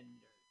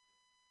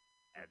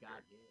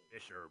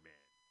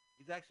 Fisherman.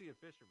 He's actually a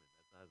fisherman.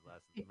 That's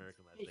not his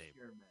American last name.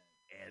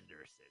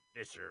 Anderson.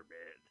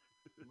 Fisherman.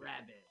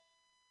 Rabbit.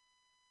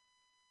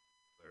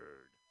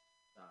 Bird.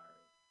 Sorry.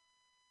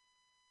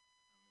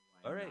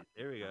 All right,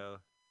 there we go.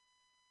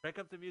 Crank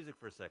up the music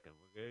for a second.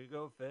 We're going to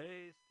go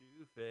face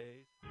to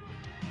face.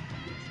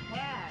 It's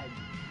bad.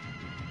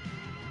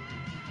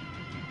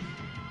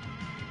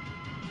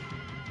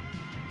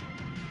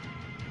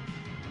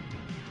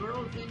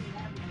 Girls in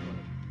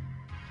laboratory.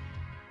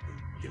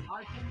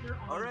 Bartender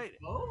on All right.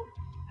 boat?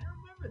 I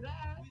don't remember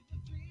that.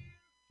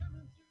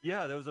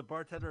 Yeah, there was a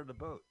bartender on the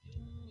boat.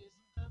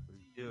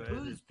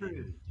 Booze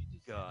Cruise.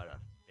 Got a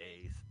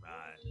face,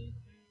 man.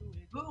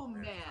 Boom,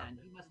 man.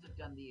 He must have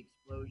done the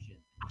explosion.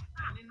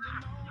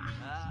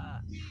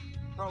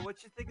 Bro,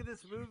 what you think of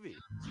this movie?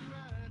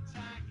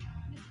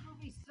 This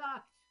movie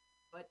sucked,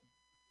 but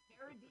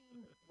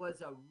Carradine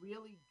was a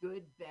really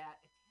good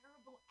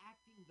terrible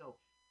acting, though.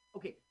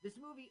 Okay, this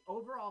movie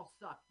overall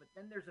sucked, but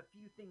then there's a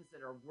few things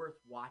that are worth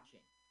watching,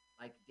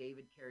 like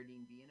David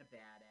Carradine being a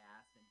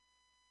badass, and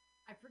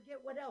I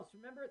forget what else.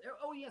 Remember?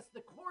 Oh, yes,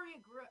 the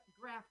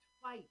choreographed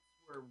fights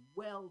were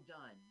well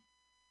done.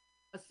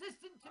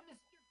 Assistant to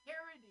Mr.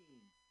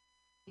 Carradine.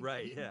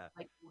 Right, yeah.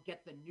 Like, we'll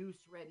get the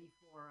noose ready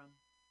for him.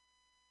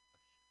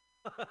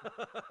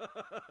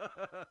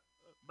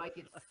 Like,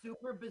 it's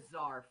super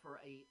bizarre for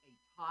a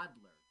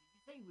toddler. Did you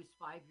say he was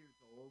 5 years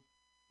old?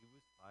 He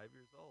was 5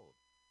 years old.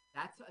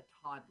 That's a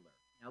toddler.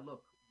 Now,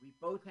 look, we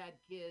both had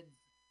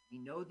kids. We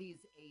know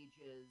these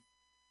ages.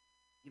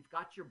 You've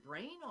got your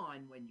brain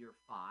on when you're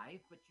 5,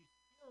 but you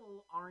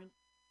still aren't.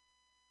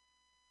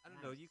 I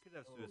don't know. You could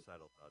have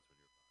suicidal thoughts when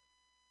you're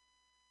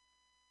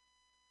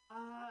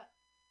 5.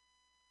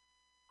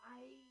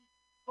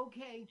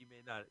 Okay. You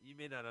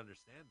may not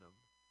understand them.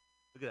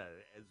 Look at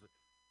that.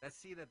 That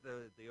scene at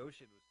the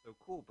ocean was so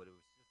cool, but it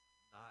was just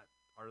not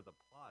part of the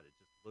plot. It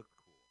just looked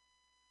cool.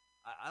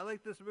 I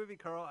like this movie,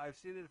 Carl. I've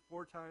seen it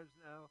 4 times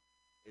now.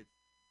 It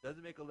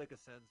doesn't make a lick of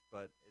sense,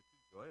 but it's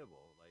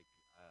enjoyable. Like,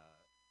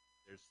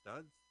 there's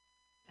stunts,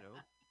 you know.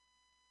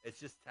 It's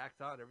just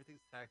tacked on.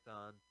 Everything's tacked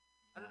on.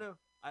 I don't know.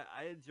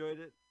 I enjoyed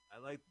it. I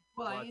liked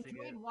watching it. I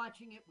enjoyed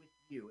watching it with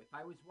you. If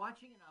I was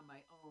watching it on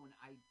my own,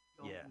 I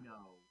don't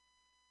know.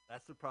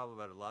 That's the problem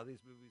about a lot of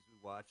these movies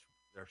we watch.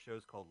 There are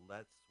shows called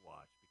Let's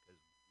Watch because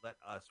let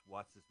us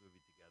watch this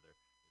movie together.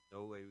 There's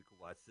no way we could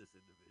watch this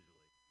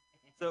individually.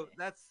 So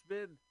that's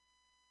been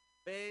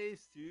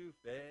Face to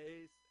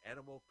Face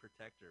Animal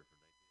Protector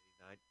from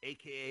 1989,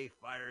 a.k.a.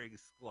 Firing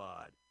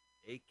Squad,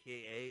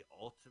 a.k.a.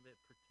 Ultimate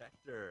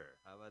Protector.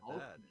 How about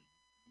that?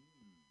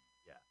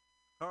 Yeah.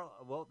 Carl,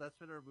 well, that's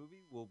been our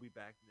movie. We'll be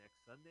back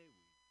next Sunday.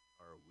 We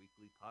are a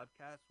weekly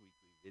podcast,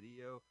 weekly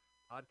video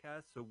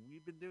podcast. So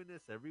we've been doing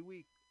this every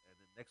week. And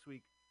then next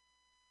week,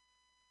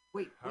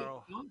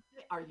 Carl,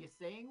 are you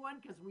saying one?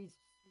 Because we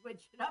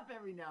switch it up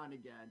every now and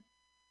again.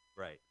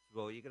 Right.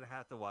 Well, you're going to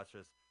have to watch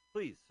us.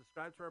 Please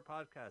subscribe to our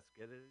podcast.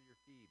 Get it in your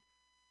feed.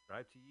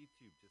 Subscribe to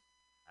YouTube. Just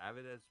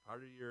have it as part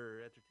of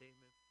your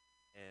entertainment.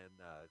 And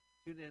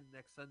tune in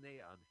next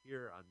Sunday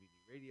here on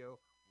MutinyRadio.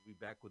 We'll be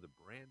back with a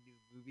brand new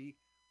movie.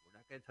 We're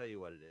not going to tell you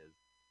what it is,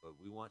 but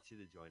we want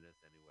you to join us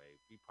anyway.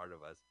 Be part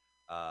of us.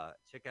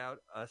 Check out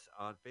us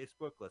on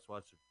Facebook. Let's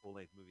watch a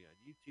full-length movie on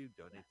YouTube.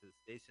 Donate to the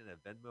station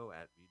at Venmo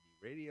at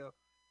MutinyRadio.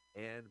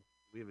 And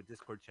we have a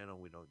Discord channel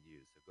we don't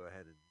use, so go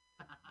ahead and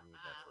ruin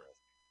that for us.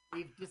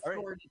 We've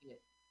discorded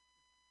it.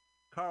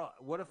 Carl,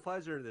 what a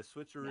pleasure, this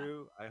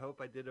switcheroo. Yeah. I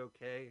hope I did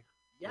okay.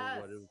 Yes.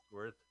 For what it was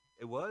worth.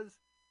 It was?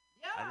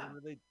 Yeah.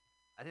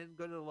 I didn't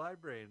go to the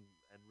library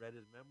and read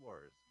his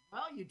memoirs.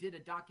 Well, you did a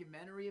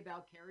documentary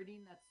about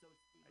Carradine. That's so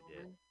Spiegelman.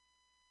 I did.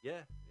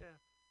 Yeah.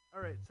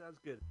 All right, sounds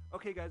good.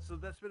 Okay, guys, so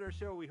that's been our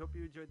show. We hope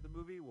you enjoyed the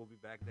movie. We'll be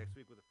back next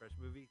week with a fresh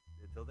movie.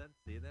 Until then,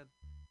 see you then.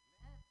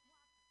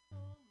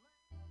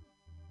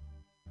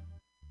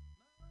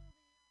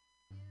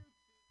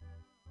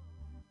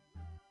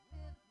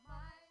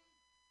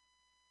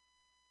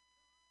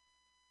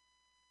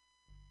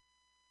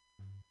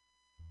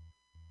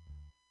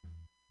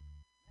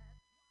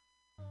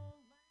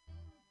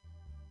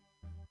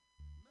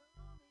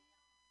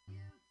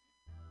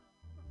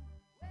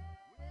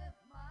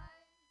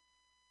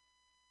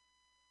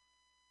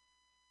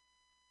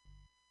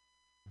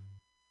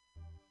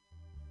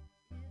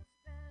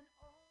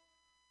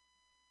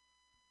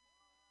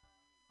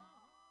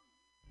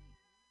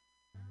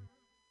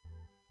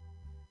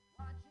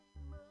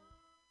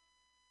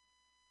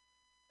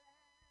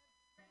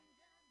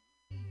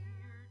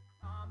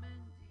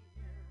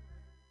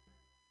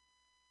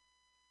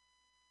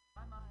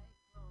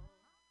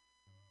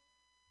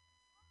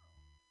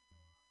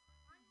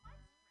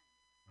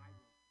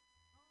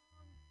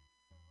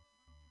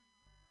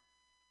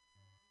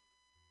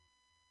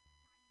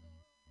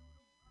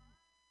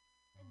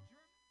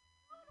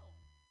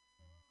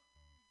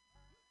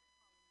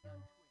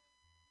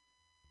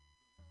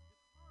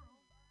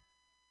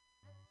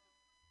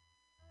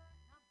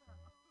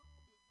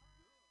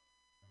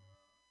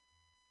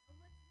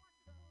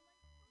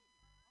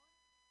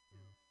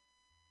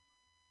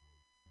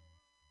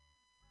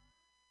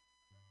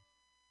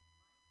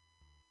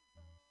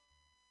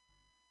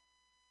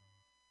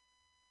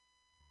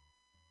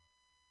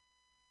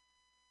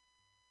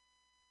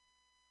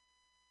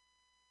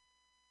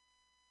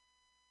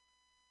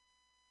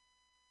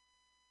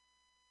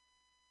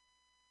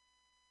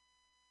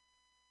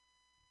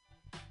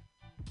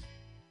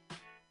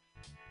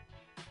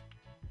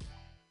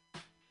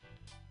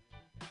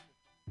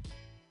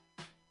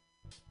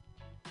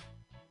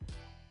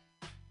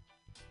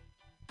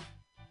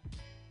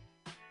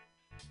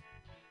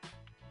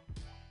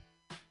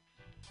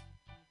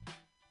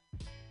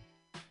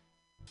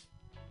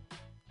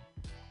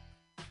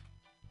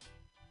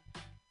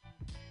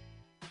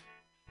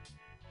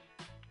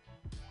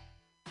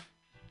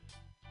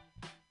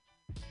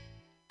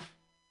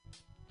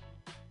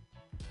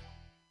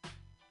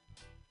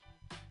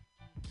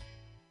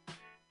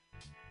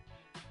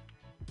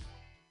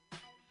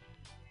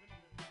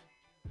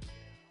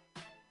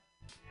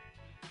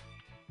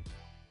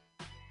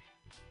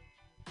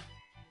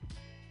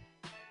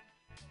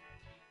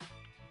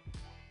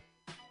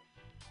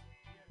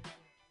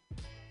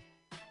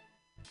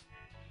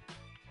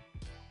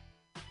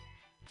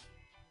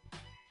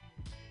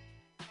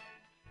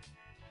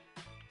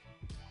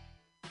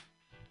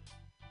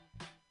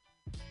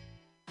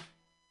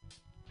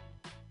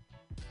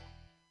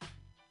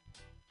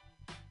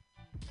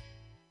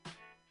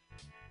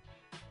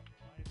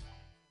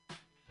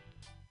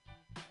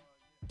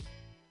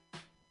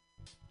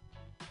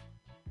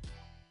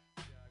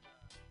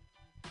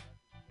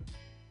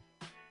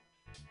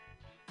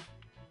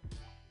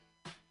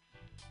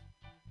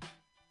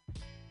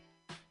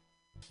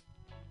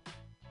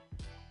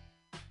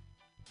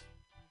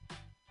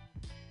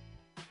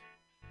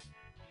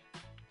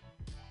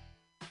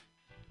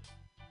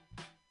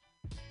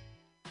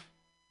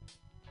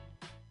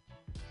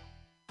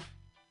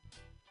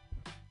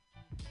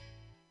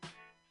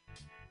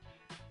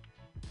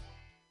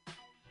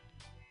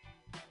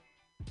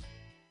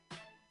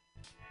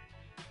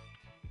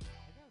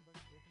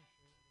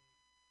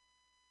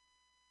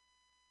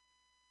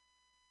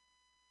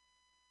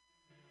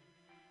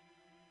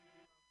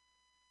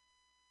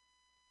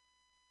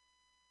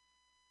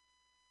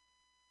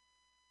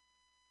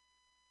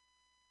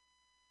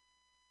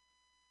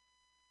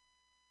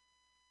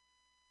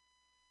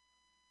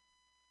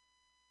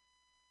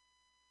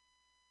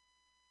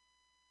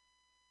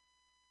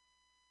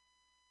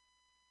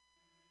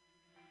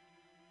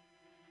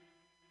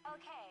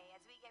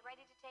 get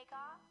ready to take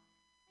off,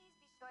 please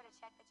be sure to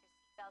check that your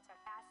seatbelts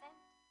are fastened,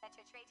 that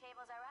your tray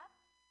tables are up,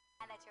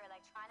 and that your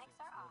electronics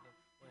are off.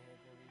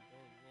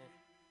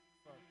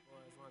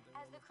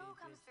 As the crew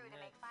comes through to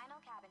make final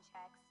cabin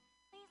checks,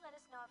 please let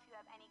us know if you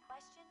have any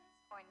questions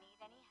or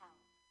need any help.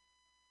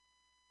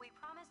 We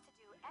promise to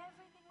do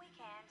everything we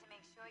can to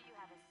make sure you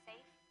have a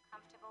safe,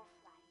 comfortable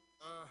flight.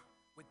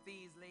 With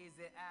these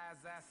lazy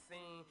eyes I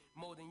seen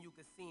more than you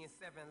could see in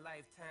 7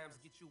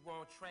 lifetimes. Get you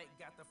on track,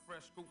 got the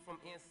fresh scoop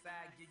from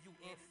inside. Give you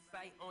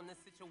insight on the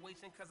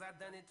situation, cause I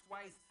done it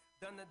twice.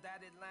 Done the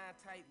dotted line,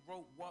 tight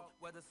rope walk,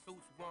 where the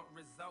suits want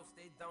results,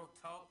 they don't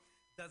talk.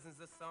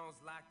 Dozens of songs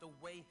locked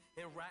away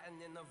and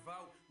rotting in the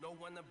vault. No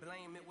one to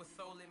blame, it was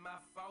solely my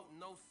fault.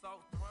 No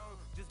salt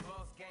thrown, just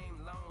boss game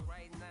long.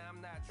 Right now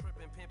I'm not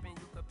tripping, pimping.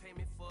 You could pay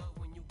me for it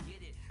when you get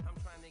it. I'm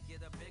trying to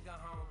get a bigger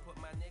home, put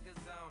my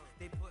niggas on.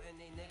 They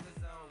putting they niggas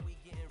on, we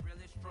getting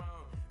really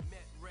strong.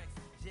 Met Rex,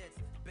 Jets,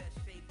 best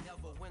shape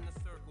ever. Win the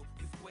circle,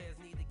 you squares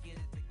need to get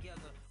it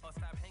together or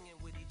stop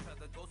hanging with each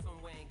other. Go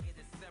somewhere and get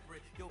it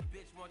separate. Yo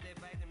bitch want that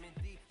vitamin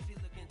D, she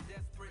looking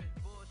desperate.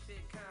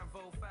 Bullshit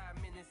convo, 5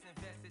 minutes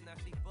invested. Now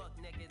she buck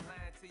naked,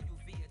 lying to you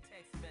via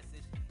text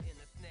message. In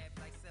a snap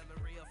like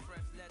celery or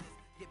fresh lettuce.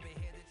 Get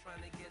beheaded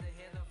trying to get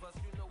ahead of us.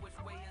 You know which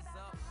way is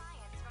up.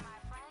 Compliance from our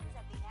friends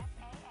at the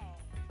FAA.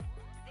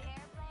 The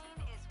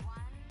airplane is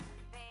one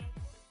big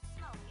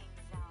smoking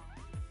zone.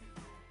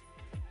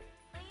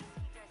 Please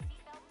keep your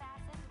seatbelt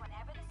fastened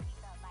whenever the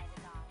seatbelt light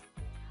is on.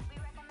 We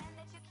recommend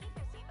that you keep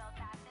your seatbelt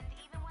fastened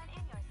even when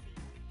in your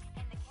seat,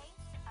 in the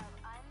case of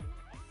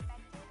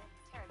unexpected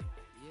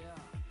turbulence. Yeah.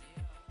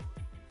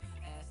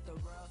 As the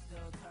world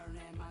still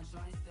turning, my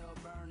joint still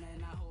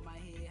burning. I hold my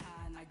head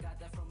high and I got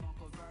that from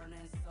Uncle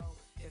Vernon. So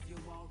if you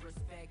want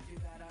respect, you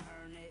gotta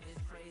earn it.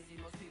 It's crazy,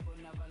 most people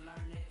never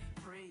learn it.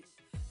 Preach.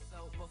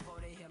 So before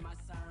they hear my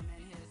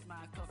sermon, here's my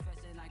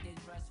confession. I get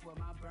dressed with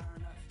my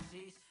burner.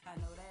 Sheesh, I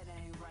know that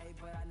ain't right,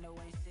 but I know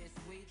ain't shit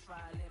sweet.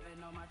 Try living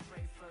on my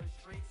Trey First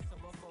Street.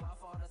 So before I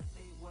fall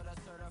asleep with a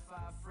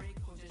certified freak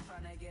who just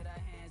tryna get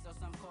her hands on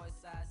some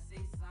courtside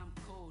seats. I'm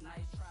cool,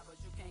 nice try, but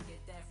you can't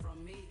get that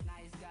from me.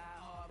 Nice guy,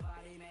 hard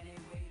body, man,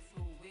 ain't way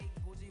too weak.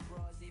 Bougie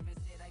bros even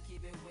said I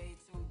keep it way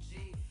too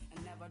G.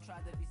 And never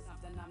tried to be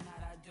something I'm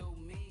not, I do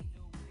me.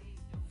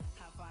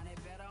 I find it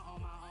better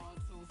on my own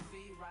 2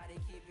 feet. Ride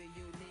it, keep it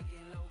unique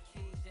and low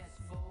key, just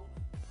fool.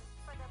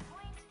 For the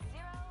 0.00001%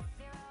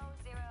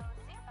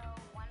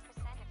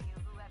 of you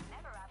who have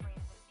never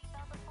operated a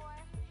seatbelt before,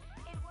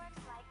 it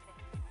works like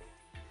this.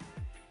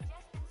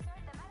 Just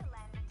insert the metal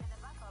end into the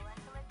buckle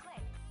until it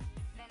clicks.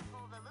 Then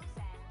pull the loose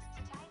end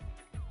to tighten.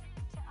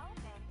 To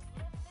open,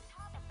 lift the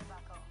top of the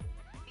buckle.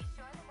 Be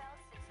sure the belt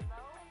sits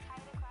low and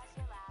tight across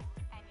your lap,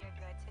 and you're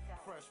good to go.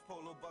 Fresh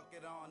polo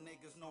bucket on,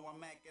 niggas know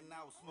I'm acting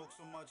out. Smoke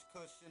so much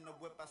kush in the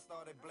whip, I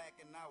started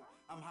blacking out.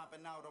 I'm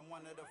hopping out, I'm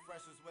one of the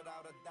freshest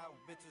without a doubt.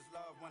 Bitches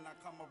love when I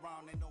come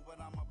around, they know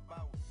what I'm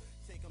about.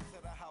 Take them to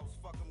the house,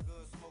 fuck them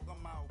good, smoke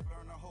them out.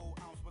 Burn a whole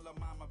ounce with a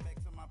mama, back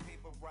to my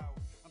paper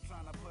route. I'm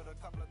trying to put a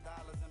couple of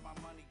dollars in my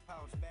money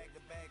pouch. Bag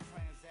to bag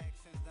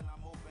transactions, then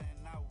I'm over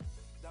and out.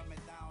 Dumb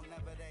it down,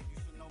 never that, you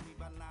should know me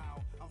by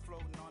now. I'm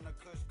floating on a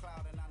kush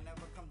cloud and I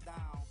never come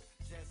down.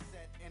 Jet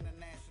set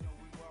international,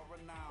 we well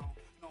renowned.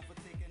 Known for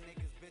taking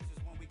niggas bitches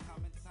when we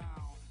come in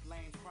town.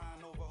 Lanes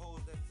crying over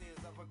hoes, that's tears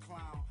of a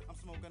clown. I'm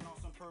smoking on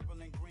some purple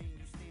and green,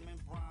 you steaming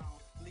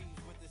brown.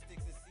 Leaves with the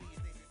sticks and seeds,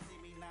 they should see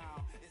me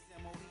now. It's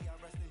MOE, I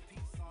rest in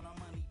peace on a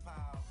money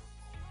pile.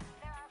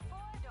 There are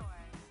 4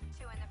 doors,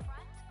 2 in the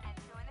front and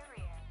 2 in the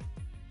rear.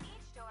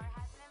 Each door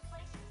has an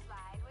inflation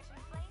slide, which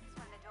inflates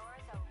when the door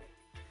is open.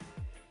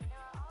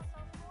 There are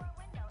also 4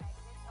 window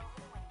exits over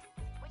the wings,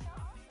 which are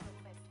also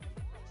equipped with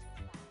inflation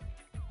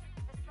slides.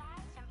 The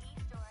slides from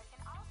each door can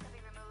also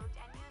be removed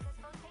and used as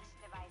flotation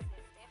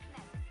devices if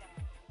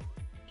necessary.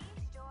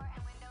 Each door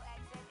and window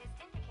exit is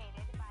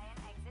indicated by an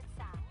exit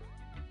sign.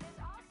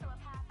 There's also a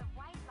path of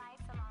white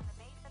lights along the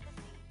base of the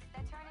seats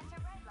that turn into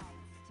red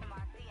lights to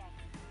mark the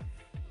exit.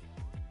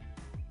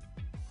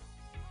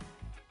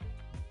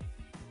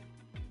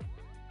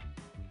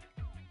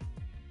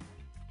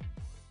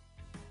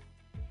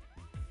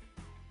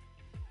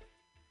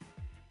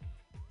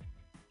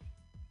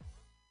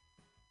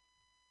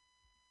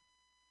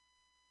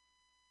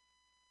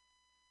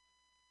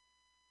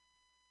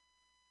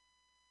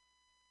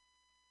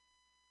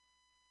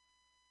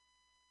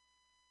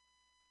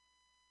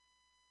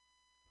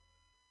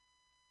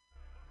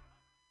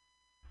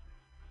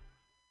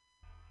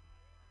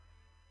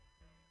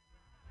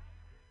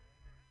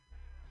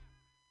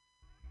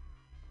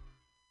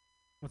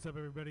 What's up,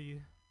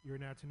 everybody? You're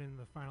now tuned in to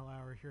the final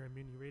hour here on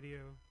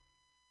MutinyRadio.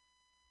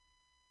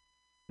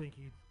 Thank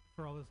you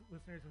for all the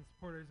listeners and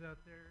supporters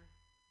out there.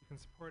 You can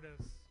support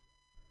us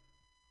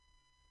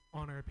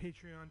on our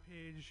Patreon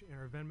page and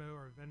our Venmo.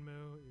 Our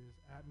Venmo is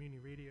at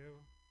MutinyRadio.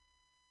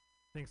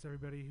 Thanks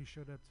everybody who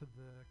showed up to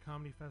the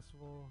comedy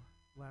festival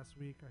last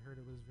week. I heard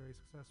it was very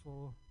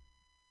successful.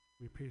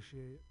 We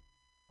appreciate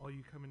all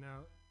you coming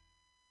out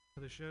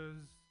to the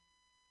shows.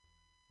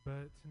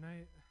 But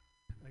tonight,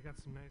 I got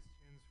some nice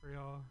tunes for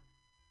y'all.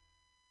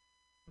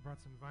 I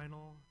brought some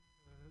vinyl,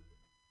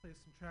 play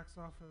some tracks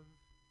off of.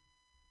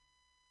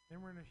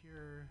 Then we're gonna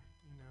hear,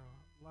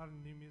 a lot of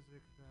new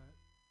music that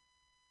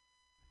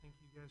I think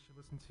you guys should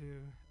listen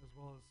to, as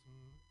well as some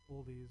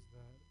oldies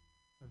that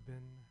I've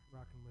been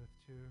rocking with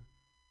too.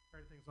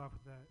 Started things off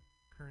with that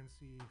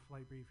Currency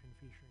Flight Briefing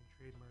featuring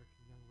Trademark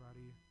and Young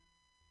Roddy.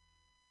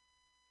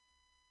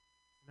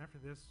 And after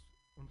this,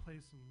 I'm gonna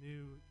play some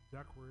new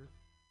Duckworth.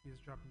 He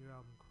just dropped a new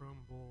album,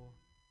 Chrome Bull,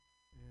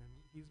 and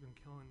he's been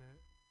killing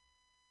it.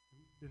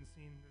 Been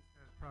seeing this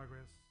guy's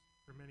progress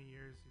for many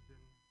years. He'd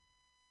been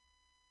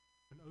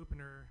an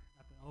opener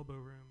at the Elbow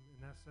Room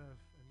in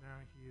SF, and now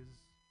he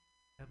is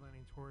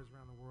headlining tours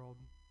around the world.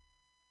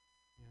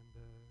 And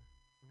we're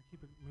gonna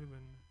keep it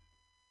moving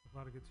with a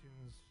lot of good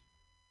tunes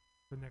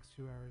for the next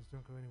 2 hours.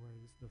 Don't go anywhere.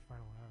 This is the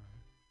final hour.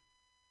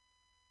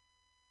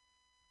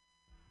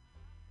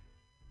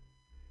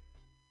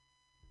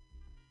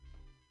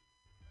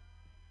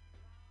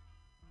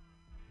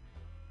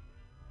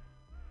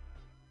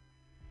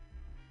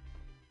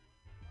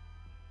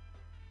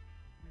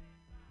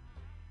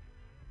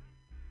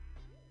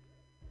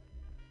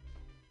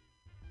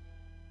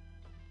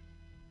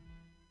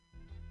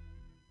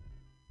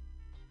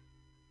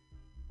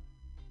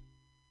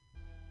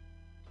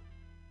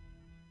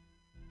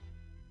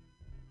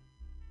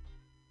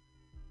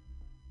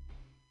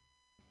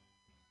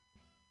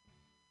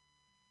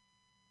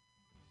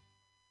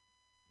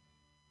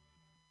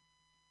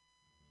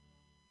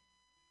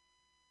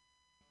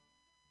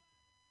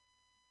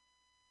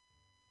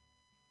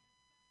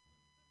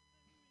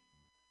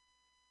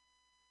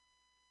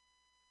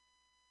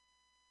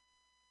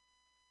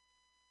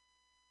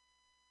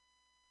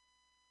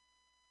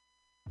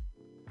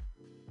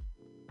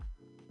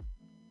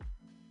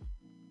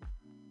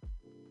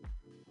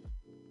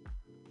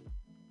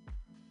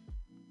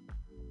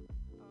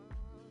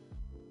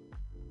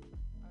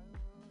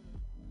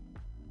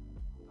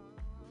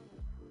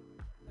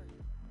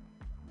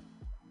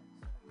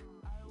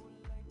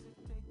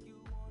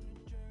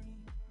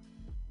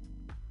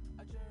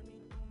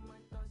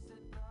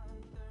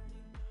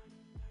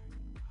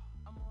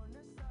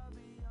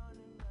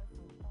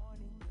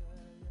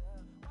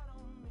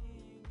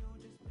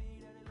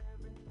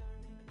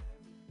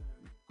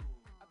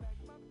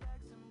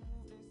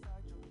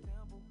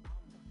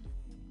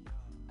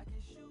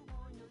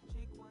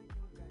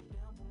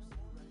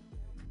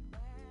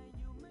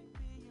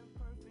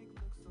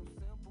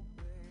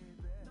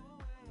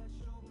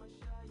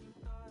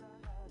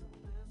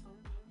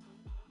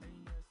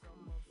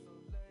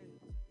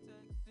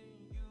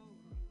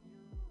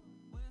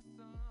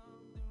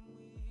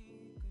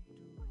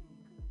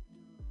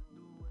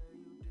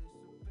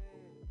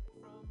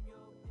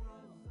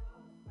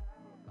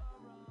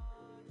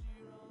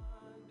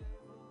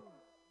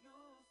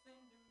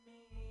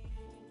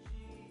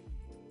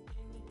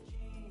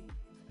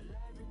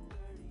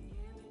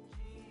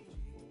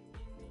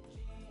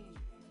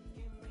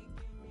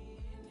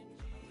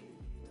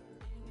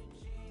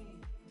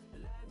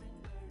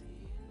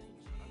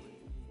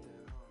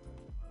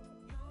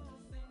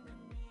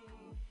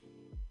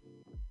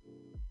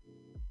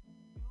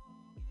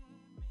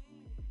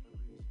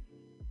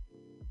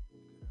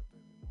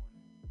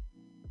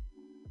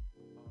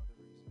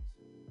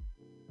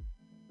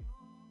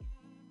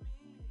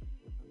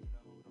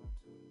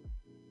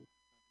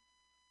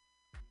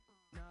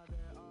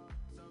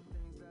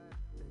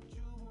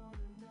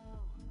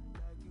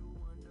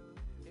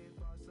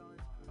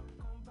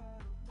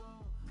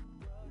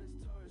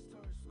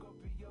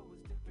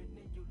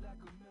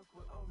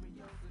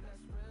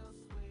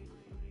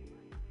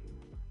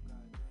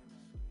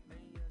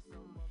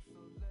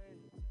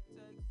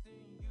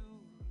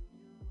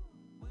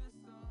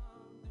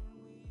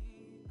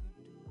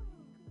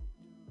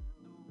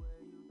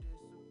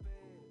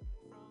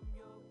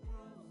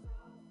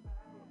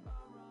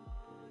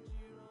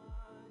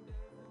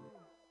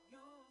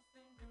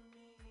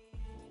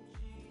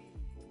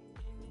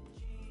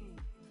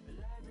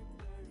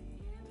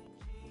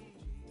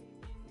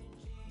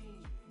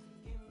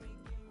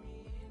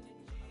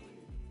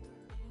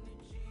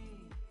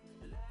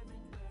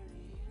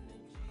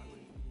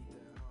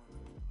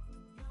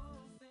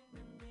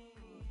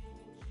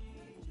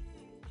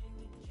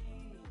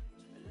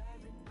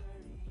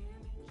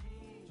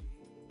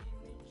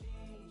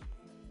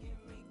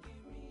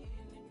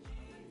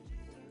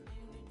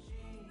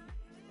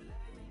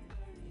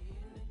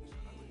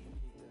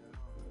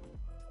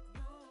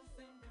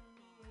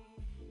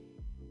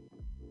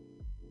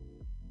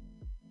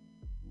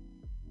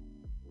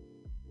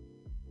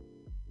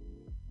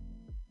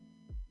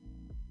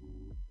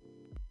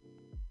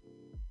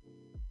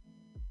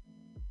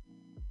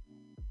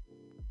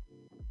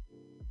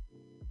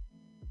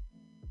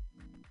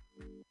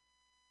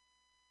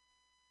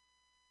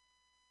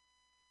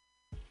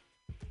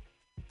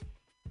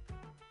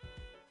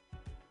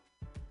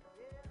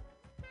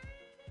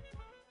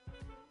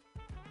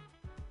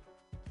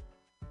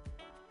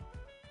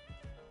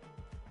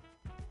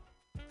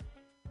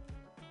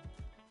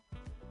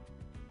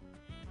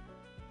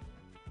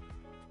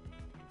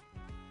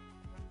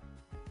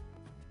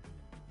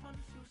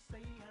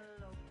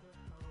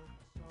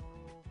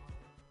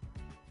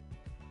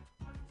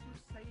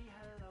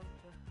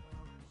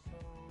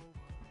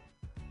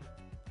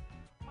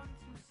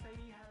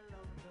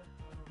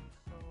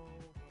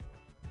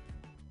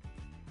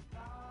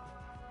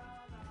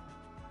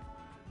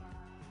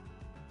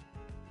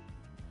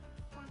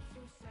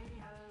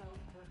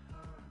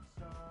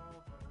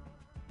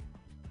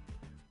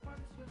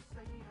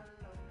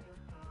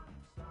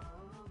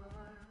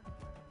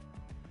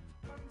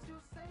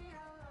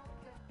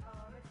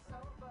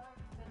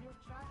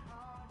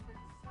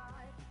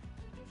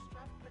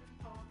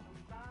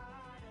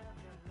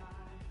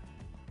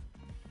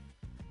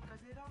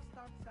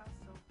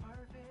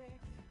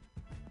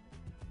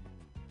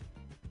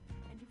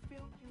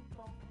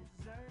 won't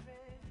deserve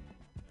it.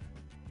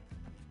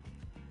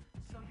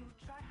 So you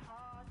try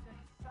hard to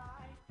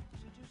decide,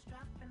 should you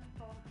strap in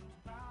for the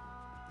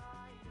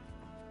ride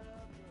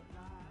of your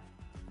life?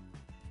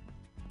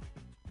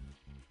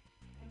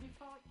 And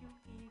before you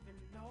even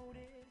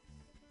notice,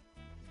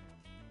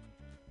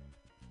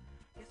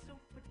 you're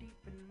super deep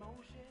in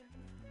motion.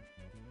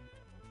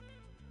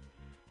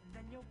 And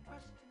then you'll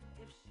question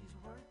if she's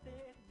worth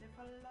it, and if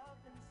her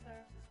loving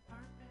serves its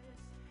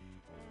purpose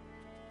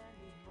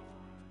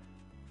anymore.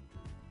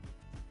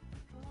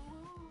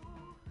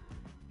 Ooh,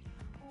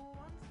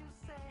 once you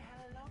say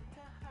hello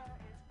to her,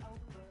 it's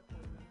over.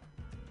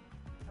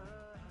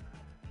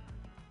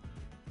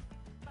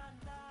 But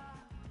now,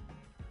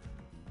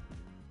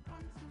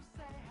 once you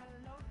say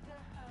hello to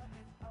her,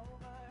 it's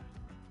over.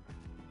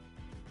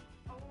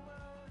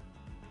 Over.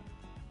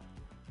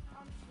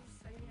 Once you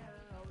say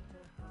hello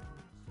to her,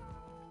 it's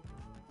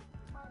over.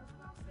 Might as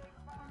well say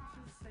goodbye. Once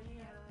you say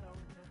hello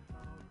to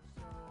her, it's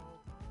over.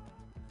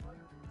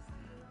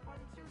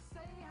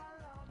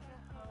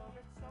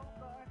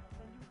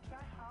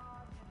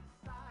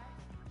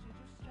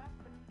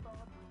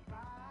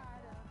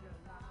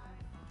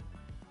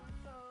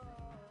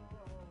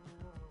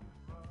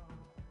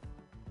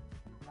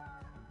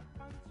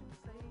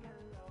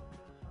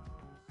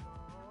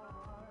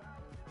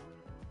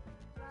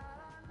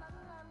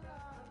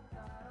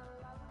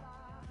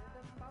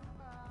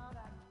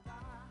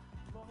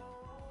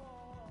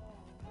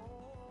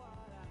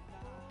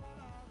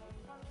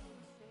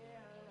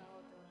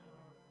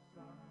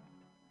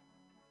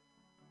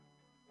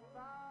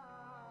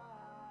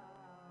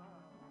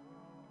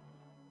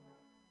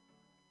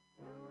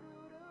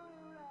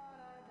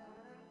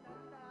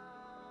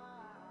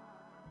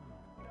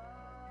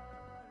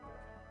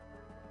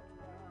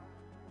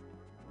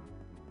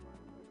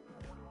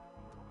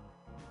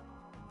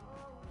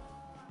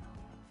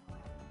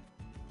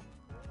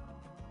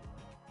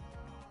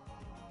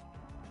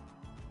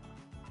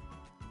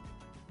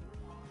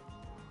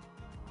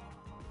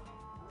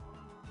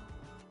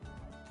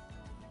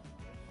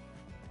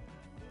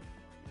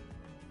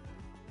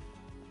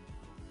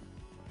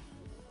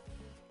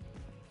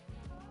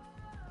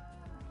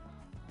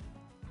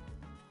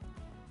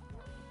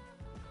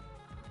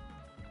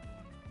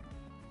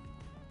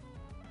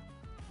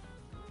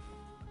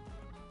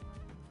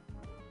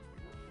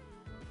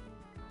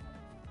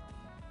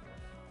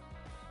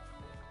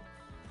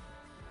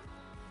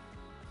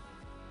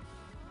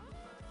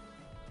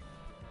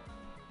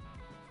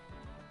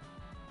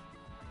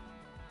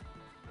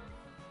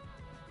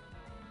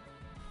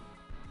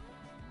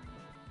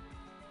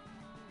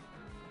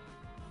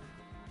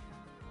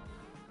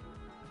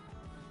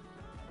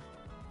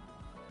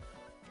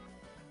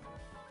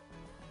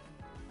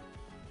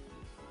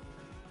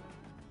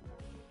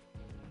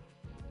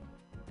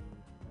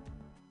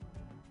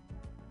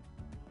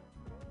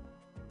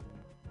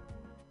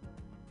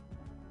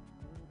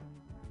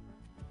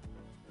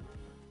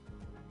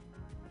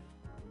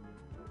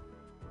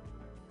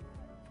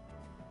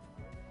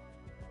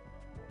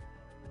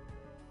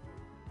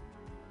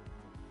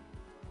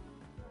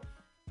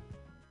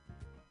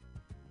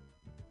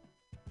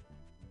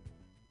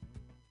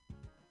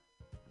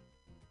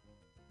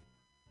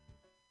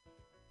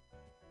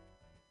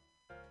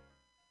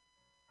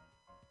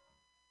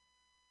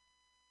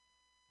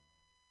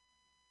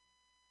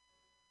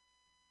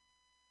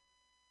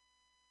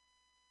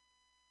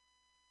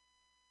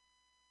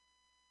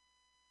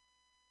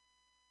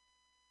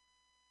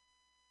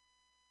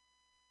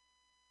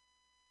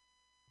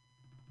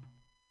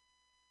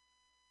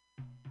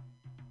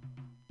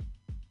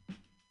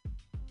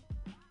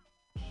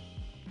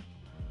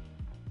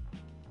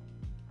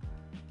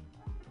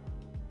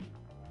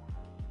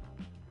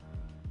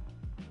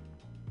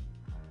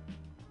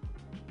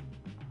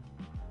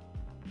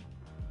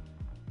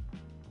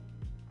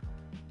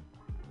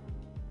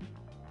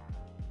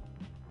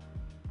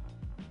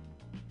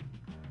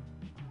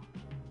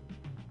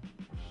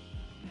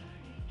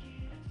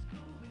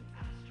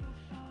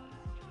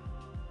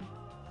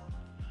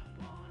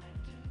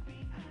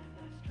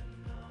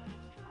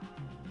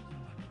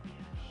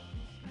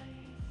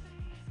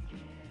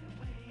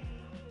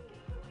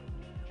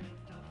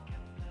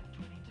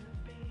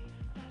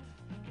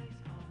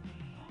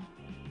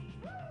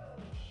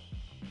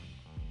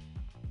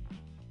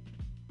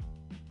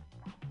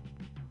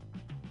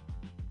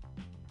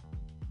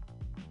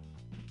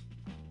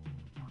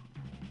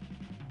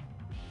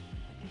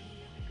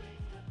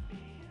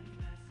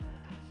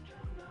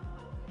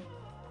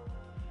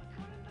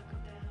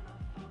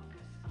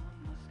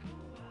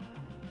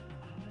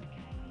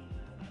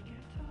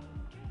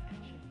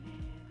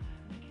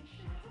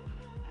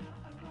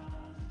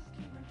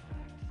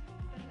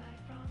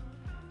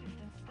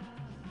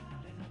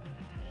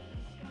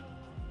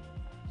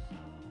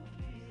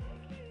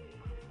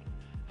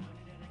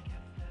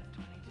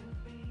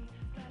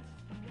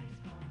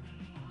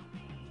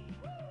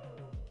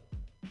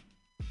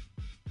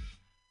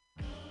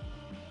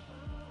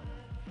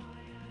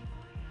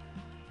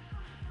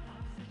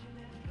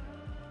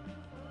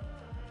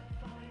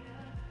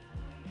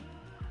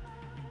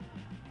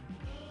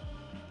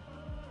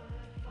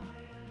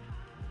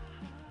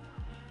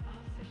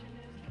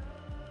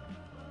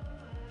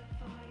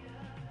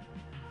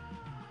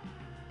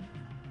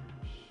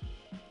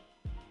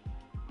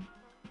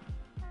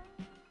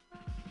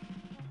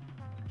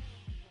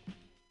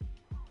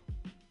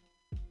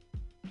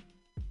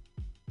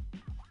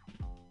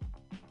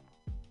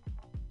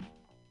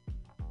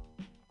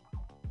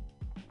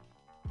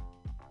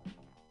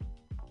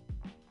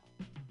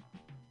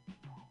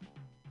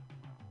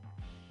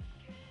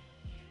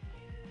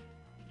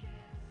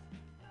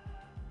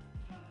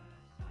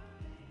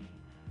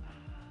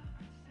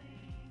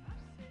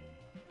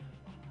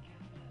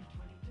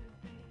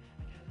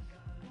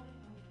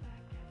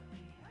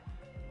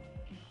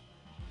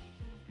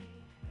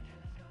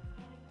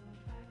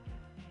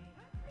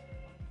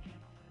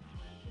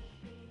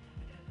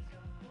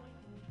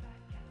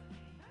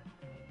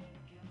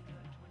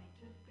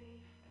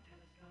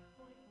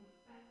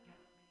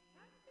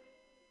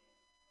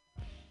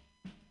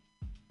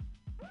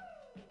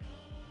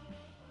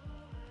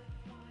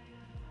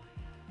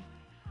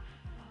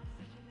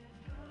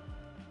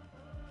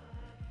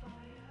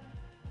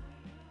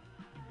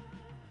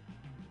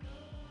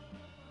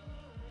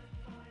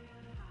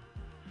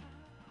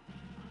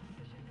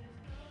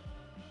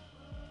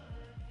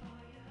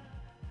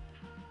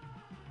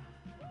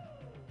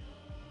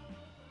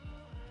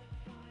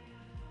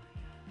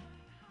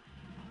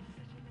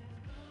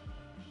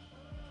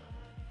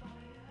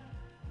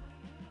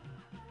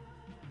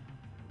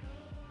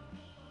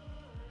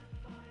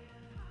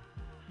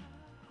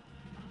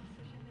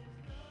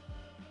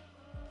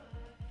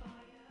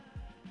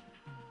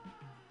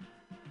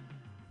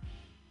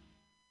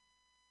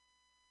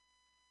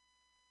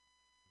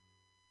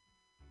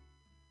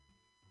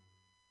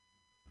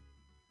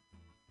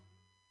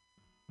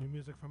 New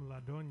music from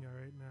La Doña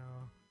right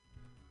now.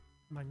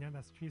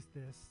 Mañanas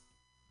Tristes.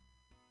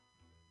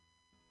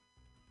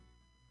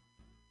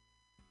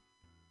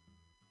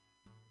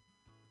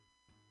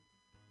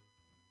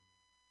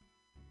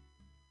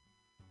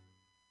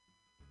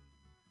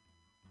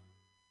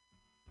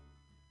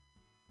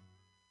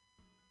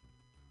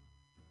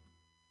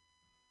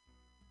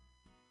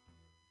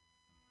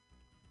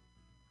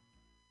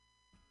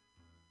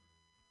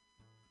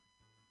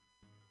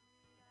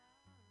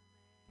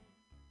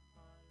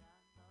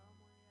 Volando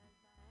muy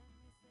alta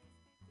en mi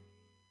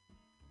 63,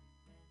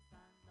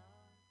 pensando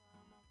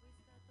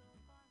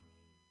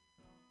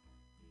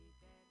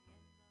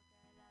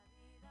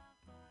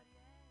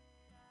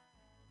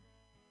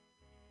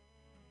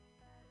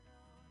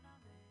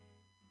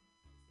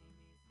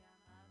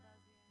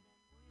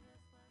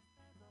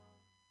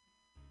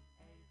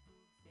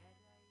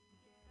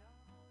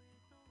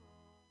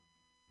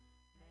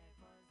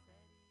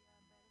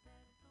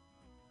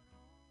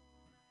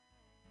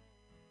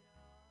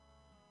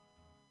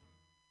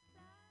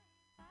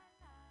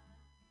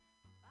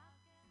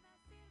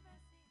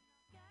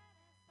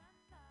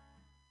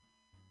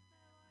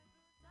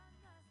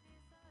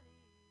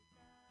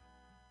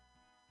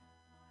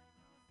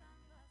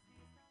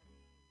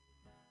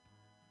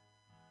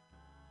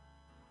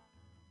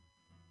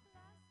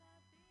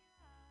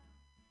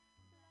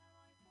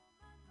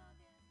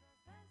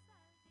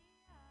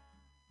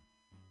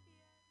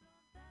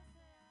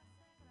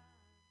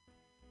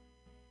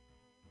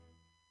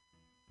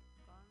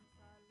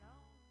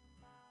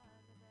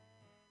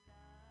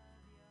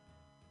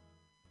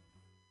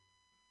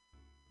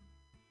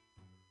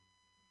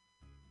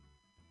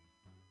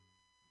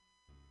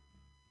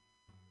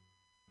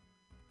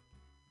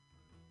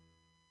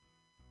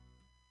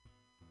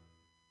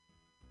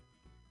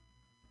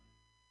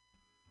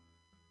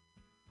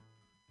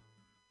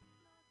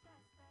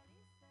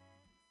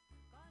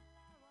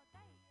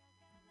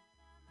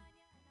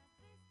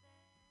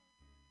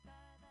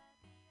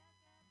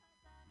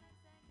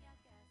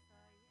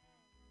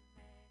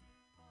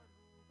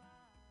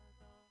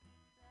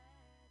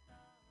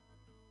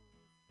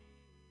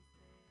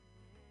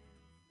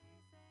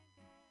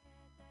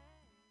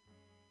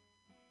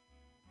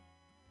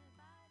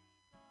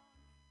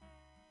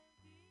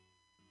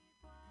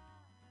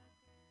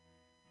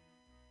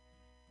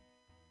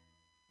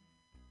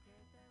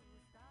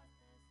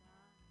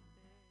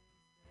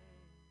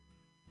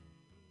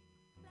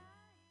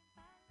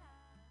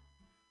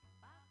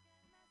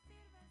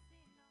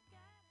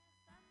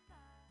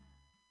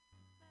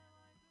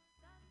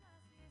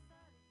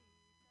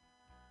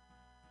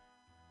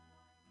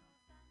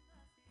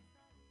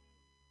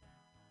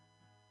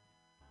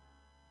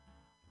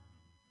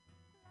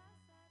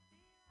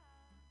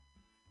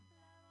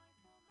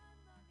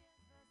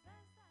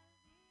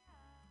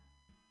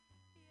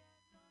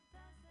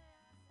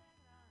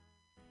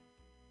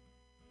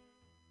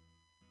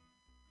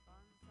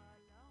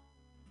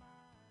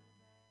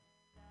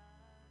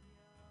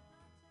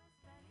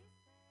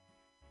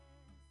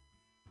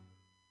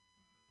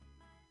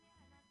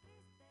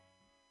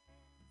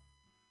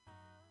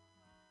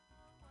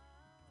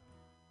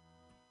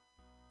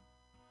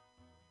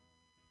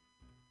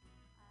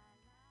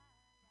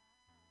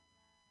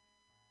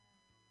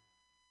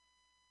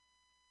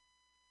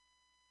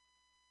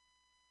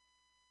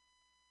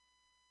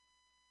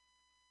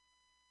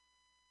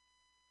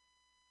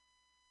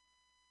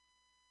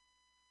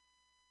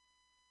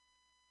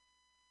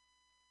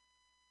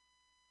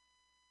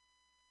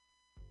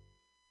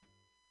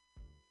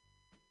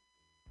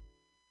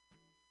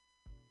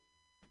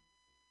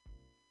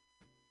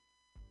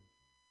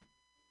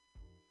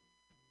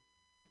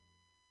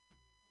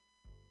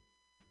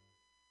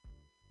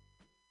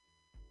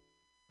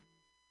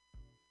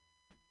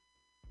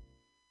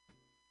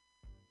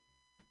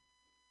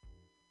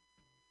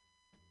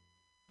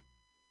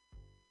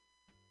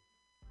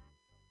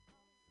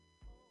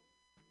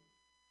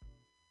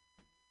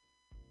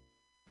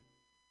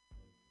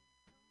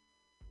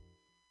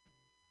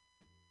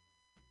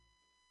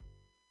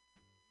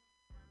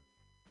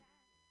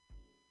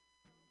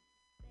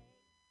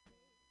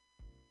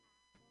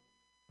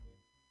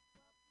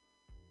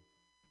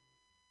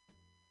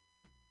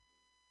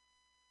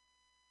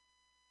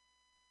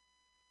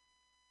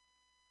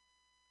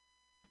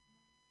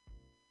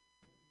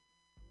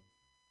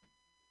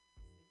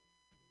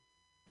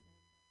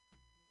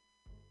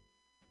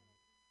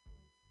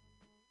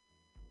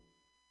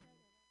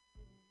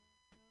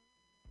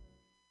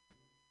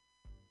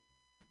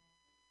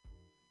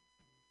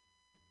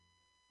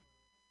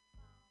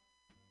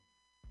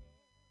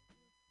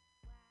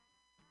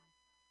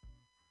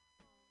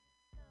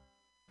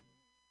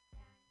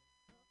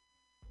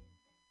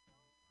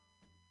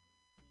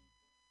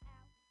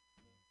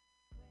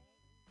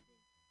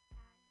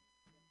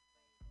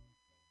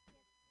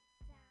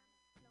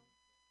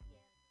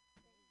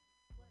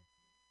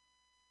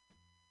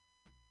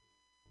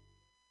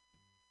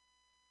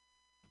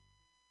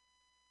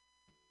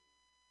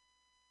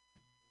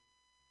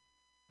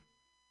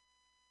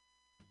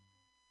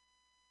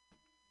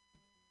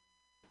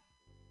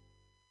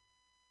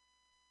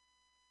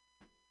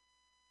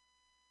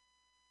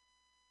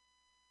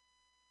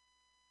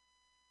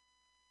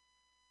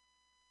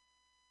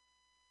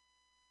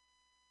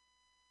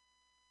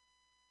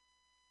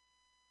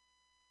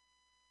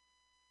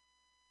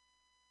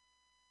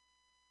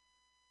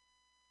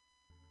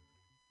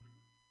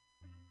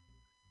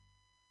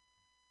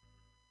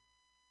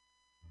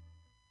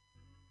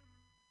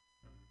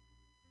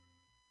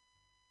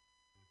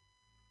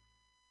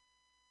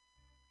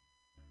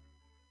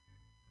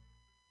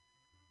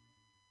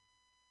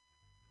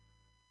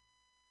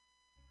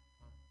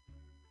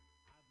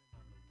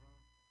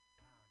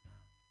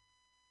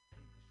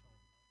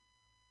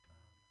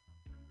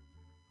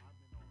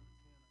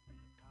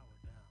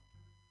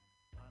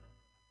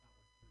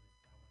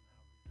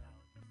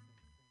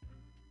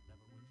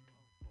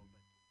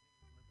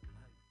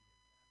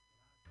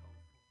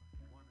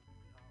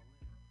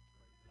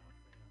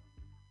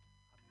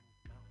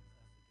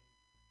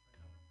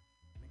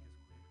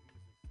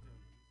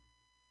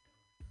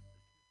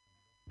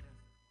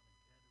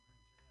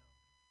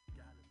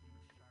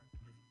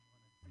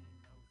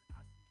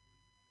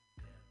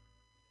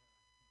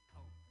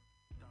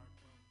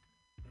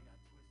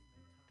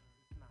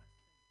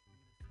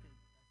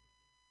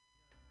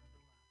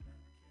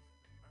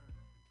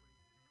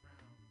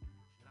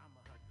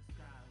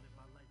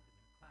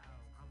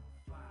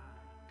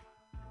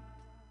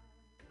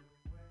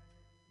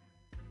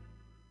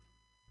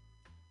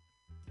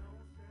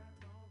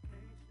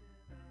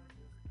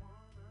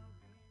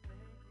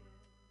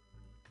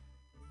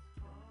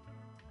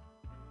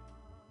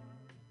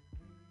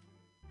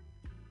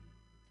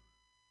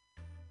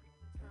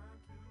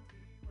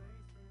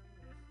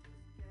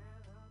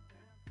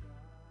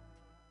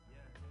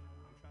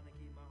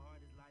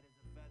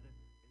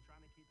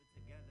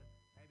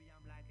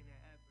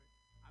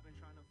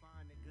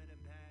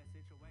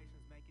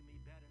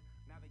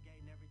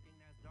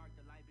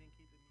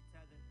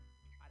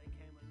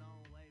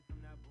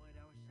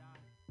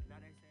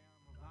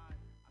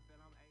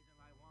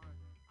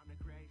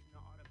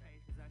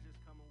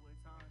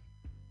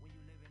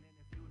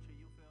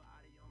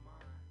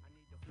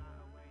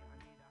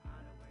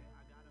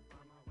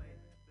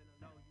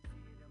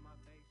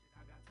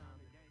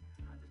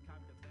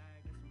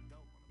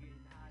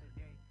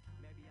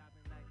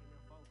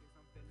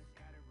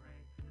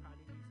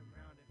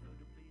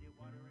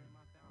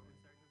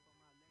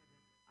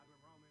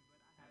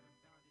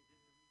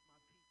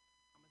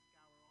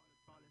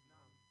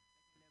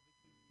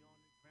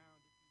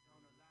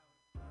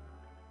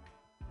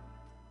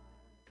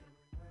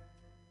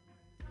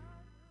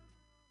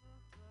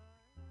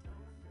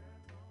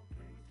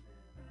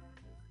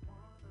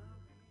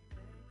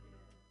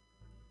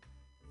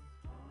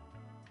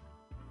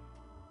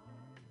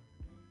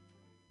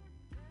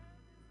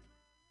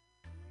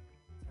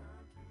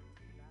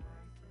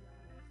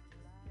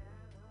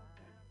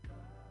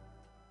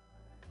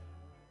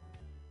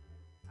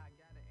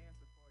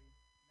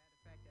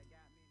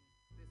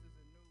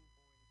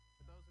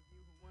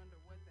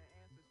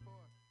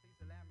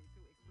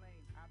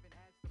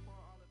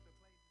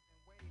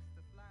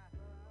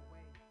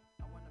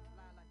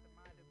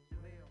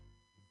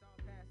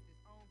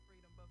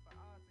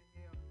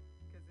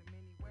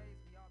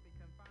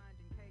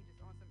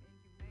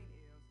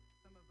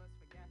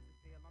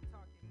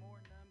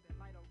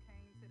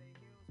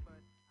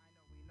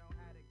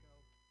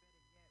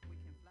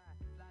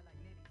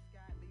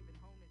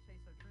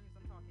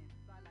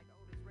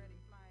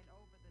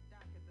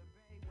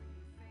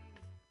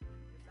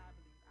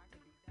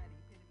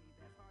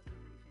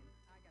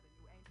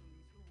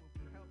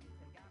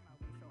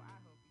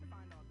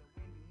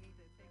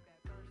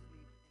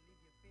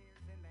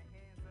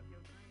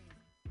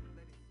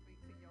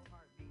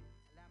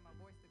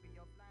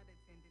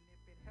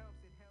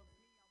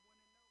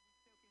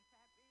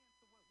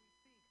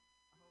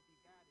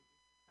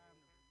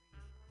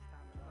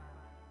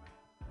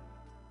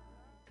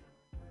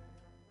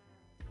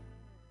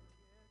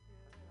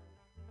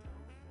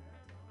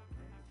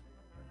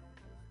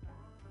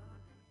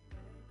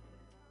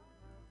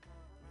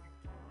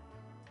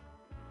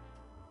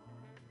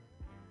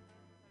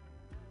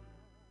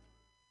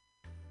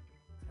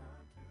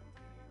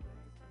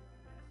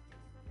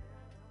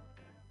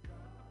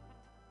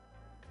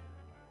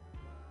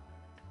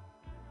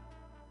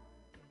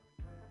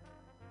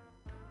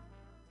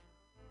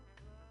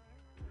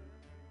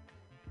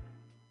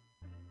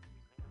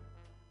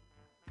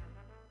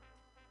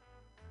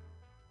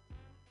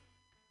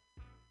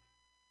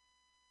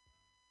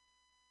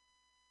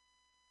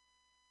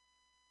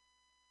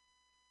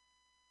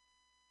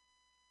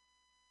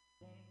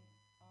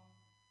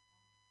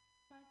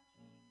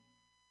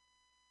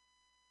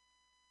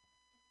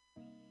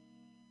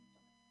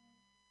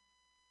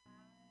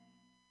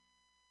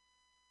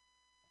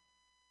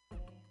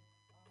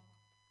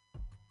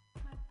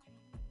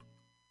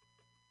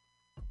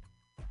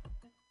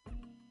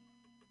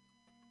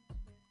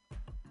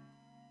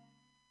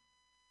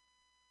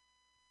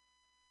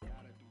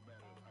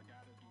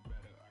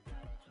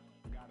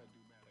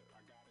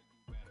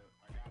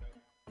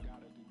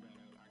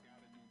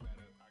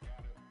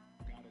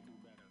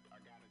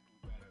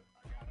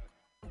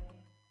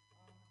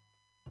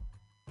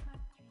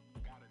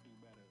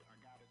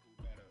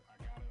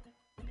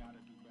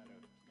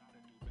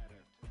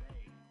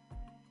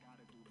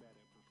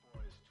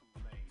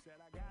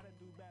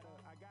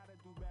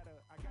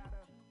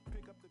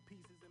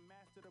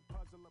to the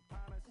puzzle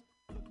upon us.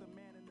 Look the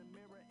man in the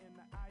mirror in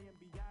the eye and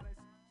be honest.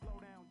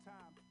 Slow down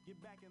time, get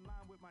back in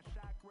line with my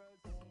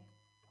chakras.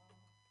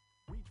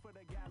 Reach for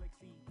the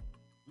galaxy,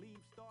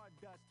 leave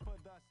stardust for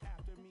thus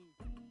after me.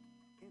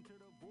 Enter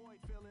the void,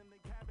 fill in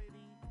the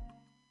cavity.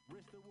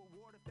 Risk the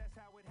reward if that's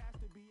how it has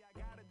to be. I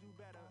gotta do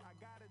better, I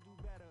gotta do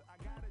better, I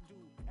gotta do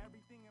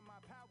everything in my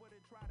power to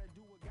try to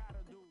do what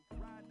gotta do.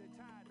 Ride the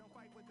tide, don't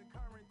fight with the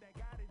current that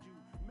guided you.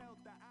 Melt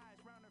the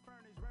ice round the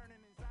furnace burning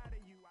inside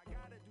of you. I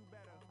gotta do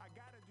better, I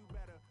gotta do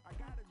better, I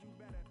gotta do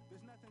better.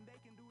 There's nothing they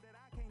can do that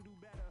I can't do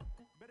better.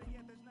 Better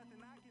yet, there's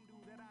nothing I can do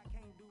that I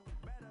can't do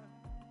better.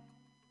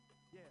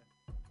 Yeah,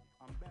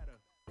 I'm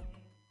better.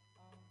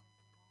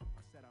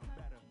 I said I'm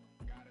better.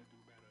 Gotta do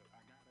better,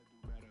 I gotta do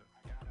better,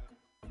 I gotta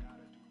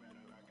do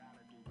better, I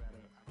gotta do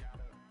better, I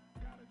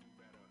gotta do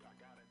better, I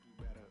gotta do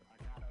better, I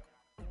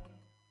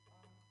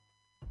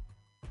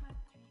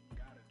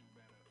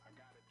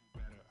gotta do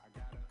better, I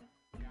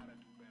gotta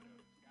do better,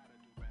 I gotta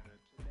do better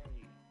today.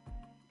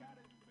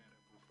 Gotta do better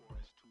before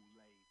it's too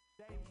late.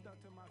 Shade stuck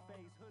to my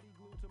face, hoodie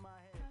glued to my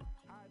head,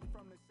 hiding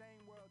from the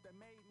same world that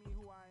made me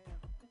who I am.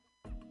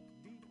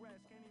 Deep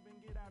rest, can't even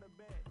get out of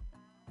bed.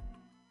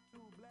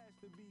 Too blessed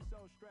to be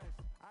so stressed.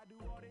 I do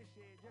all this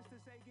shit just to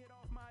say get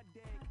off my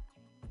dick.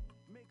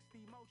 Mixed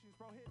emotions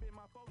prohibit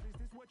my focus.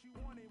 This what you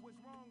wanted, what's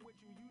wrong with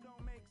you? You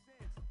don't make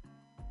sense.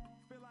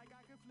 Feel like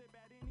I could flip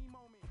at any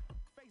moment.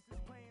 Faces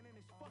playing and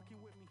it's fucking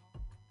with me.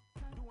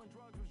 Doing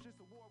drugs was just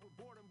a war with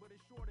boredom, but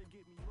it's sure to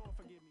get me. Lord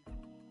forgive me.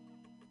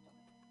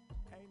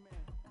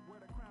 Amen.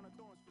 Wear the crown of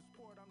thorns for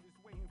sport. I'm just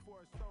waiting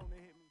for a stone to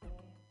hit me.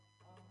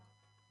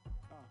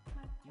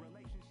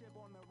 Relationship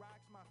on the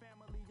rocks. My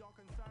family all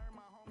concerned.